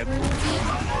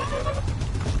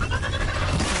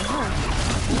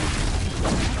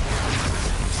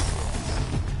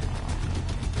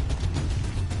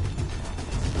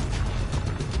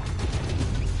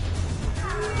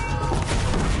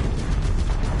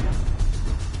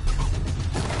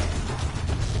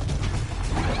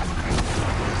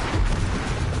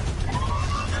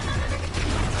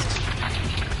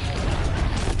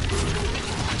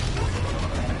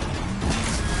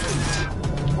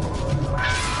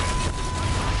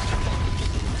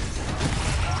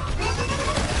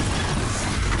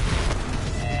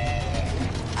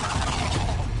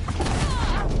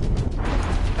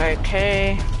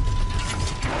 Okay.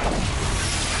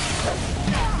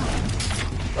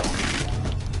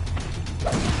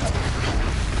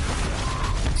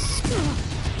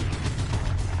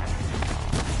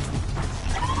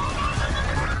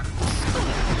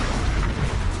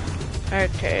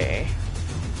 Okay.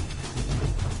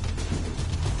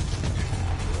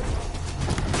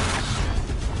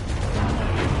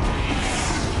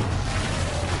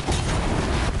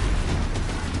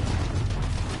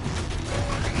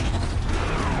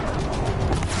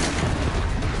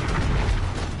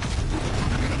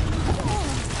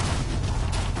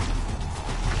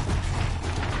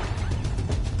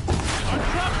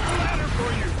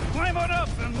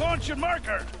 Your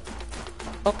marker.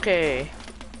 Okay.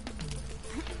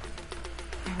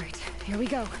 All right, here we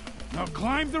go. Now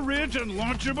climb the ridge and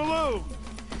launch your balloon.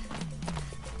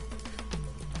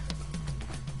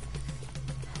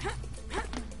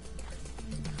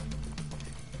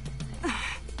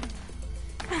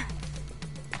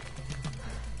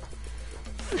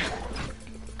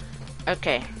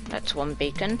 Okay, that's one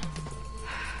beacon.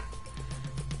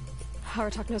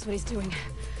 Aratok knows what he's doing.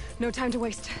 No time to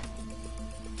waste.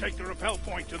 Take the rappel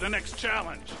point to the next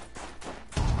challenge.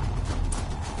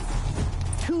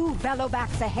 2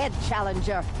 Bellowbacks ahead,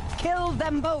 Challenger. Kill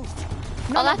them both.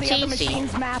 Oh, None of that's the other easy.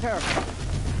 machines matter.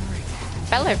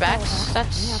 Bellowbacks,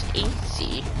 that's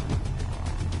easy.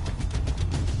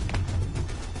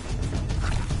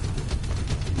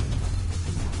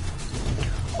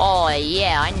 Oh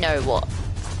yeah, I know what.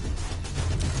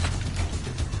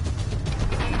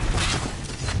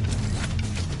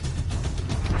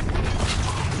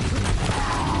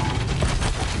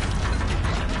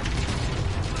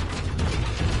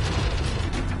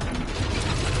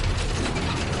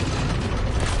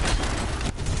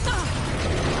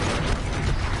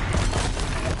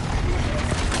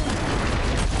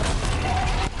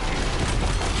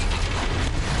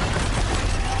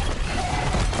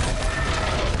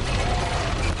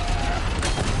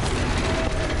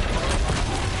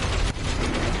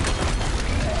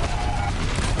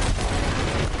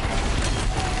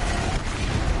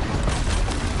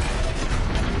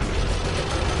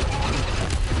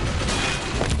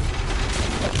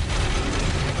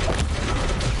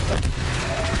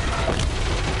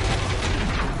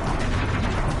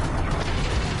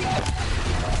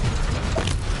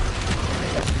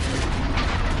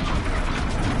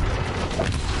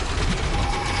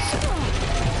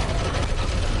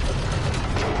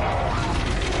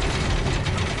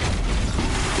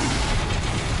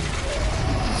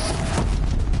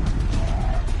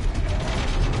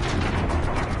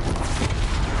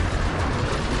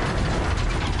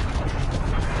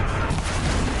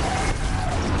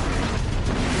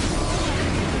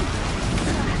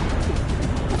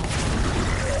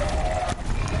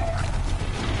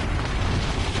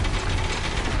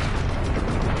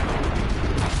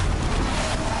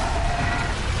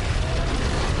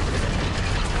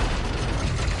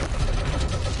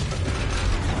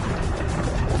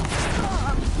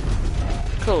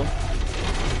 cool.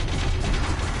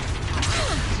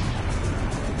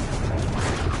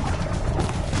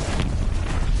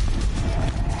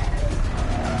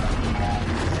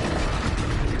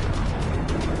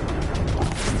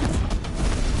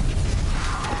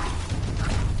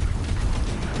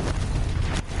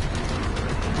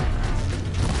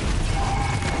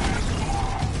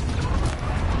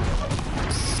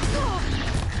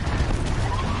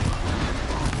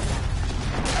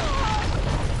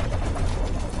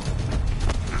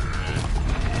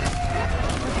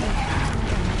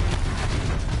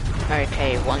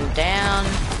 Okay, one down.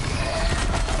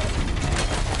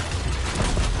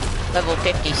 Level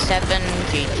 57,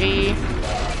 GG.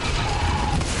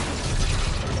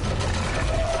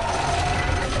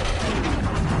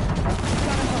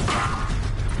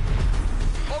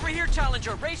 Over here,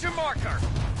 Challenger. Raise your marker.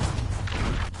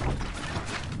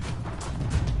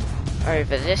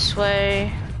 Over this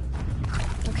way.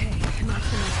 Okay,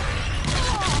 enough.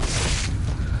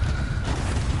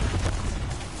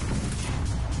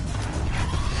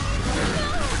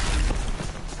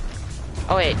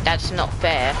 Oh wait, that's not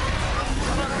fair.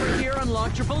 Come on over here and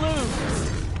launch your balloon.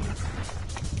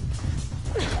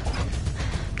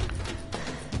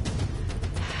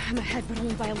 I'm ahead, but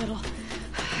only by a little.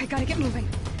 I gotta get moving.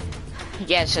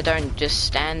 Yeah, so don't just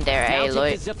stand there, Now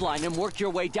Aloy. take the zip line and work your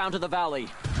way down to the valley.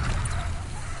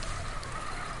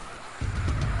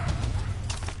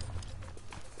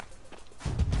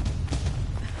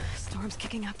 Storm's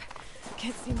kicking up.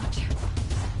 Can't see much.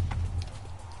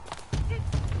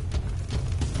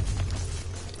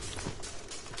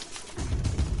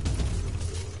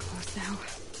 Close now.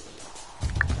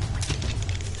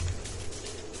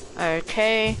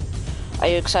 Okay. Are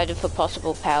you excited for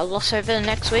possible power loss over the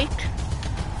next week?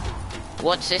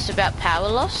 What's this about power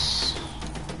loss?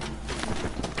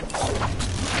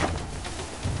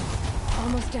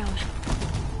 Almost down.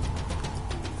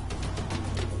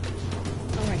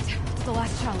 Alright, it's the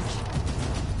last challenge.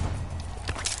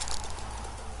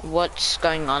 What's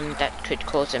going on that could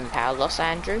cause him power loss,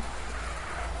 Andrew?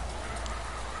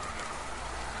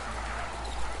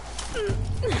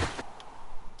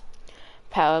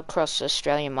 Power across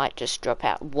Australia might just drop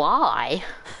out. Why?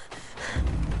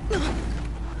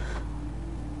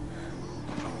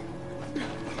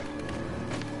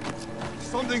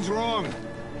 Something's wrong.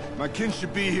 My kin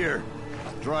should be here,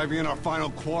 driving in our final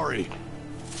quarry.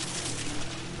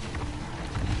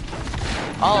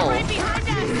 Oh. Right behind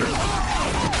us!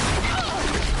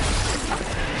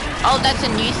 Oh, that's a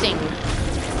new thing.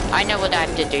 I know what I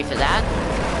have to do for that.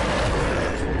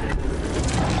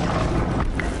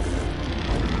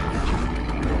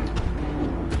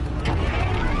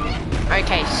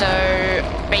 Okay, so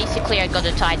basically I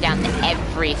gotta tie down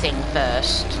everything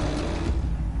first.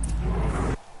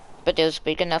 But it was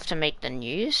big enough to make the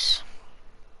news?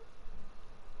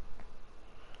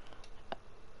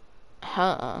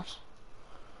 Huh.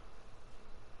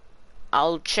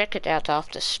 I'll check it out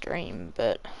after stream,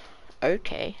 but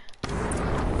okay.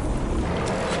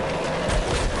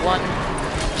 1,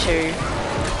 2,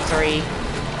 3,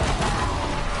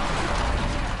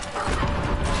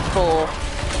 4,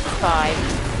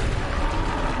 5.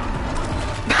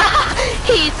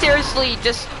 He seriously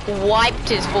just wiped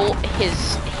his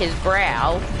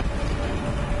brow.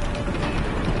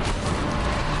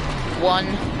 1,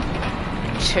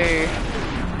 2,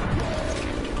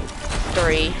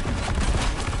 3,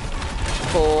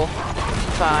 4,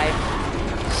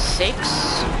 5,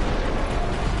 6.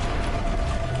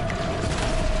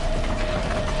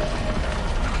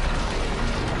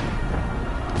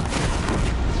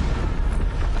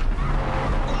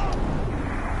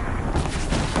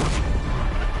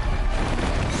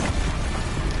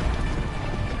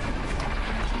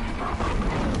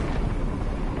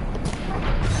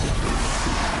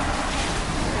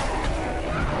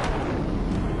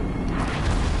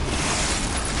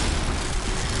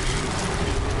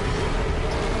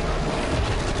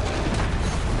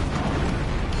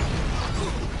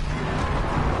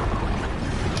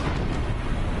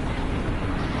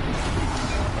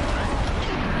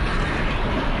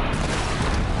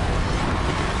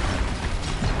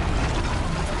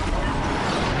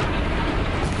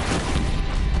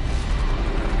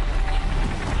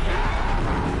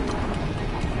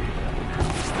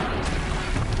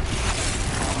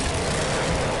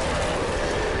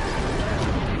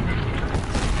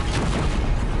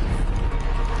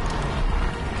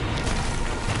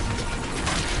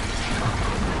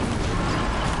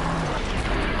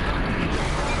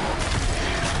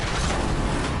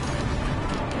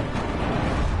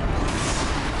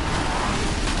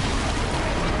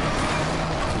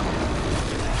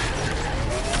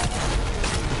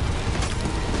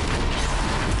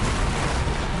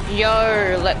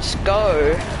 Yo, let's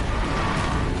go.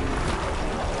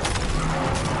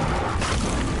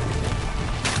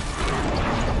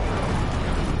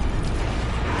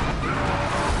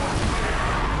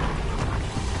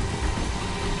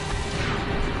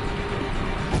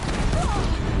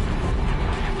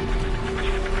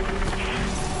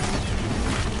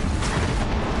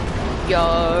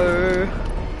 Yo.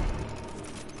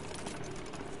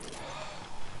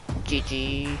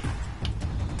 GG.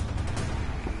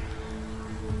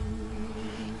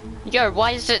 Yo,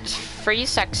 why is it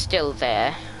Freesack still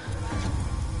there?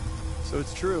 So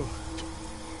it's true.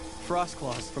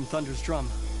 Frostclaws from Thunder's Drum.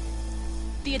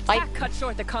 The attack cut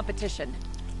short the competition.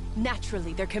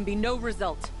 Naturally, there can be no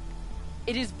result.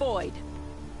 It is void.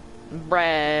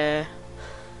 Bruh.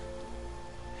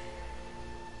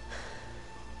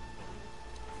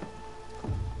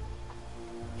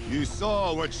 You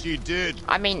saw what she did.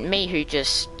 I mean, me who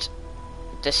just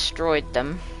destroyed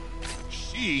them.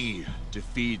 She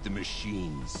defeated the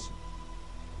machines.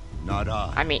 Not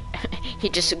I. I mean, he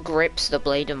just grips the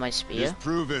blade of my spear. It's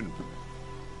proven.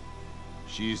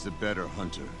 She's the better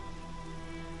hunter.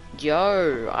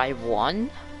 Yo, I won?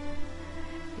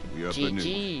 We are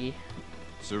GG. Banuk.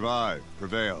 Survive,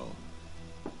 prevail.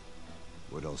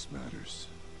 What else matters?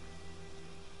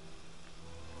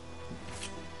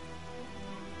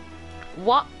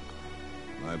 What?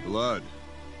 My blood.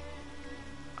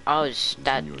 Oh, is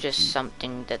that just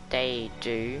something that they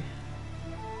do?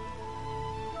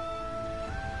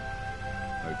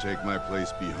 I take my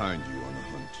place behind you on the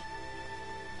hunt.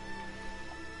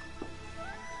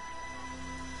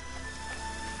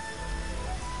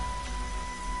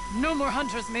 No more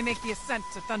hunters may make the ascent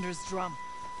to Thunder's Drum.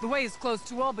 The way is closed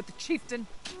to all but the chieftain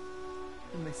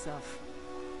and myself.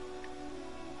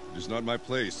 It is not my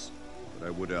place, but I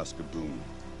would ask a boon.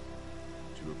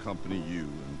 To accompany you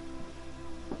and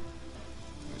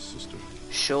my sister.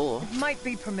 Sure. It might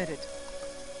be permitted.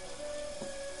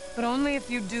 But only if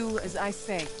you do as I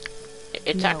say.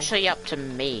 It's No. actually up to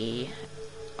me,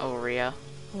 Aurea.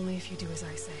 Only if you do as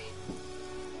I say.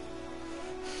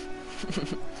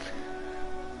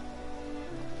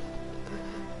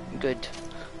 Good.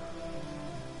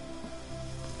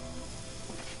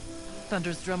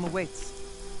 Thunder's Drum awaits.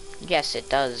 Yes, it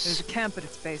does. There's a camp at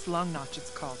its base, Long Notch it's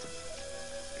called.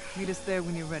 Meet us there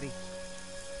when you're ready.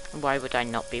 Why would I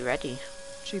not be ready?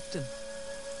 Chieftain.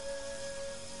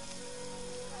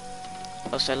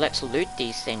 Also, let's loot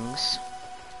these things.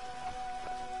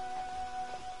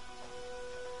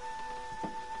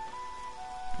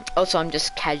 Also, I'm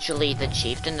just casually the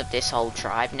chieftain of this whole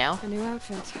tribe now. A new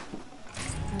outfit.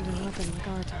 And a weapon like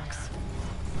Artox.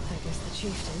 I guess the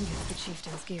chieftain gets the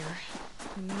chieftain's gear.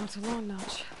 And now to Long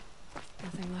Notch.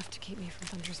 Nothing left to keep me from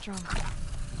Thunder's Drum.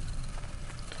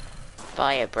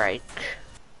 Fire break.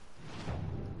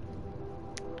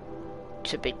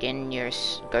 To begin your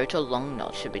go to Long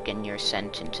Notch to begin your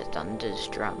ascent into Thunder's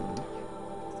Drum.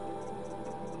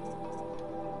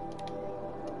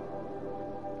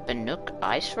 Banuk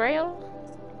Ice Rail?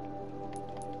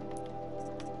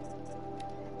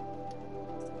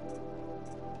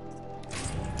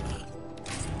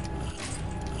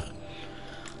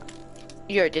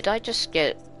 Yo, did I just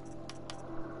get...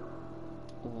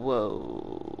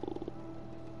 Whoa.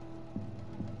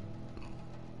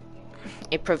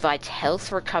 It provides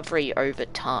health recovery over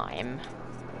time.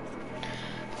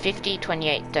 50,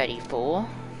 28, 34.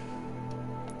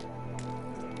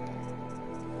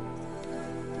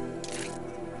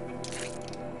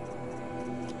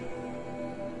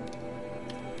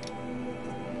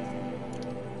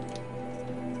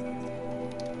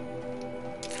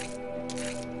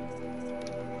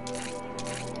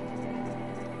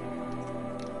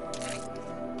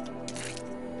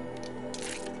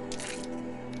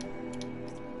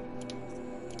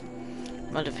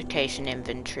 Modification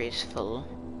inventory is full.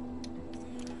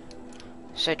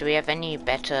 So do we have any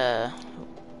better,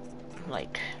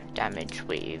 like, damage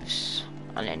weaves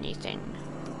on anything?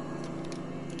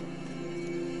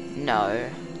 No.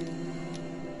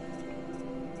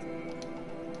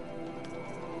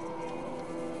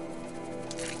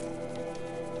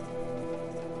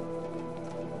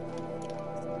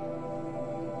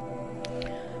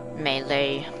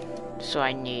 Melee, so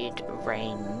I need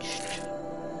ranged.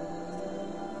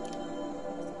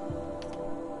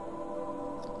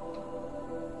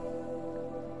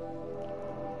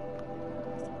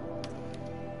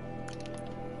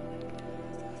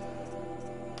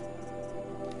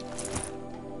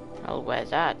 I'll wear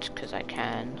that, because I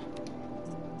can.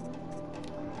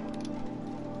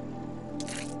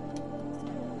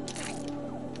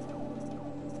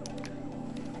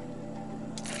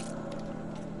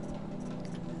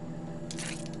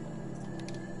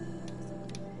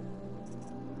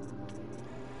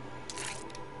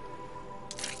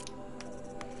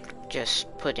 just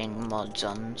putting mods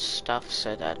on stuff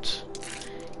so that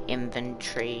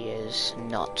inventory is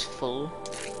not full.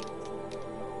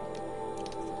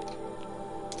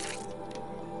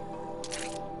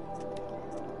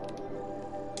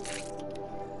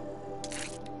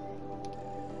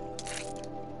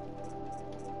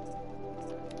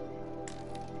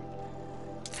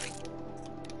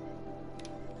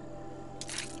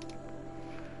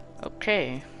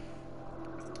 Okay.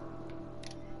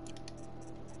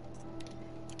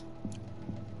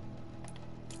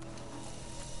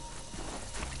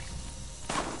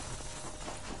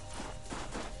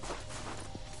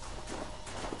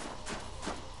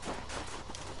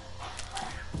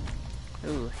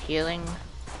 Ooh, healing.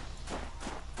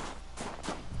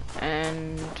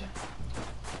 And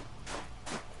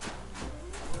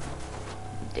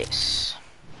this.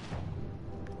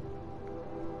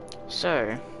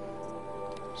 So,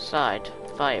 side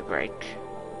fire break.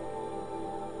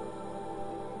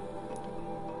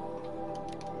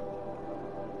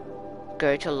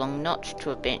 Go to Long Notch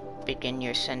to begin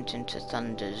your ascent into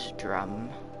Thunder's Drum.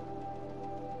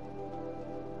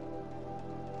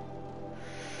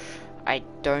 I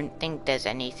don't think there's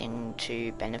anything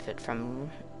to benefit from,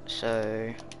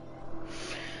 so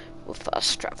we'll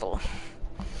fast travel.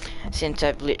 Since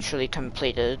I've literally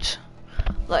completed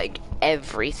like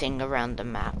everything around the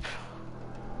map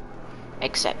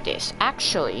except this.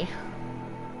 Actually,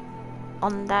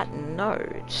 on that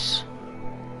note,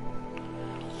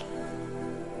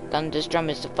 Thunder's Drum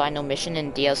is the final mission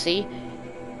in DLC.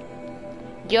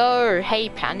 Yo, hey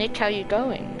Panic, how you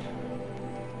going?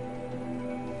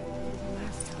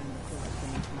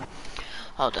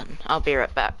 Hold on, I'll be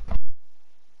right back.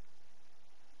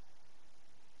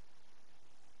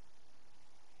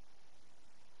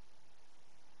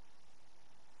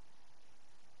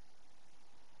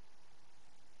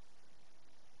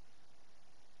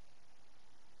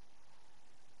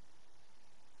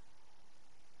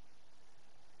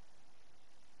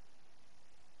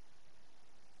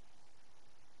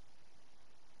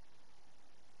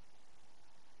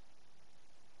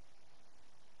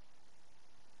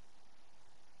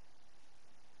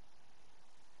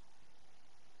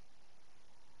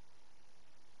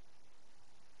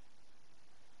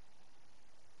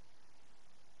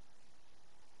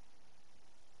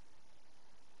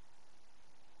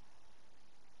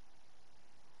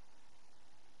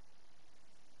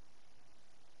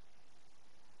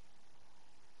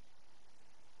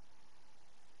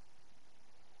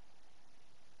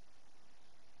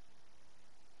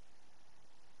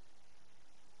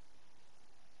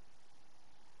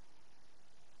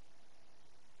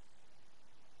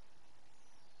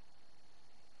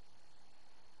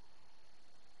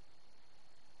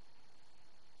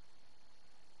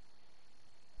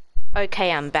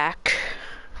 Okay, I'm back.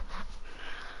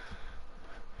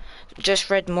 Just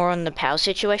read more on the power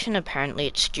situation. Apparently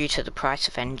it's due to the price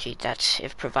of energy, that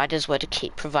if providers were to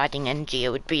keep providing energy, it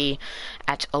would be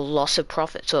at a loss of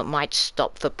profit, so it might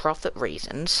stop for profit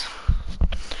reasons.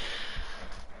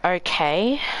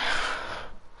 Okay.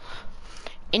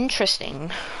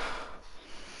 Interesting.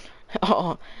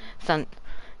 Oh,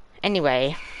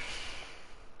 anyway.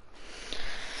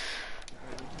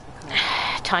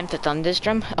 Time for Thunder's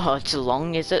Drum. Oh, it's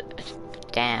long, is it?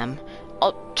 Damn.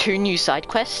 Oh, 2 new side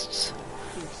quests?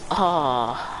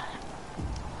 Oh.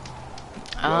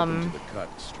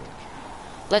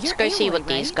 Let's go see what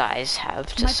these guys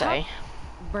have to say.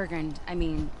 Bergund,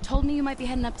 told me you might be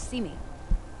heading up to see me.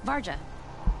 Varja.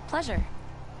 Pleasure.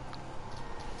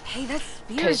 Hey, that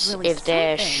spear is really if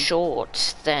they're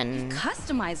short, then... You've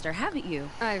customized her, haven't you?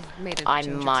 I've made a I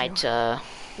change might,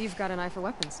 You've got an eye for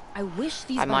weapons. I wish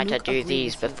these I might Banuk do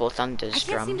these before Thunder's I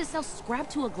can't Drum. seem to sell scrap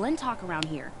to a Glentalk around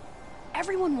here.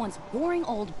 Everyone wants boring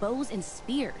old bows and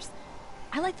spears.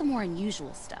 I like the more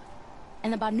unusual stuff.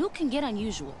 And the Banuk can get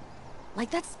unusual.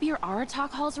 Like that spear Aratak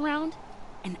hauls around.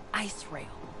 An ice rail.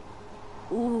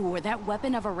 Ooh, or that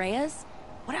weapon of Araya's.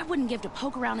 What I wouldn't give to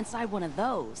poke around inside one of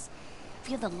those.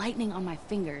 Feel the lightning on my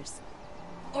fingers.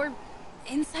 Or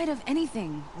inside of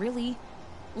anything, really.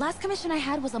 Last commission I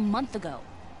had was a month ago.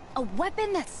 A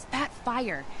weapon that spat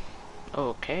fire.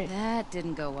 Okay. That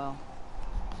didn't go well.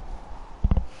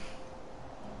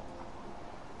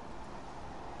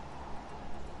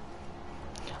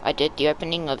 I did the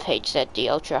opening of HZD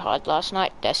Ultra Hard last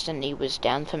night. Destiny was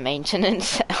down for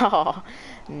maintenance. Oh,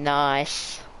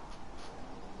 nice.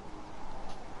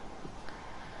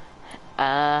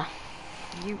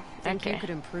 You think you could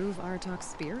improve Aratak's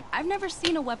spear? I've never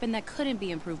seen a weapon that couldn't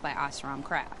be improved by Oseram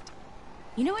Craft.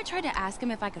 You know, I tried to ask him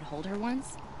if I could hold her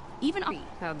once. Even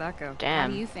How'd that go? Damn.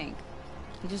 How do you think?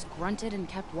 He just grunted and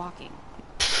kept walking.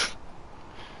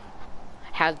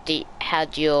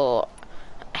 how'd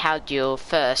your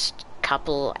first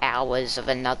couple hours of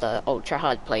another ultra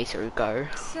hard playthrough go?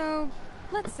 So,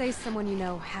 let's say someone you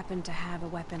know happened to have a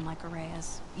weapon like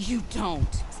Araya's. You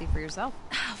don't. See for yourself.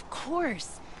 Of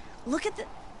course. Look at the...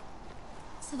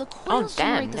 So the Oh coils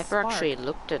damn, generate the never spark, actually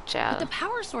looked at but the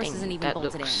power source thing. isn't even That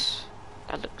bolted looks,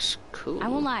 in. That looks cool. I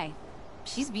won't lie.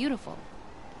 She's beautiful.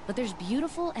 But there's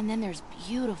beautiful and then there's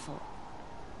beautiful.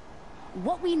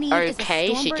 What we need is a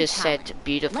Okay, she Stormbird just tower. said Lightning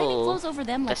beautiful flows over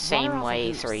them like the same water off a way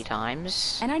goose. 3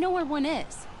 times. And I know where one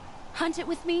is. Hunt it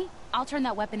with me, I'll turn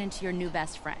that weapon into your new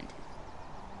best friend.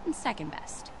 And second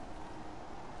best.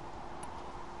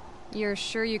 You're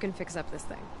sure you can fix up this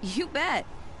thing? You bet.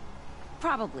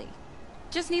 Probably.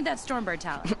 Just need that Stormbird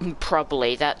tower.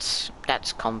 Probably, that's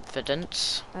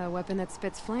confidence. A weapon that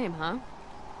spits flame, huh?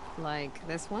 Like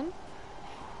this one?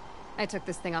 I took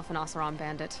this thing off an Oseram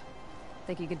bandit.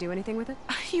 Think you could do anything with it?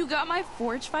 You got my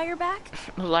forge fire back?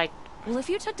 Like... Well, if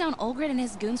you took down Olgrid and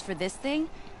his goons for this thing,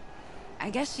 I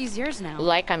guess she's yours now.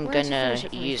 Like I'm Why don't you gonna finish it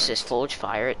for me use this first? forge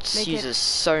fire. It Make uses it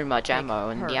so much ammo,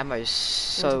 and her the ammo's into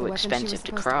so the weapon she was expensive to supposed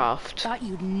to be. craft. Thought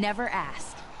you'd never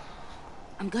ask.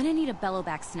 I'm gonna need a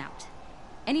bellowback snout.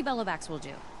 Any bellowbacks will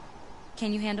do.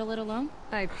 Can you handle it alone?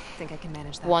 I think I can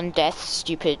manage that. One death,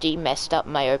 stupidity messed up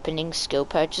my opening skill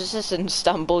purchases and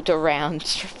stumbled around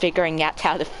figuring out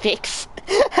how to fix.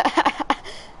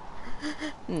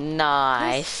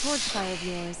 Nice. This forge fire of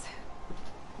yours.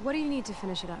 What do you need to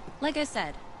finish it up? Like I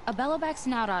said, a bellowback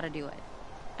snout ought to do it.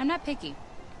 I'm not picky.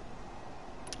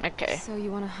 Okay. So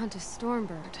you want to hunt a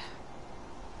Stormbird?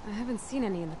 I haven't seen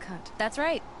any in the cut. That's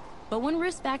right. But one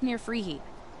roosts back near Freeheat.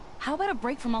 How about a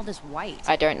break from all this white?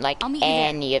 I don't like I'll meet you there.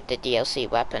 any of the DLC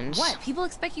weapons. What? People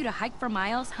expect you to hike for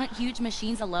miles, hunt huge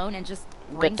machines alone, and just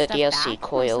With bring the stuff DLC back?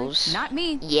 coils. Not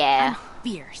me. Yeah. I'm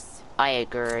fierce. I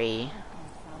agree.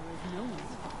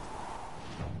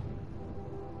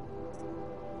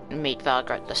 Meet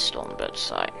Varga at the Stormbird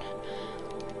site.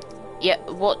 Yeah,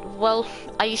 what? Well,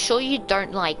 are you sure you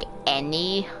don't like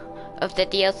any of the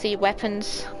DLC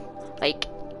weapons? Like,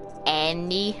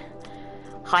 any?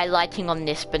 Highlighting on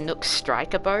this Banuk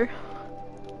striker bow?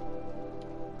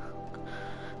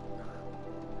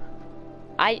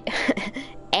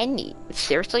 Any?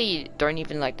 Seriously, you don't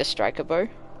even like the striker bow?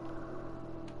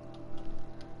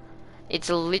 It's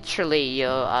literally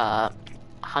your,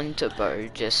 hunter bow,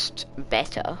 just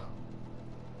better.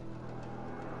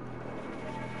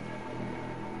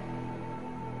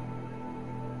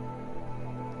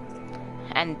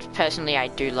 And personally, I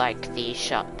do like the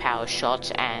power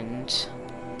shot, and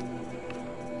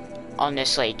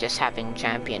honestly, just having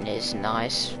champion is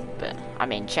nice. But I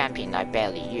mean, champion I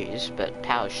barely use, but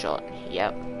power shot,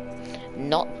 yep.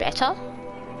 Not better?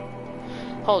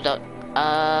 Hold up.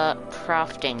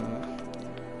 Crafting.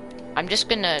 I'm just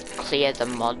gonna clear the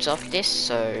mods off this,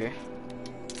 so...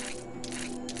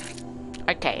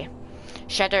 Okay.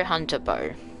 Shadow Hunter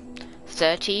Bow.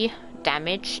 30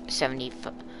 damage,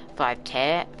 75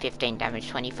 tear, 15 damage,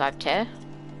 25 tear.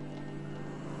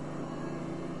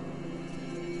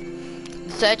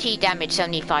 30 damage,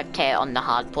 75 tear on the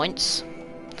hard points.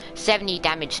 70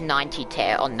 damage, 90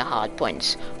 tear on the hard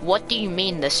points. What do you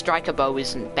mean the striker bow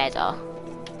isn't better?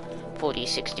 40,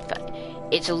 65.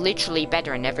 It's literally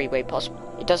better in every way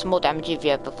possible. It does more damage if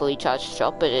you have a fully charged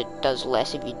shot, but it does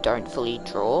less if you don't fully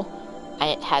draw. And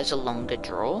it has a longer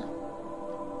draw.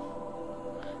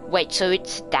 Wait, so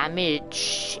its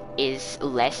damage is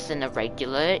less than a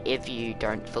regular if you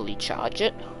don't fully charge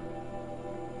it?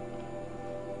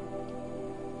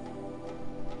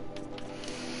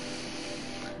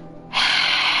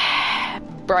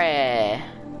 Bruh.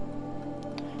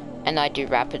 And I do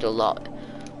rapid a lot.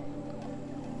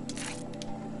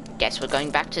 Guess we're going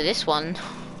back to this one.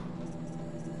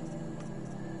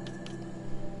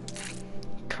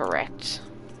 Correct.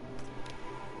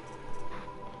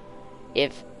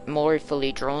 If more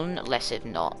fully drawn, less if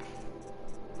not.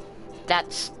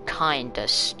 That's kinda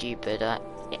stupid,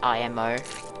 IMO.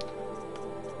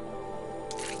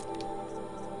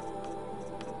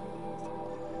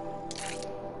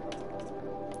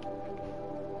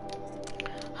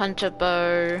 Hunter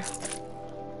bow.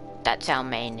 That's our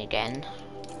main again.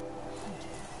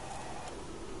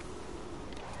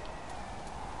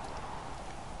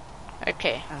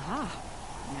 Okay. Aha.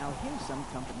 Now here's some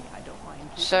company I don't mind.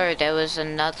 So there was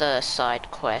another side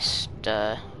quest.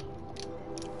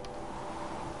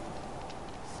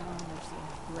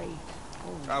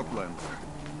 Outlander.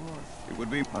 It would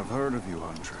be... I've heard of you,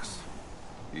 Huntress.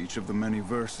 Each of the many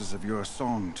verses of your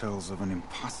song tells of an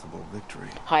impossible victory.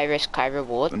 High risk, high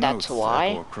reward. The That's notes why.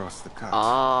 echo across the cut.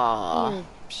 Ah, You're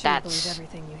sure to believe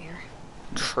everything you hear.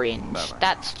 Cringe. That I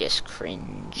That's just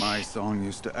cringe. My song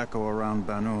used to echo around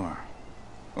Banur.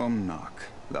 Umnak,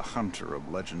 the hunter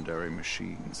of legendary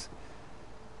machines.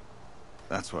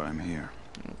 That's why I'm here.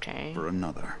 Okay. For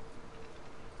another.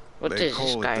 What They does this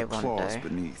call guy it the want, claws though?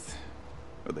 beneath.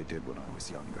 Or they did when I was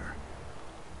younger.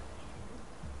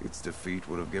 Its defeat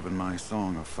would have given my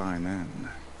song a fine end.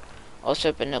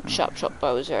 Also, Banuk sharp-shot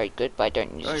bow is very good, but I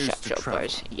don't use I the used to sharp-shot travel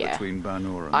bows. Yeah. between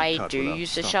Banur and I the Cut do without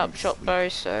use the stopping to sharp-shot sleep. bow,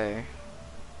 so...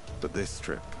 But this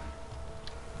trip,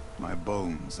 my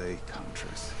bones ache,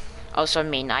 Huntress. Also, I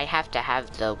mean, I have to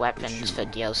have the weapons for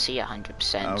DLC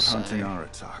 100%, Out so... hunting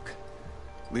Aratak,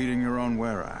 leading your own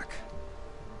Werak.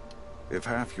 If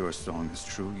half your song is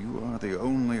true, you are the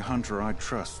only hunter I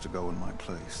trust to go in my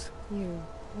place. You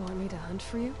want me to hunt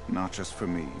for you? Not just for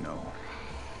me, no.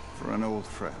 For an old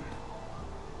friend.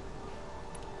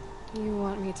 You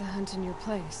want me to hunt in your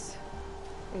place?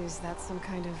 Is that some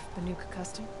kind of Banuk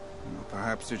custom? Well,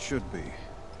 perhaps it should be,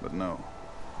 but no.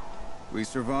 We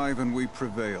survive and we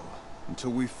prevail,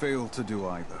 until we fail to do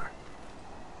either.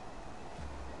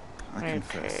 I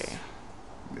confess,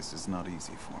 this is not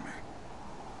easy for me.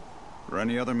 For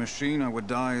any other machine, I would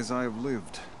die as I have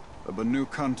lived. A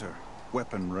Banuk hunter,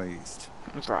 weapon raised.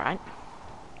 Right.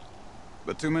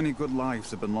 But too many good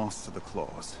lives have been lost to the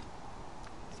claws.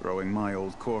 Throwing my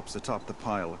old corpse atop the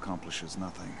pile accomplishes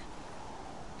nothing.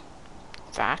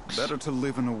 Facts. Better to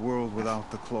live in a world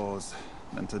without the claws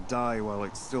than to die while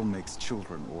it still makes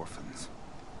children orphans.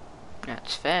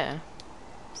 That's fair.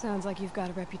 Sounds like you've got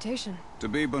a reputation. To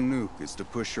be Banuk is to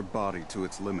push your body to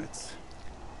its limits.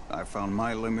 I found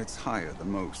my limits higher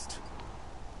than most.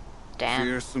 Damn.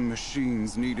 Fearsome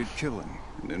machines needed killing,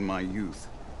 and in my youth,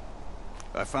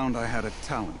 I found I had a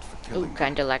talent for killing. Ooh,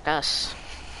 kinda like us.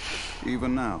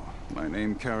 Even now, my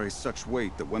name carries such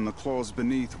weight that when the claws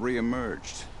beneath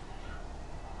re-emerged,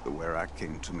 the Werak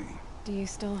came to me. Do you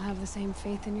still have the same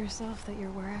faith in yourself that your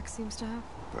Werak seems to have?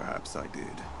 Perhaps I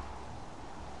did.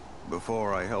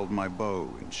 Before I held my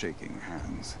bow in shaking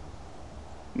hands.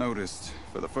 Noticed,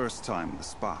 for the first time, the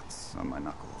spots on my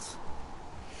knuckles.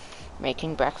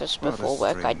 Making breakfast What a before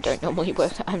work, I strange don't normally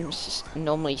work. I'm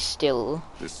normally still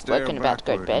working about to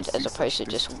go to bed, as opposed to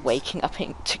just waking up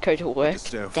to go to work.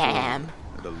 Damn.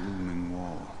 At a looming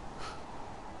wall.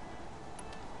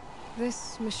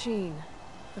 This machine,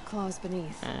 the claws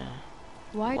beneath.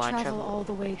 Why travel all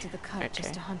the way to the Cut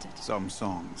just to hunt it? Some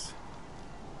songs.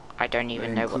 I don't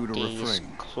even They know what include a these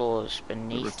refrain. claws The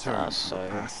beneath return are, of so the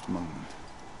past moment.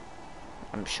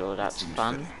 I'm sure that's Seems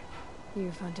fun. fitting.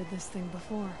 You've hunted this thing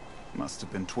before. Must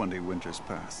have been 20 winters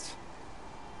past.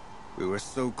 We were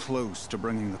so close to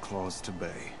bringing the claws to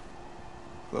bay.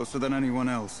 Closer than anyone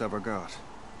else ever got.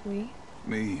 We?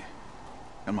 Me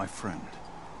and my friend.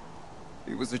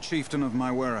 He was a chieftain of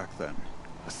my Werak then.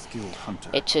 A skilled hunter.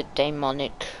 It's a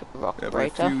demonic rock Every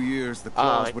breaker. few years, the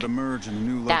claws would emerge in a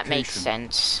new location. That makes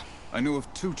sense. I knew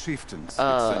of 2 chieftains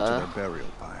sent to their burial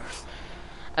pyres.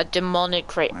 A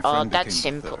demonic My oh, friend that's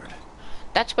became the simple. third.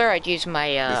 That's where I'd use my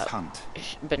This hunt,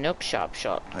 Banuk sharp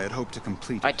shot. I had hoped to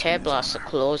complete I it tear in his blast the honor.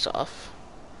 claws off,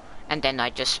 and then I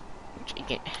just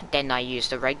use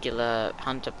the regular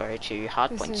hunter bow to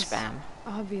hardpoint This is spam.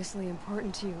 obviously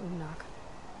important to you, Umnak.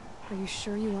 Are you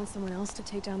sure you want someone else to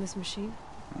take down this machine?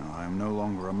 No, I am no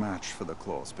longer a match for the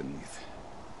claws beneath.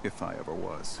 If I ever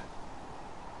was.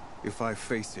 If I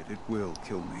face it, it will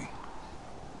kill me.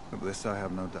 Of this I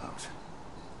have no doubt.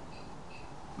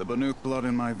 The Banuk blood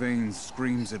in my veins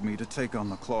screams at me to take on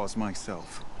the claws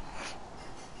myself.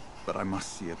 But I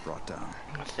must see it brought down.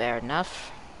 Fair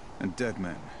enough. And dead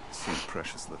men seem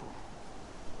precious little.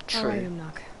 All right,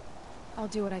 Umnak. I'll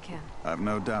do what I can. I've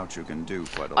no doubt you can do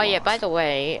quite a Oh lot. yeah, by the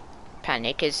way,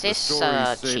 Panic, is this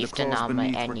stories say the chieftain claws armor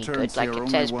beneath any returns good? Like, here it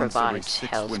only says once every provides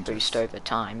 6 health winters. boost over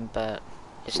time, but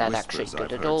is The that actually Whispers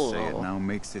good I've at heard all? say it Or? now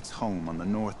makes its home on the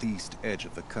northeast edge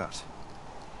of the Cut.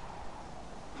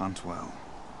 Hunt well.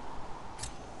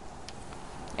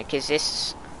 Like, is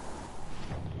this...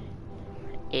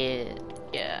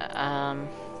 yeah,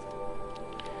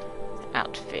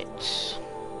 outfits.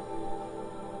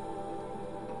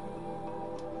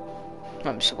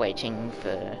 I'm just waiting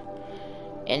for...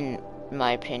 In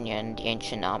my opinion, the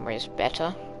ancient armor is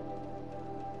better.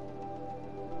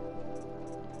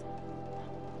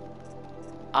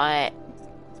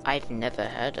 I've never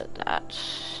heard of that.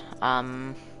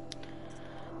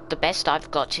 The best I've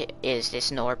got is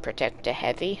this Nora Protector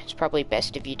Heavy. It's probably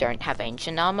best if you don't have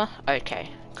ancient armor. Okay,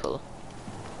 cool.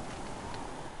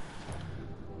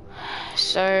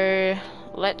 So,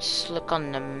 let's look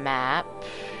on the map.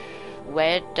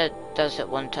 Where does it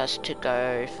want us to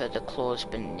go for the claws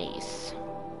beneath?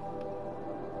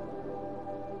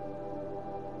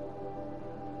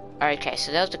 Okay,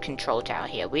 so there's the control tower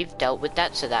here. We've dealt with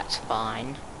that, so that's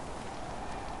fine.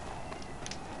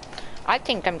 I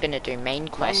think I'm gonna do main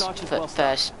quest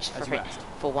first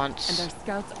for once. And our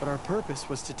scouts, but our purpose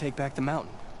was to take back the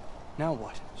mountain. Now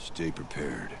what? Stay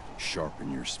prepared.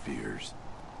 Sharpen your spears.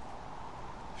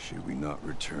 Should we not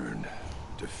return,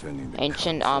 defending the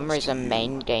Ancient Armor is a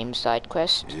main game side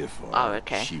quest. If our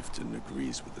okay. Chieftain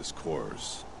agrees with his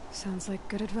course. Sounds like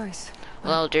good advice.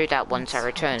 Well, I'll do that once I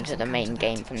return to the main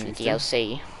game from the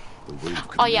DLC.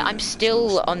 Oh yeah, I'm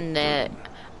still on the...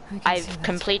 I've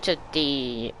completed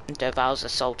the Dervahl's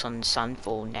Assault on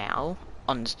Sunfall now,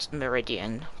 on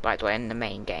Meridian, by the way, in the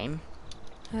main game.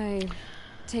 I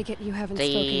take it you haven't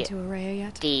spoken to Ourea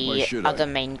yet? The other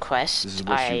main quest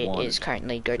is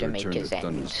currently Godamaker's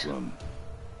End,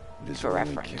 for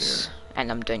reference,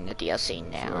 and I'm doing the DLC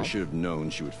now. So I should have known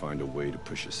she would find a way to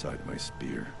push aside my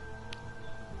spear.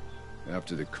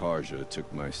 After the Carja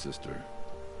took my sister,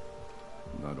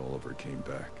 not all of her came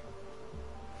back.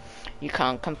 You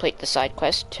can't complete the side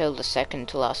quest till the second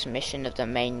to last mission of the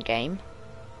main game.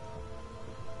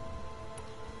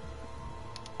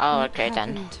 Oh, okay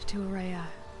then. What happened to Ourea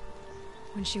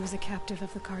when she was a captive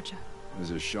of the Carja?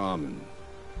 As a shaman,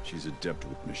 she's adept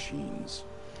with machines,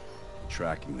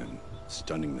 tracking them,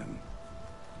 stunning them.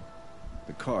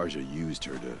 The Carja used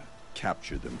her to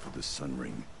capture them for the Sun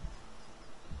Ring,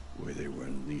 where they were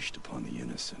unleashed upon the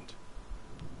innocent.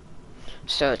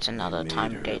 So it's another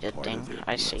time-dated thing,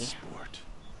 I see. Sport.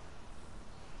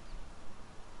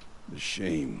 The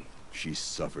shame she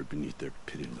suffered beneath their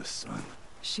pitiless sun.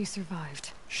 She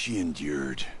survived. She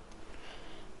endured.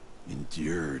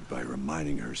 Endured by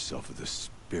reminding herself of the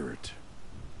spirit,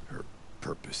 her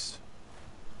purpose.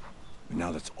 And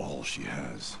now that's all she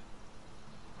has.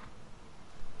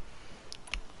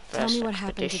 Tell me what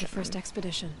happened to the first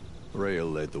expedition.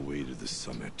 Ourea led the way to the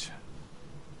summit,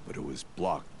 but it was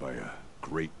blocked by a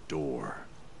great door.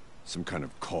 Some kind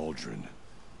of cauldron.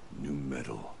 New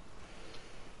metal.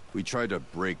 We tried to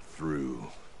break through,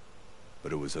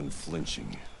 but it was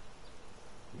unflinching.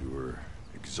 We were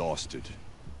exhausted.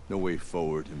 No way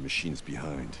forward and machines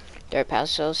behind. There are power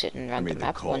cells hidden around the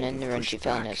map, one in the room she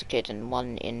fell in as a kid and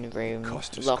one in the room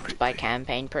locked by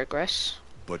campaign progress.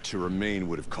 But to remain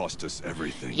would have cost us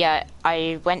everything. Yeah,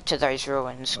 I went to those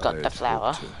ruins, got the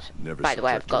flower. By the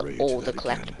way, I've got all the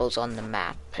collectibles on the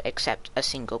map, except a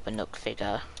single Banuk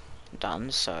figure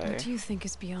done, so... What do you think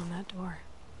is beyond that door?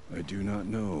 I do not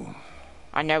know.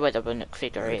 I know where the Banuk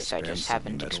figure is, I just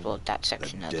haven't explored that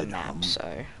section of the map,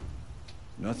 so...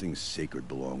 Nothing sacred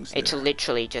belongs there. It's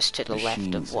literally just to the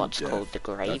left of what's called the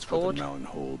Grave Board. The mountain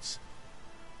holds.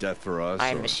 Death for us.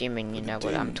 I'm assuming you know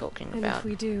what I'm talking about. And if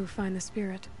we do find the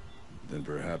spirit, then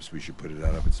perhaps we should put it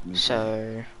out of its misery.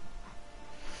 So,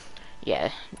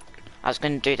 yeah, I was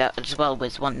going to do that as well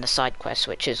with one of the side quests,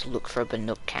 which is look for a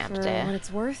Banuk camp there. For what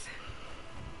it's worth,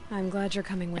 I'm glad you're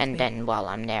coming with me. And then while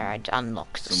I'm there, I'd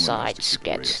unlock the sides,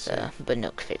 get the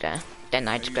Banuk figure. Then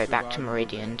I'd go back to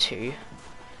Meridian to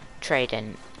trade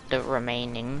in the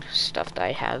remaining stuff that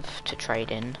I have to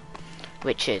trade in,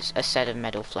 which is a set of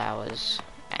metal flowers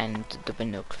and the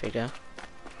Banuk figure.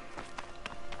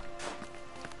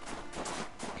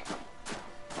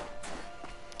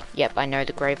 Yep, I know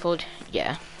the Gravewood.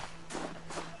 Yeah.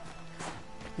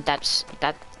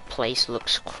 That place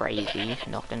looks crazy,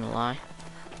 not gonna lie.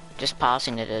 Just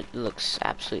passing it looks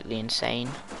absolutely insane.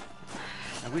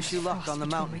 I wish you luck on the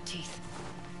mountain.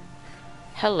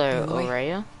 Hello,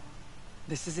 Ourea.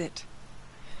 This is it.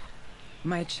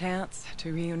 My chance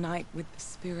to reunite with the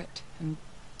spirit, and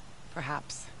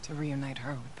perhaps to reunite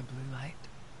her with the blue light.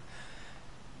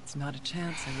 It's not a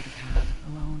chance I would have had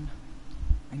alone.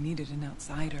 I needed an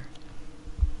outsider.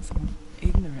 Someone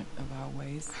ignorant of our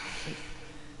ways. But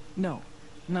no,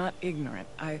 not ignorant.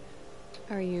 Are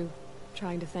you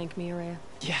trying to thank me, Ourea?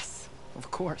 Yes,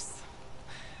 of course.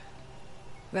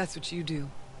 That's what you do.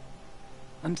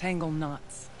 Untangle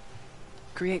knots.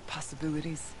 Create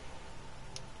possibilities.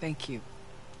 Thank you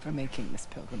for making this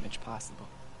pilgrimage possible.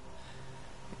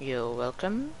 You're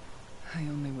welcome. I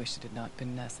only wish it had not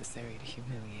been necessary to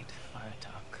humiliate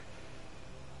Aratak.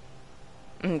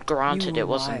 Granted, it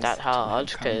wasn't that hard,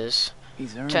 because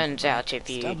turns out if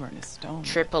you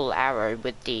triple arrow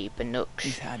with the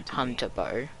Banuk hunter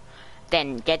bow,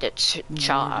 then get it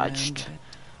charged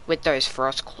with those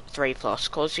three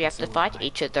frost claws you have to fight,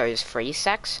 each of those free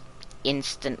sacks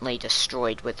instantly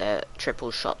destroyed with a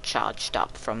triple shot charged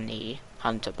up from the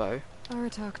hunter bow.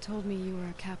 Aratak told me you were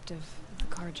a captive of the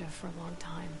Carja for a long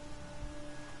time.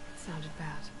 It sounded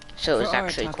bad. So it was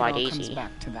actually quite easy.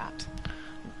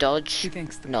 Dodge,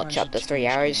 notch up the 3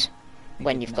 arrows.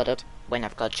 When you've got a when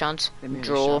I've got a chance. They merely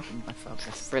Draw, sharpened my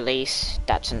focus. release,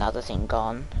 that's another thing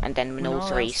gone. And then when When all all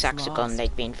 3 else is sacks are gone, lost,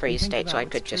 they'd be in freeze you think state, so I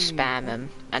about could what's just truly spam them.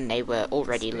 And they were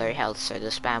already low health, so the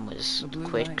spam was The blue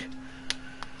quick. light.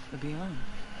 The beyond.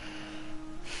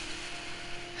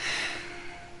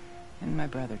 And my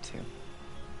brother, too.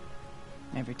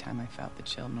 Every time I felt the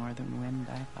chill northern wind,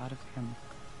 I thought of him.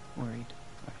 Worried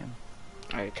for him.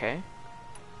 Okay.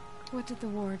 What did the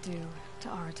war do to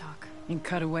Aratak? He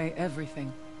cut away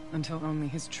everything until only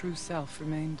his true self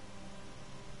remained.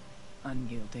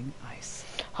 Unyielding ice.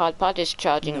 Hard part is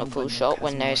charging No a full one shot has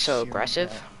when they're more so sheer aggressive.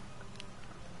 will.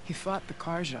 He fought the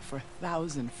Karja for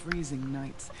 1,000 freezing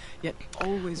nights, yet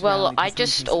always Well, rallied I his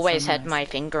just enemies at always had sunrise. my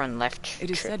finger on left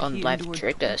It is said on he left endured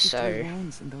trigger, 23 so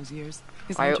wounds in those years.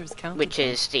 His I, hunters counted which them.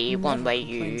 is the He one never way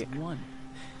complains you of one.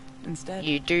 Instead,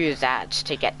 you do that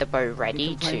to get the bow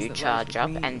ready complains to that life charge up,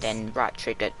 and wanes then right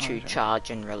trigger to on her.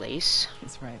 charge and release.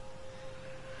 That's right.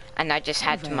 And I just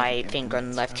I've had had my it finger on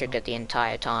in left struggle. trigger the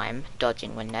entire time,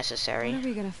 dodging when necessary. What are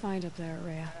we gonna find up there,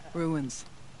 Rhea? Ruins,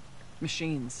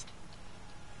 machines,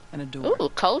 and a door. Ooh,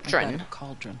 cauldron. Like that of a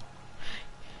cauldron. I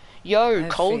Yo, have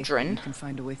faith cauldron. that you can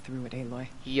find a way through it, Aloy.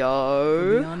 For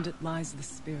Yo. beyond it lies the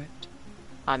spirit.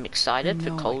 I'm excited I for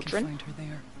know cauldron. I can find her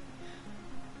there.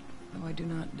 Though I do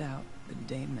not doubt the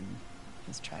daemon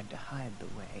has tried to hide the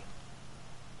way.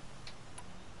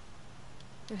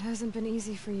 It hasn't been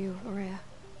easy for you, Rhea.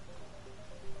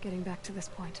 Getting back to this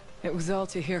point. It was all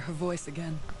to hear her voice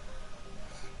again.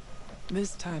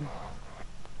 This time,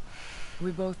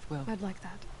 we both will. I'd like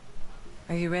that.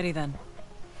 Are you ready then?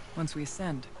 Once we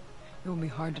ascend, it will be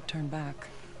hard to turn back.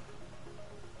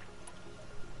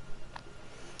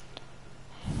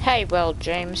 Hey, well,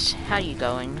 James, how you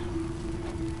going?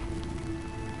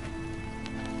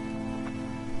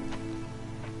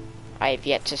 I have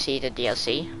yet to see the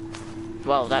DLC.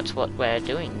 Well, that's what we're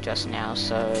doing just now,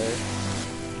 so...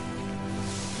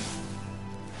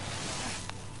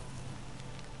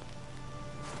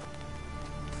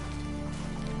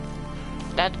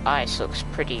 That ice looks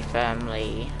pretty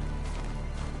firmly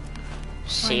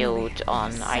sealed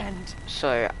on.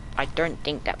 So I don't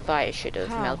think that fire should have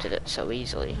How? melted it so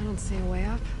easily. I don't see a way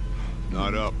up.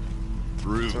 Not up.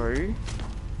 Through. Through?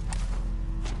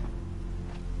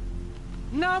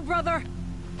 No, brother!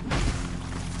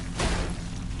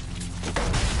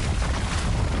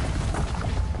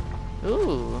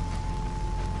 Ooh.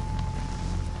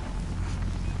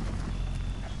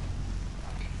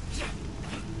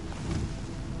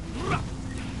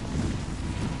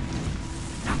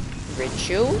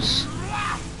 Rituals?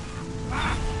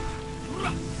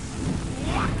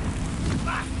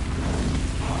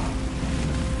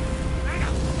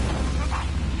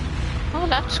 Oh,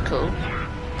 that's cool.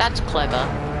 That's clever.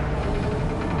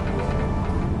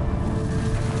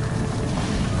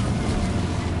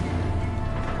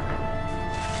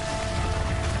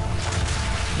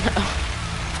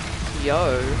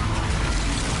 Yo.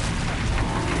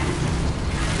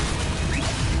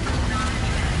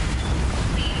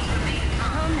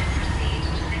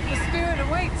 The spirit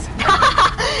awaits!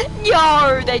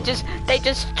 Yo, they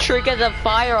just trigger the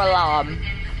fire alarm.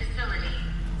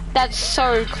 That's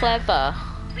so clever.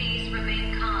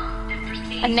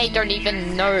 And they don't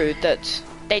even know that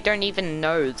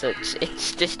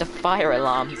it's just a fire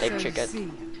alarm they've So triggered.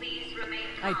 see,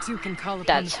 I too can call upon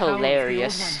That's the power of the old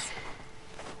hilarious. ones.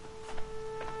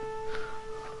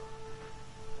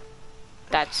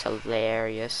 That's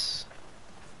hilarious.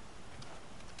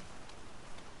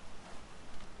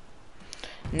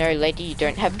 No, lady, you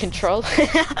don't have control.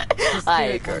 The I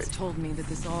spirit agree. once told me that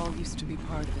this all used to be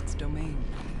part of its domain.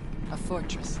 A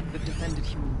fortress that defended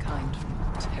humankind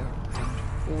from terrible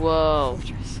danger. Whoa.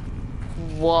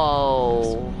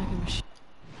 Whoa.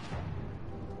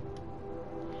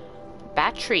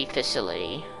 Battery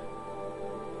facility.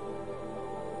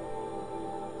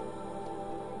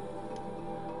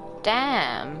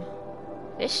 Damn.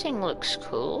 This thing looks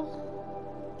cool.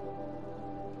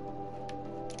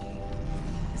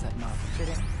 Is that not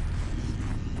fitting?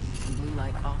 The blue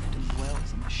light often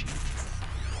dwells in machines.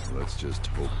 Let's just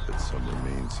hope that some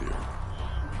remains here.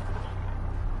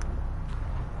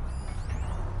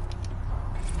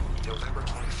 November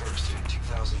 21st in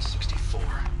 2064.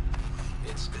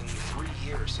 It's been 3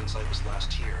 years since I was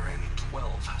last here, and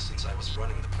 12 since I was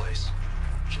running the place.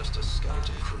 Just a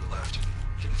skeleton crew left,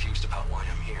 confused about why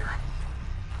I'm here.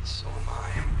 So am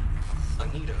I.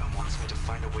 Anita wants me to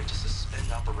find a way to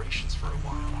suspend operations for a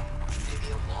while.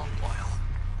 Maybe a long while.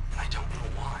 And I don't know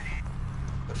why.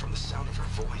 But from the sound of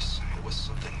her voice, it was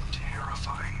something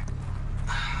terrifying.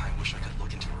 I wish I could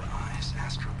look into her eyes,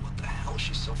 ask her what the hell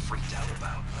she's so freaked out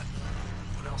about, but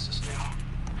what else is new?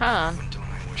 Huh. When don't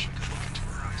I wish I could look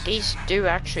These do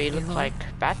actually look like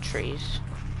batteries.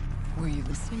 Were you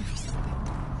listening for something?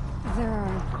 There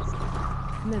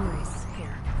are memories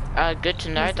here. Good to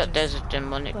know that there's a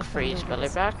demonic freeze belly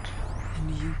back. And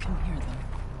you can hear them.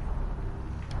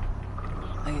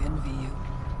 I envy you.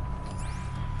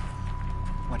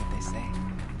 What did they say?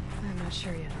 I'm not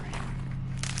sure yet,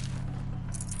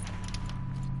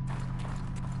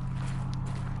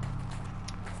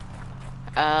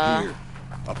 Araya. Here.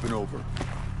 Up and over.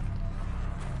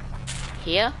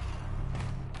 Here?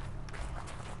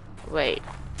 Wait,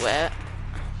 where?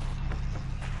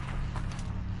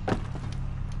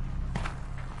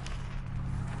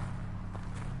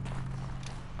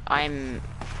 I'm...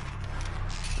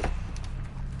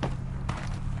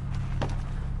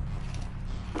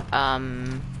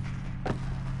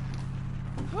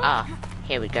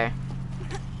 here we go.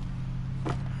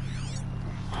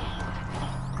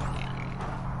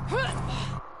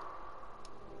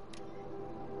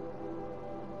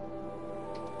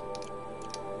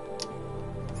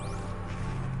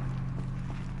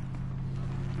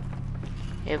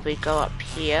 If we go up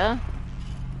here,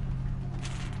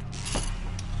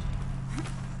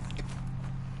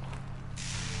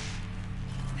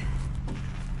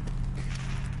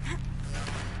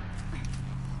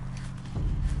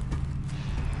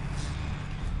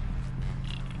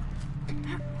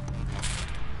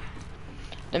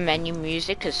 the menu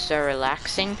music is so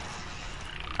relaxing.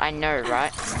 I know,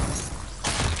 right?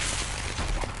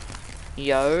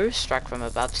 Yo, strike from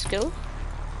above skill.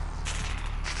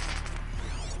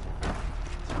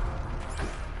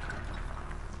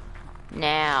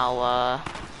 Now,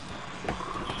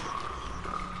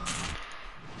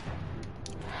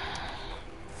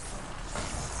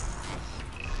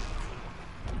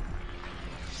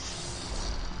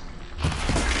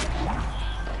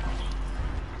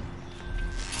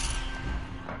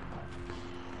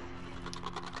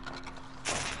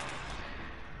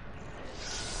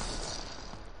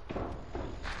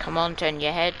 come on, turn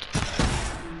your head.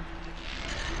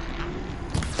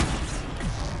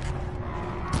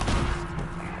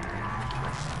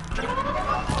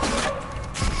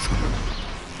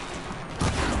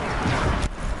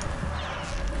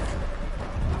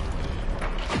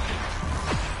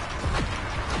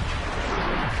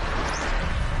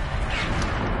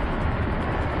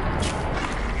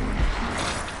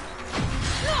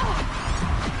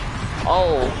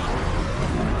 Oh.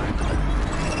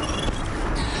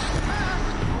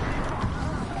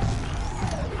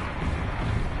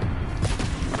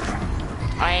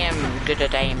 I am good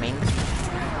at aiming.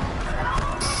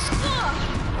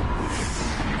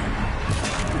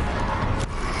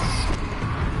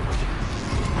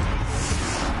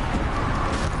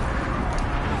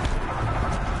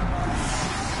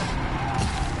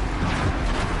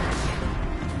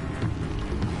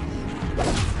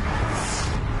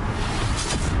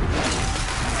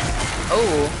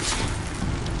 Oh.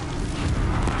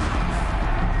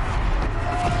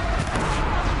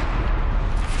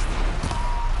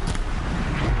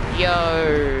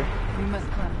 Yo. We must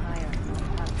climb higher.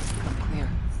 Come clear.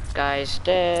 Guy's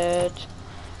dead.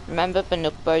 Remember,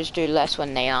 Banuk bows do less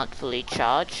when they aren't fully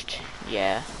charged?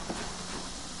 Yeah.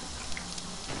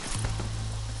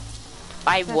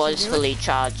 I was fully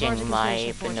charging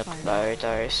my Banuk bow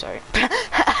though, so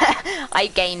I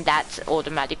gained that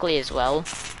automatically as well.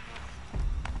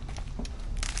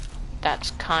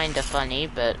 That's kinda funny,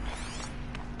 but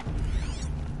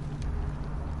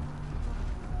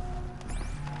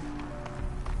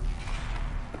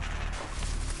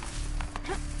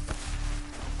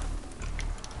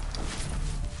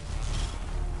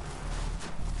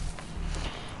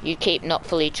you keep not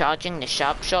fully charging the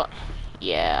sharp shot?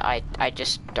 Yeah, I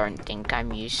just don't think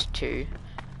I'm used to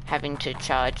having to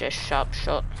charge a sharp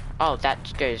shot. Oh,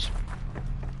 that goes.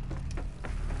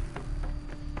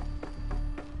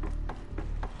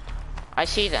 I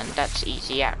see then, that's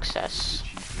easy access.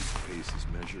 Chief's pace is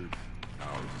measured,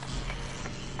 ours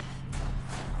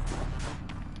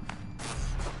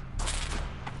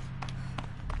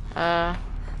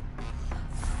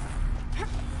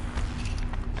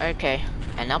is okay,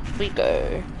 and up we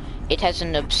go. It has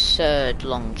an absurd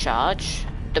long charge.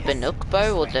 The Banuk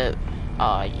bow or the...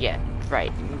 Oh, yeah,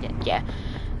 right, yeah.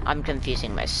 I'm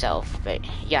confusing myself, but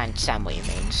yeah, I understand what you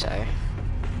mean, so...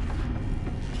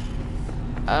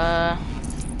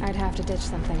 I'd have to ditch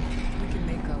something. We can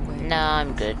make our way. Nah,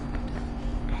 I'm good.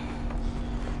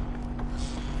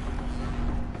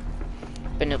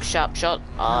 Banuk sharp shot?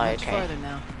 Oh, Much okay. farther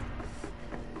now.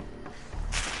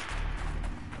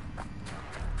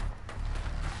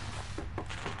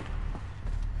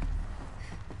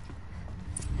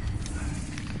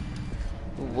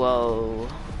 Whoa.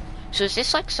 So is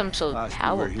this like some sort of Last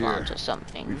power we were plant here, or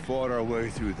something? We fought our way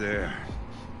through there.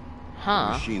 The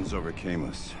Huh. machines overcame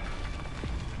us.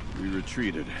 We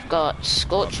retreated. Got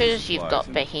Scorchers, you've supplies got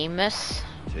and Behemoth.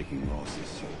 taking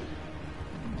losses.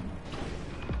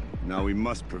 Now we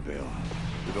must prevail,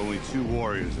 with only 2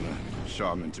 warriors and a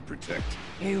shaman to protect.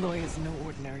 Aloy is no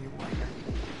ordinary warrior.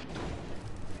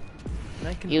 And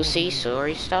I can You'll hold see him.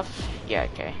 story stuff? Yeah,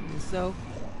 okay. And so,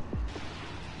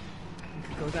 we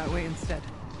could go that way instead.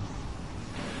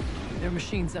 There are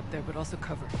machines up there, but also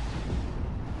cover.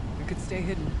 We could stay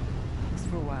hidden, just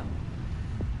for a while.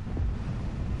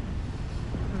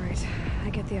 Alright, I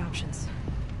get the options.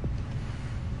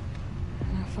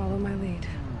 Now follow my lead.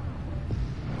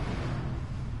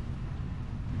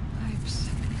 Pipes,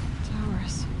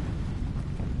 towers,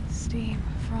 steam,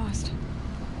 frost.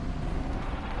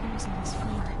 What was all this for?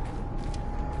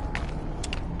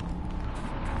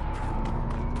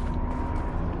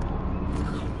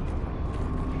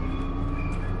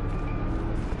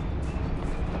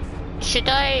 Should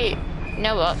I... You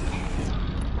know what?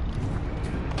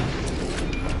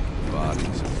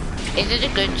 Bodies. Is it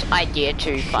a good idea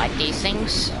to fight these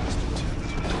things?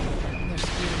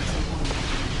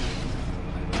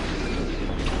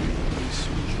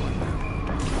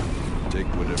 Take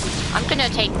whatever. I'm gonna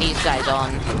take these guys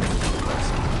on.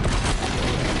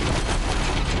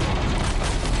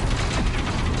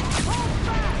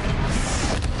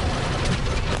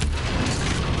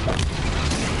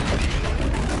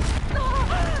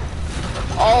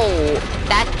 Oh,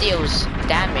 that deals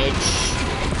damage.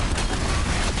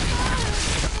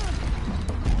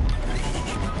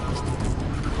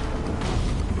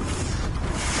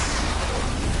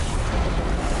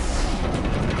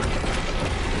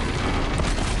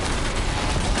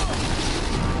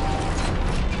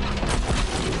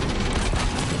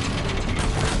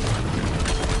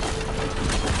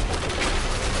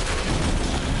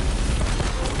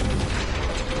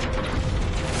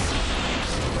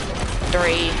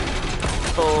 Three,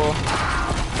 4,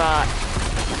 5.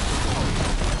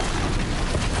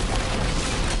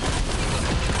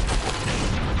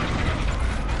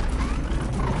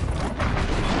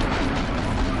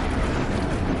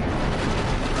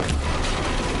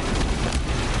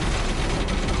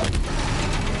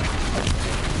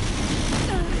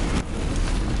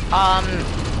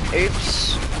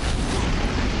 Oops.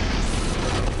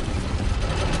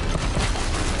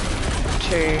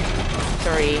 2,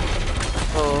 3,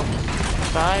 4,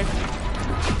 5.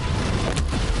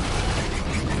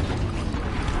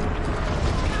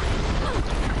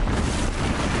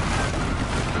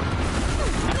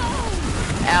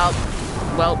 Out.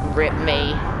 Well, rip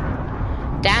me.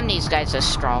 Damn, these guys are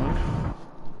strong.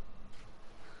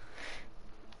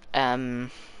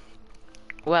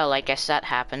 Well, I guess that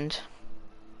happened.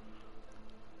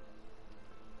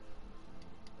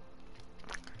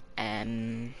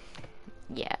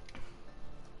 Yeah.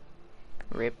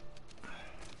 Rip.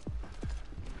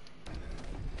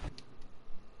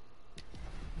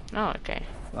 Oh, okay.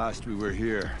 Last we were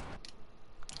here.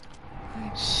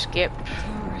 Skip.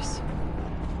 Towers.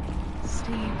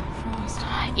 Steam, frost.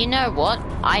 You know what?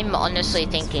 I'm honestly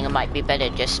thinking it might be better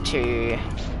just to...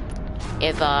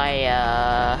 If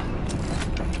I,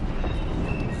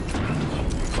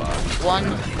 1,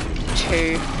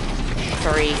 2,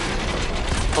 3,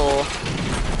 4,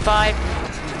 5.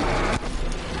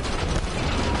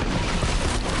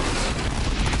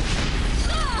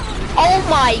 Oh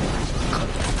my!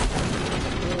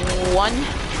 1,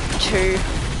 2,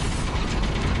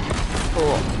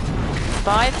 4,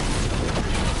 5.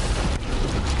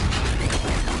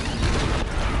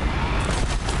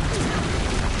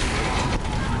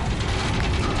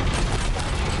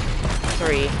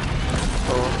 3,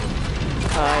 4,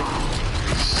 5,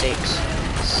 6,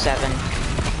 7,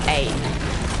 8,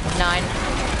 9,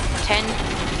 10.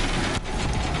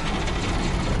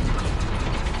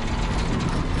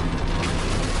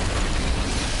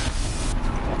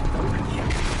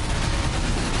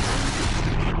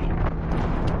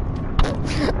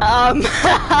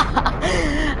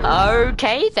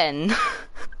 Okay then.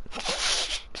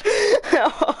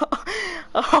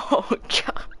 Oh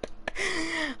god.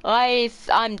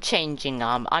 I'm changing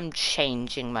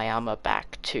my armor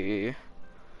back to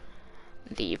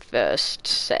the first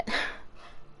set.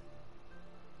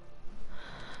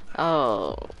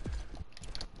 Oh.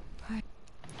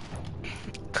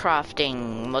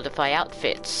 Crafting modify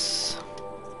outfits.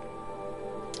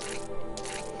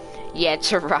 Yeah,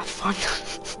 it's a rough one.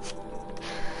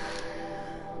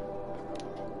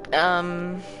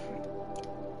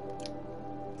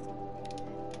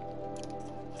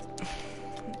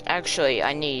 Actually,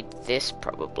 I need this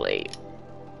probably.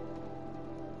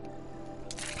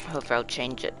 Hope I'll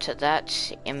change it to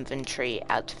that. Inventory,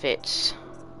 outfits.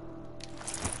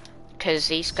 Because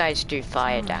these guys do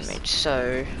fire damage,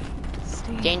 so...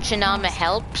 The ancient armor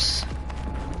helps.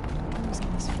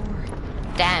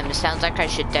 Damn, sounds like I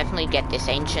should definitely get this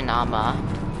ancient armor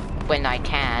when I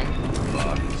can.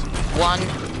 1,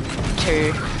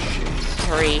 2,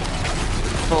 3,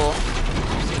 4,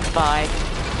 5.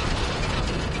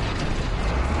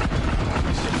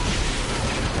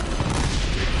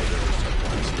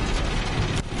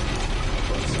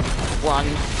 1,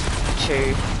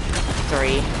 2,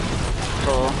 3,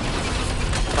 4,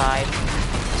 5,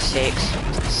 6,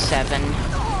 7,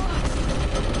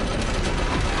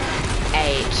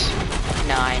 8,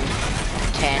 9,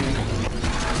 10,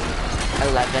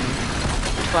 11,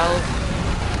 12.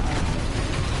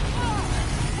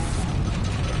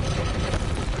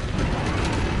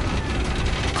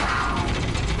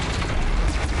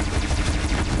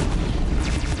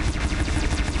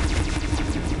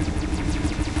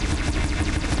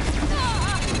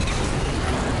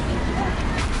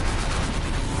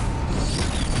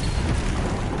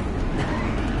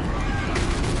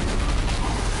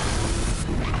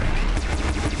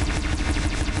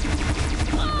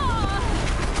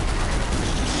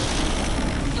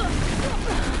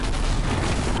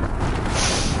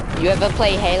 You ever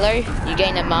play Halo? You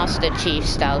gain a Master Chief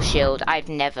style shield. I've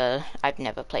never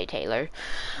played Halo.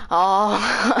 Oh,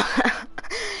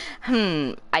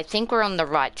 I think we're on the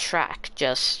right track.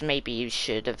 Just maybe you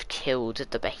should have killed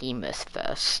the behemoth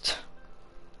first.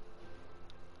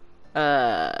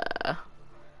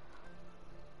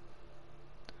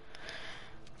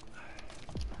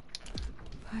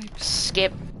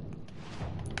 Skip.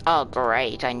 Oh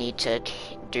great, I need to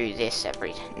do this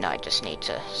every... No, I just need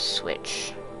to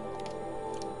switch.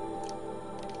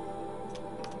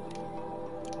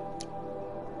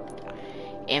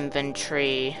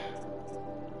 Inventory,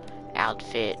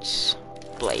 outfits,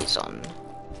 blazon.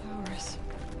 Flowers,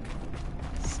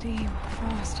 steam,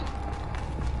 frost.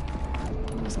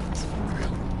 What was all this for?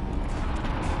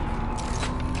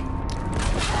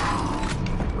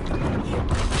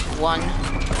 1,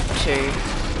 2,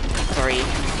 3,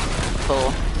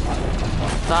 4,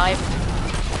 5.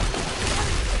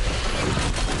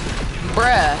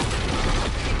 Bruh.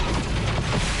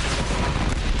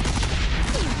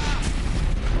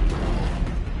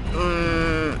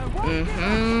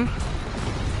 Mm-hmm.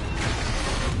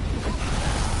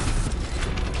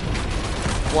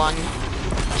 1,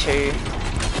 2,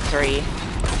 3,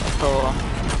 4,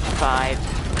 5,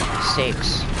 6,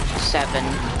 7,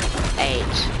 8,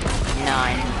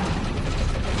 9.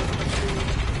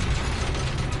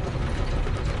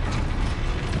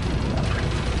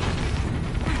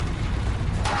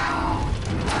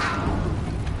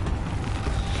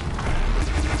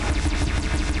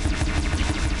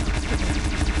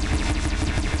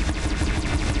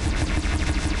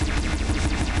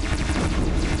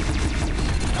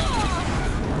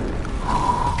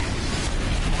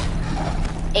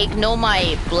 Ignore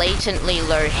my blatantly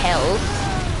low health.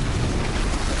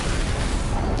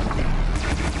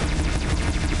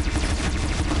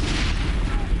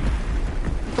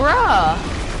 Bruh.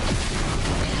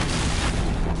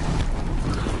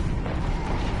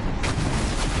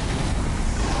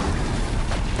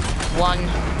 One,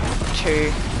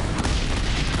 2,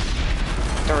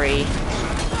 3.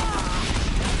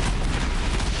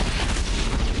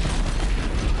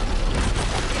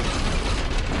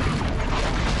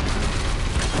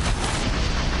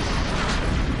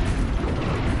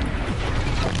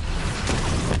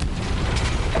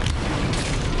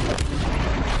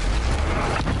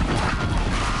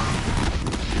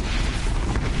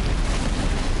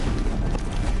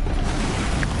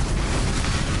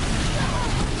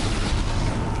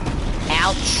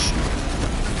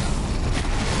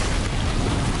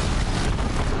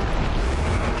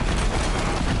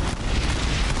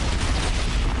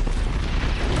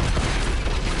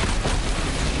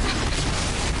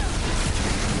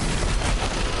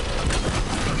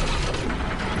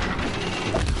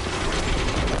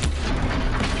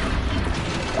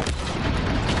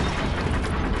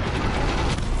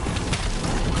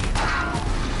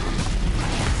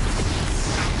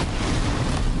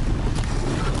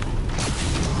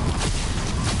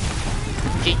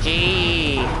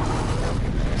 GG.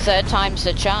 Third time's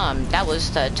the charm. That was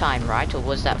third time, right? Or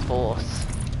was that fourth?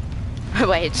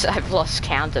 Wait, I've lost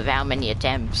count of how many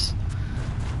attempts.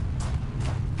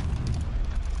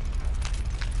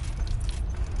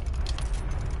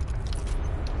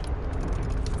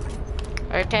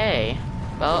 Okay.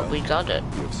 Well, we got it.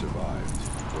 You have survived.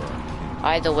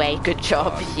 Either way, good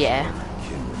job, yeah.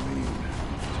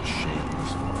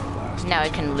 Now I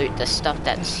can loot the stuff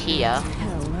that's here.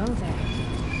 Hello there.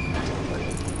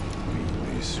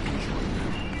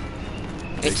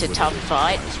 It's a tough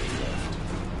fight.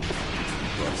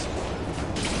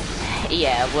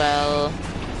 Yeah, well,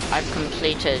 I've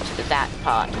completed that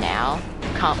part now.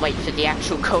 Can't wait for the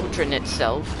actual cauldron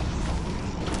itself.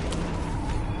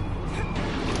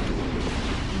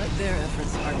 But their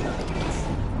efforts are not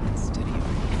steady.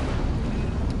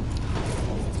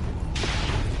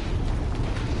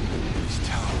 These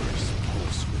towers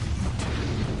pulse with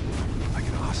heat, like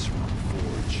an Osram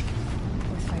forge.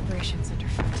 With vibrations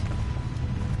underfoot.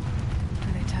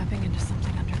 Are they tapping into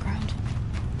something underground?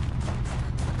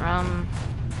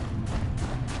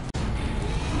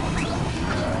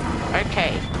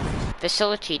 Okay.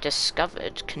 Facility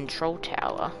discovered. Control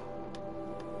tower.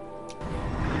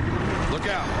 Look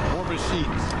out! More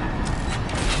machines.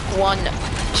 1,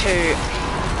 2,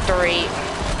 3,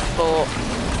 4,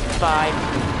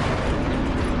 5.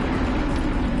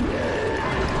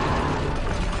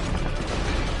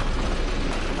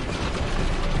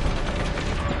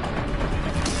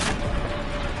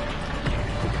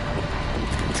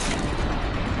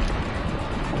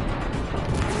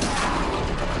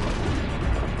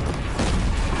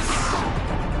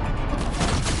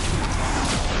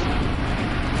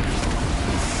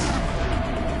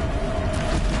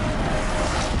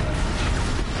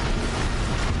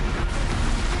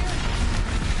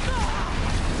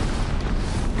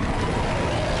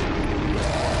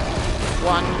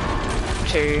 One,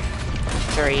 2,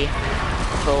 3,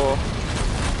 4,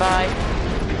 5.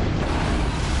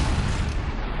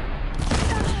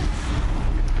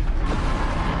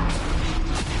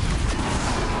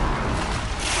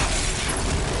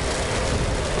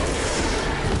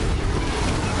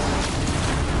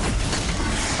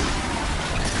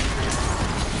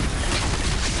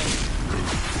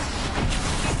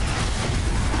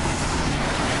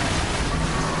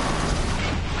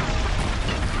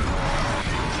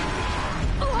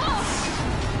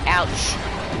 Ouch.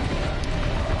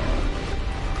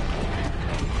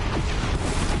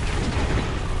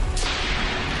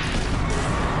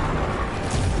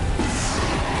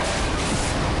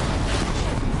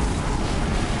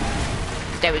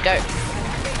 There we go.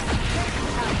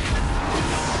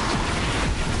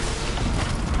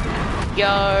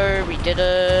 Yo, we did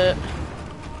it.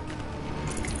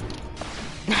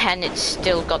 And it's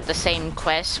still got the same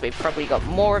quest. We've probably got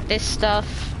more of this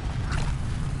stuff.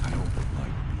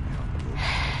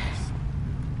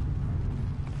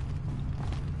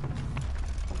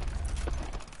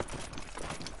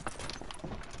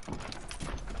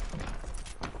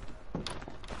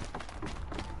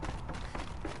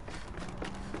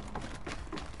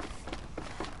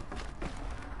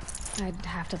 I'd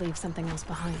have to leave something else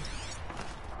behind.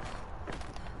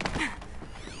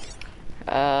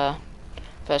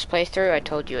 First playthrough, I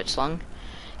told you it's long.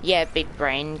 Yeah, big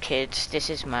brain, kids. This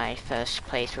is my first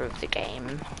playthrough of the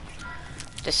game.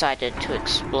 Decided to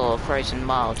explore Frozen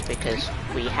Wilds because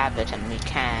we have it and we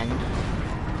can.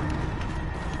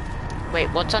 Wait,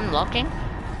 what's unlocking?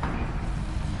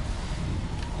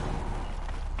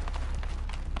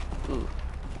 Ooh.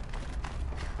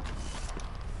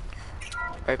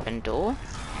 Open door.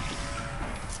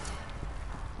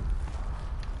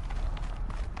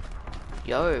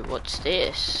 Yo, what's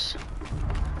this?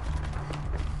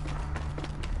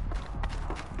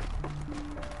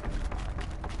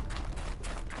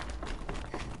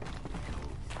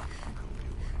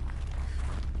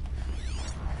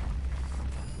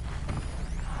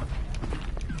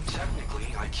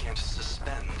 Technically, I can't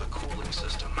suspend the cooling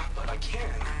system, but I can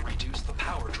reduce the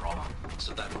power draw,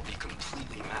 so that will be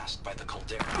completely masked by the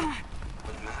caldera.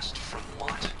 But masked from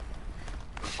what?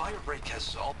 The fire break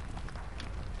has all...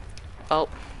 Oh.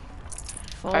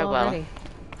 Full Oh well. already.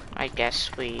 I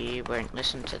guess we won't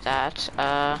listen to that.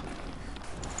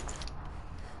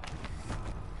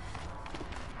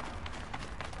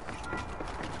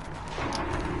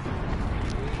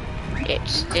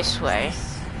 It's this way.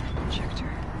 Projector.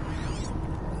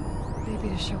 Maybe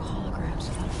to show holograms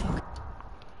without a focus.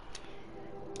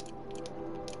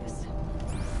 Let's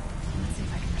see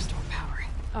if I can restore power.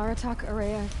 Aratak,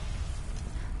 Araya.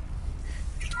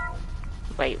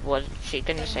 Wait, was she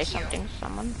gonna say Thank you something?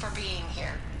 Someone? for being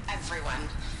here, everyone.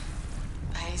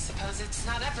 I suppose it's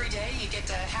not every day you get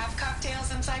to have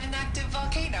cocktails inside an active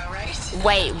volcano, right?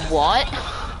 Wait, what?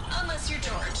 Unless you're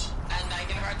George, and I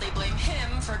can hardly blame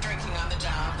him for drinking on the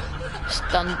job.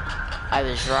 I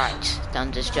was right.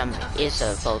 Thunder's Jump is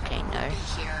a volcano.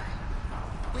 Here.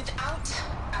 Without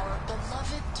our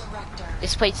beloved director.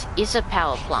 This place is a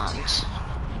power plant.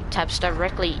 It taps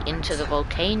directly into the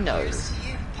volcano. Here's to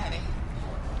you, Penny.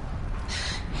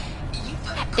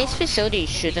 this facility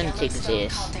shouldn't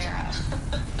exist.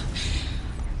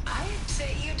 I'd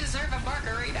say you deserve a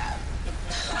margarita.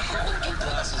 Hold your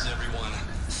glasses, everyone.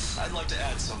 I'd like to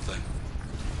add something.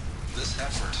 This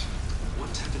effort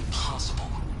wouldn't have been possible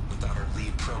without our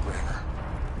lead programmer.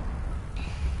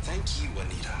 Thank you,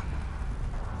 Anita,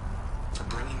 for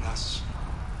bringing us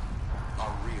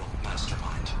our real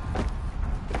mastermind,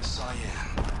 Cyan.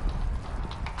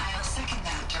 I'll second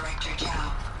that, Director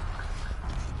Zhao.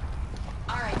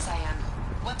 All right, Cyan.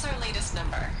 What's our latest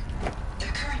number? The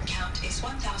current count is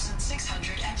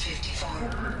 1,654.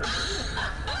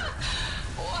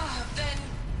 Whoa, then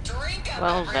drink up,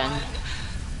 Well, everyone. then.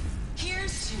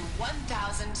 Here's to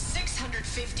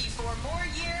 1,654 more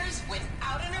years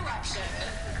without an eruption.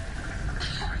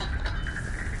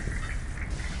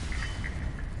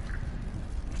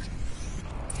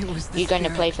 You going to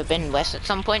play Forbidden West at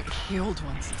some point? The old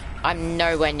ones. I'm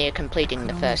nowhere near completing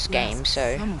the first game,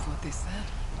 so... Some of what they said.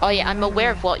 Oh yeah, I'm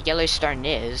aware of what Yellowstone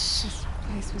is. This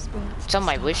place was built. It's on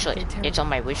my to wish stop list. something It's on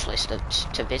terrible. my wish list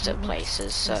to visit It places.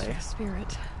 looks So close to the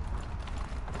spirit.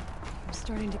 I'm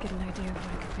starting to get an idea of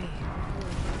what it could be.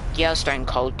 Yellowstone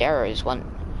Caldera is one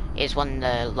of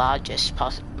the largest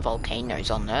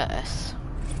volcanoes on Earth.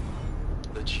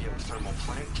 The geothermal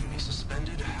plant can be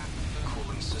suspended.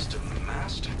 Cooling system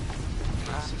masked.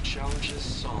 Massive challenges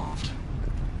solved.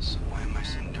 So why am I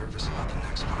so nervous about the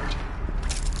next part?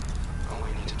 All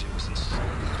I need to do is install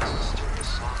this mysterious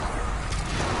software.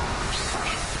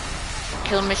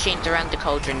 Kill machines around the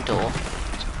cauldron door.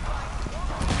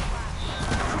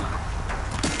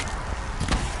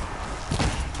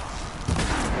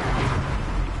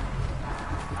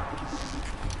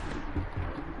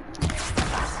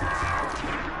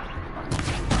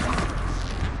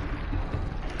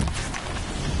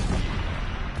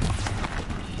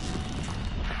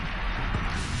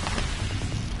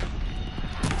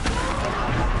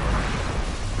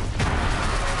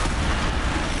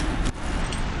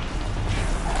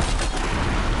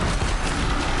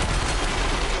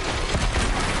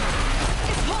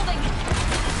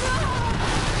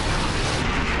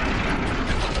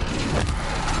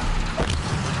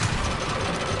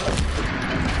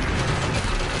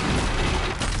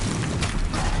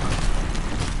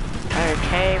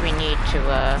 Okay, we need to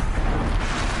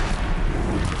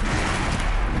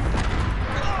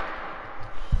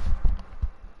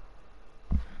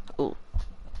Ooh.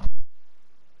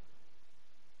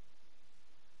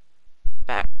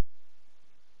 Back.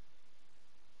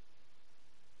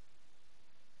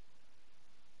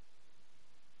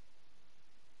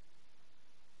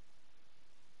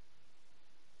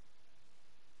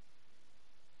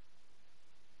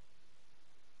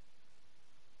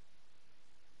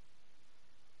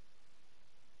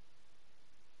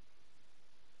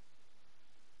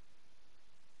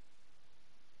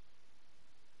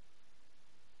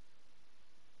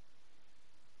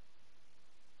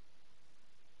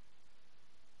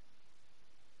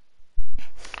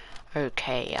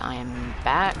 Okay, I'm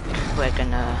back. We're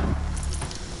gonna...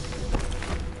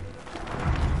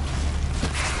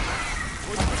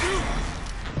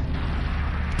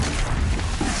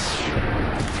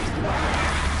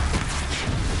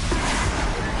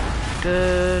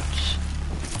 Good.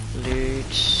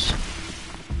 Loot.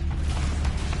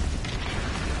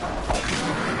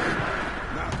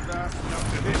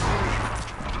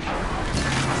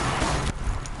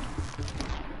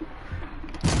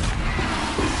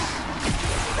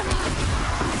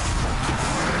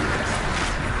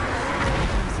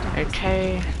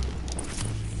 Okay.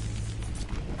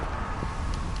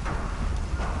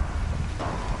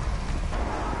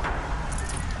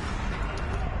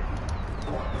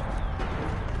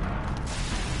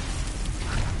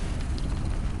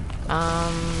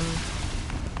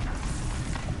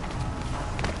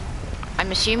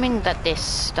 I'm assuming that this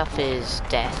stuff is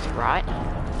death, right?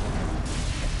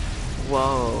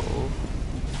 Whoa.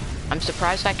 I'm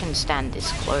surprised I can stand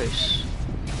this close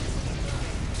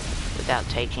without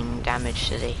taking damage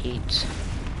to the heat.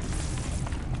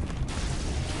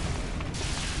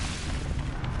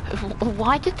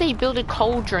 Why did they build a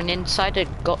cauldron inside a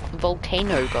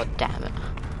volcano, goddammit?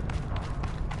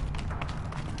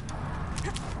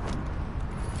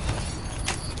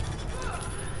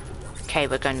 Okay,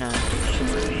 we're gonna...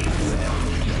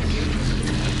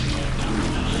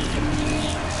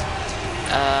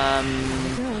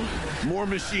 More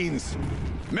machines.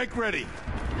 Make ready.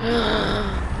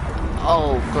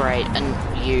 Oh, great,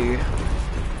 and you.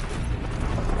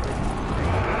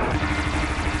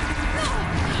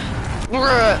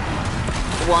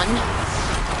 One,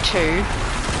 2,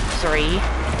 3,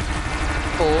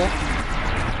 4,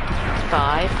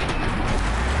 5,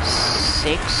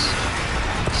 6,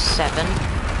 7.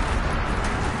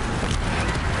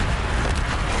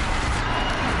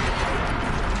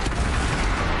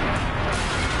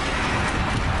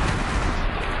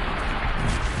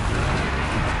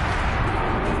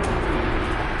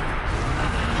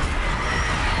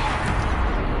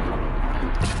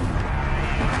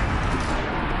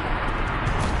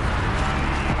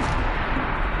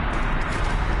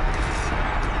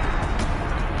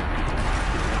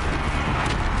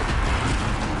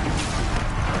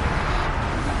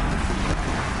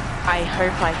 I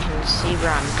hope I can see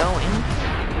where I'm going.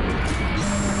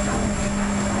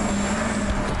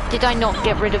 Did I not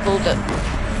get rid of all the...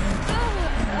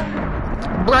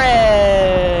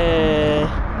 Bruh!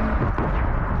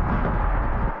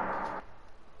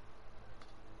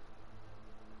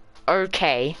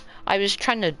 Okay, I was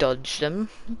trying to dodge them,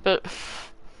 but...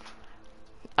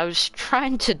 I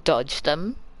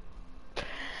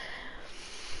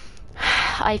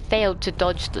failed to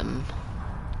dodge them.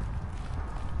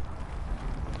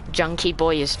 Junkie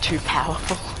Boy is too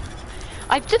powerful.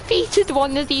 I've defeated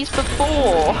one of these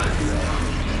before.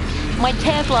 My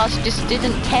Tear Blast just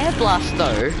didn't Tear Blast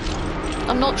though.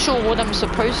 I'm not sure what I'm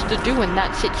supposed to do in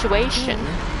that situation.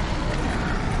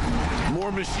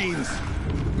 More machines.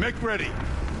 Make ready.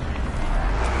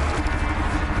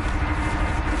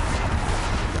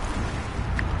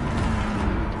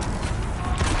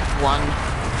 One,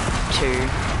 2,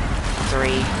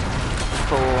 3,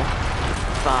 4,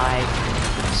 5,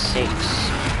 6.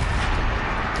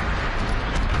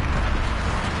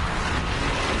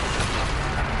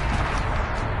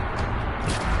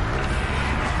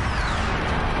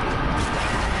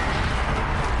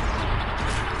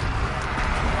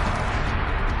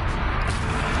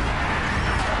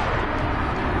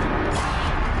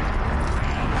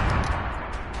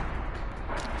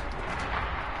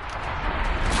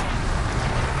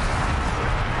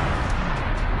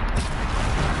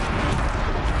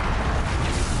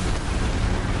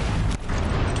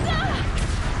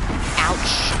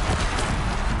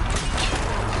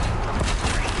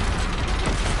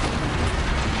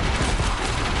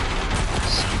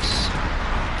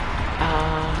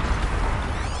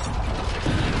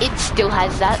 Still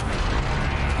has that.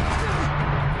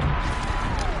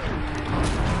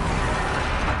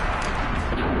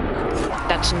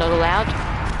 That's not allowed.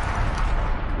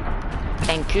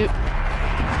 Thank you.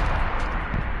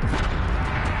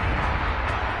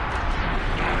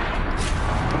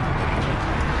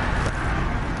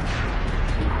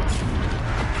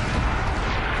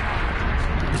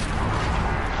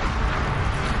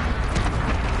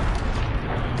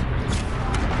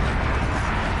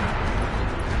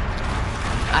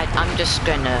 I'm just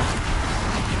gonna...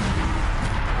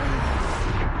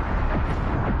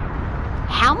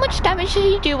 How much damage did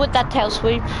he do with that tail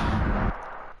sweep?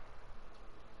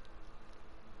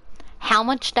 How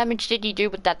much damage did he do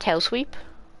with that tail sweep?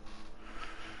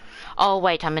 Oh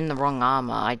wait, I'm in the wrong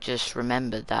armor. I just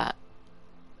remembered that.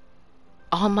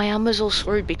 Oh, my armor's all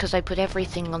screwed because I put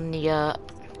everything on the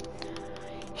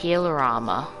healer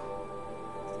armor.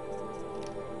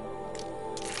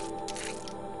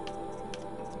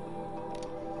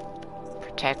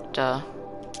 Protector.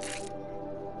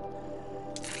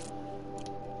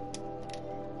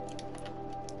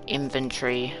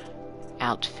 Inventory.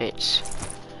 Outfits.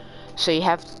 So you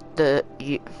have the...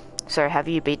 So have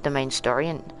you beat the main story?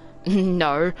 And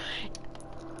no.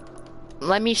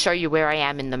 Let me show you where I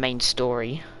am in the main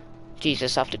story.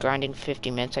 Jesus, after grinding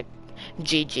 50 minutes,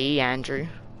 GG, Andrew.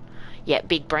 Yeah,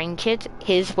 big brain kid.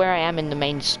 Here's where I am in the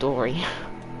main story.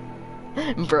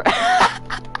 Bro.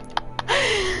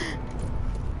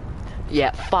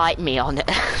 Yeah, fight me on it.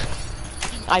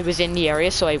 I was in the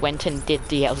area, so I went and did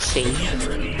DLC.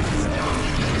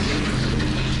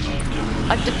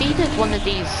 I've defeated one of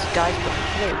these guys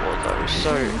before, though,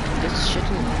 so this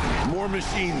shouldn't... More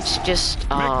machines. It's just,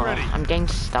 I'm getting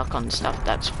stuck on stuff,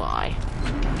 that's why.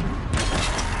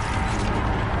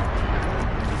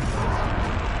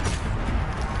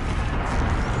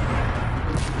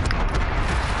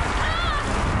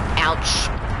 Ouch.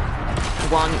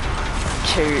 1,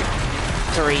 2,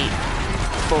 3,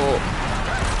 4,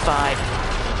 5,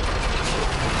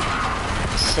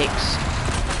 6.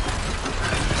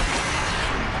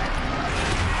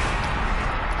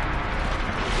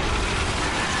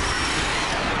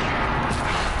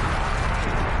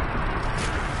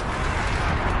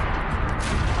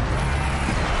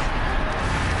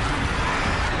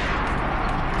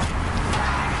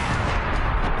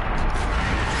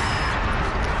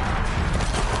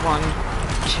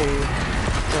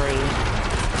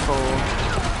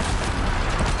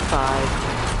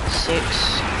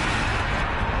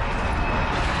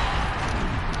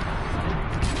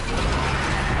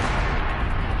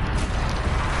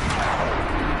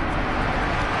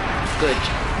 good.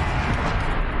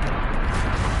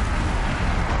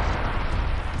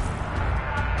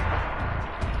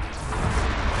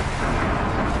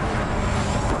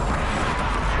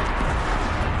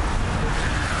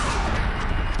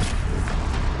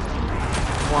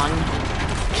 One,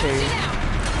 2,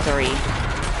 3,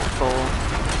 4,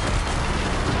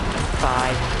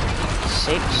 5,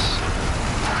 6,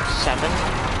 7.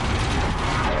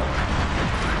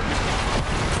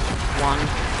 1,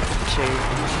 2,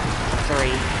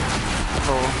 3,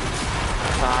 4,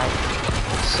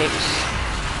 5, 6.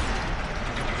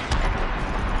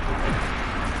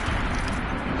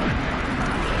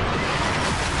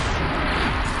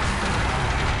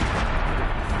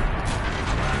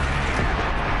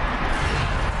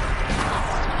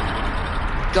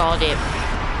 Got it.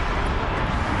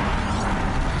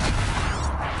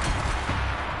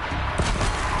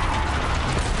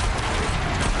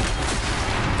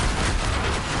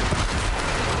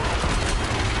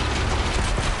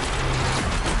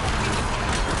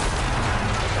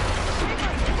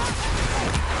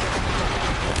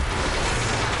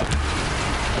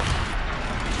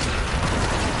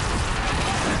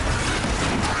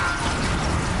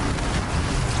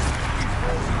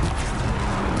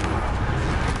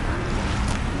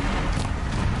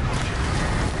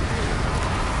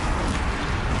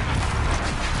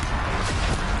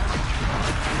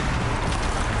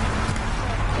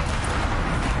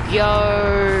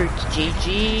 Yo,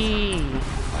 GG.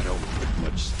 I don't put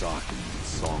much stock in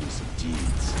songs of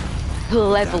deeds.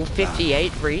 Level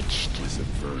 58 reached. Was a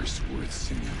verse worth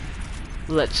singing.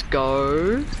 Let's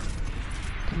go.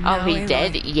 Oh, he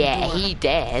dead? Yeah, he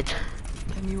dead.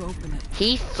 Can you open it?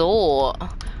 He thought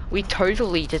we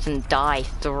totally didn't die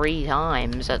 3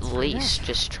 times at least,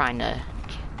 just trying to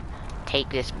take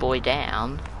this boy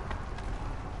down.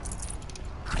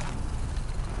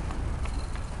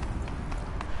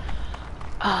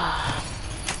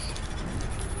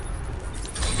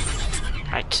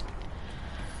 Right.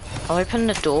 I'll open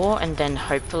the door and then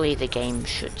hopefully the game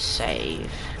should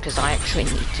save. Because I actually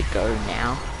need to go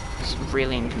now. It's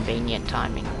really inconvenient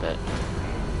timing, but...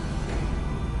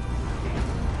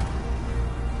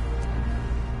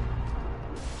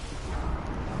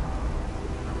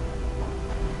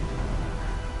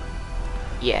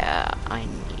 yeah, I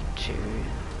need to...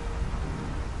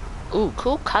 ooh,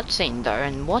 cool cutscene though,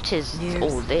 and what is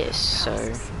all this, so...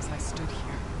 since I stood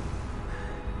here.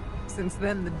 Since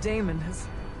then, the daemon has...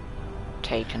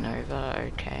 taken over,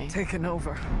 okay. taken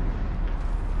over.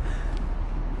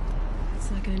 It's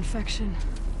like an infection.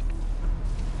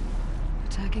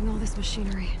 Attacking all this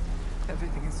machinery.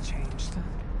 Everything has changed.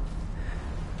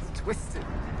 It's twisted.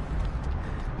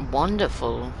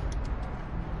 Wonderful.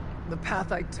 The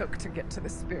path I took to get to the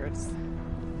spirits...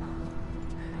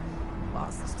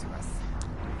 lost to us.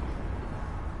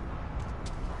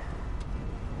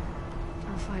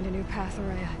 I'll find a new path,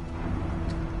 Araya.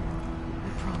 I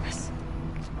promise.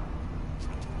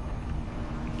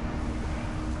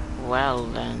 Well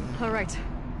then. All right.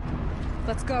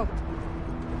 Let's go.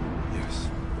 Yes.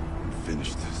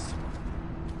 Finish this.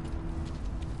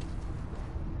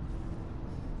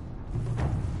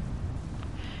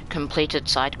 Completed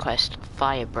side quest,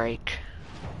 Firebreak.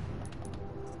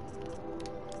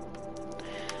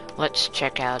 Let's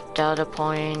check out data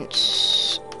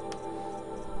points.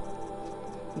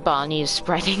 Barney is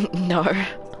spreading. No.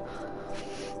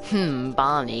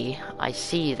 Barney. I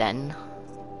see then.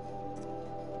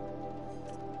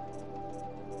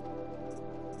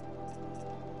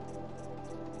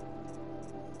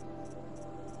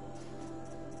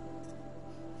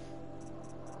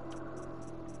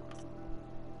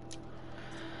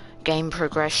 Game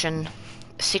progression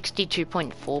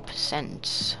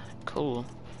 62.4%. Cool.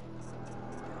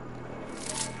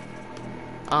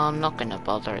 I'm not gonna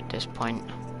bother at this point.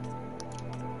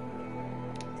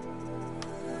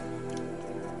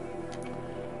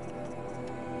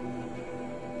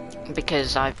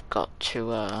 Because I've got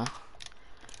to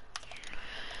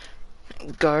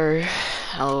go.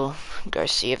 I'll go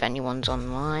see if anyone's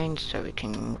online so we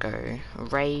can go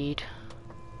raid.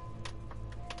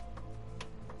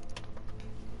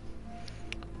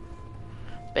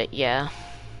 But yeah,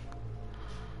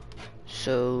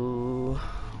 so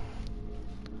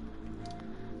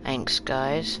thanks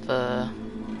guys for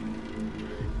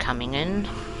coming and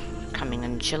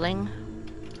chilling.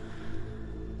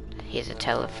 Here's a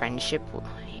tale of friendship.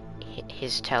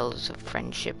 His tales of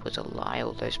friendship was a lie,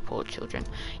 all those poor children.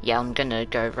 Yeah, I'm gonna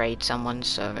go raid someone,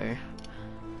 so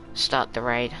start the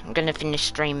raid. I'm gonna finish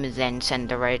stream and then send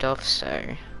the raid off,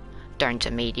 so don't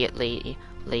immediately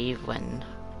leave when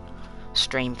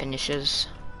stream finishes.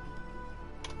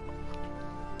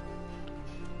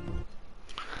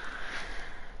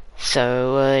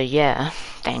 So, yeah,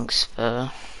 thanks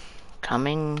for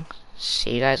coming.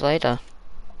 See you guys later.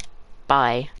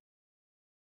 Bye.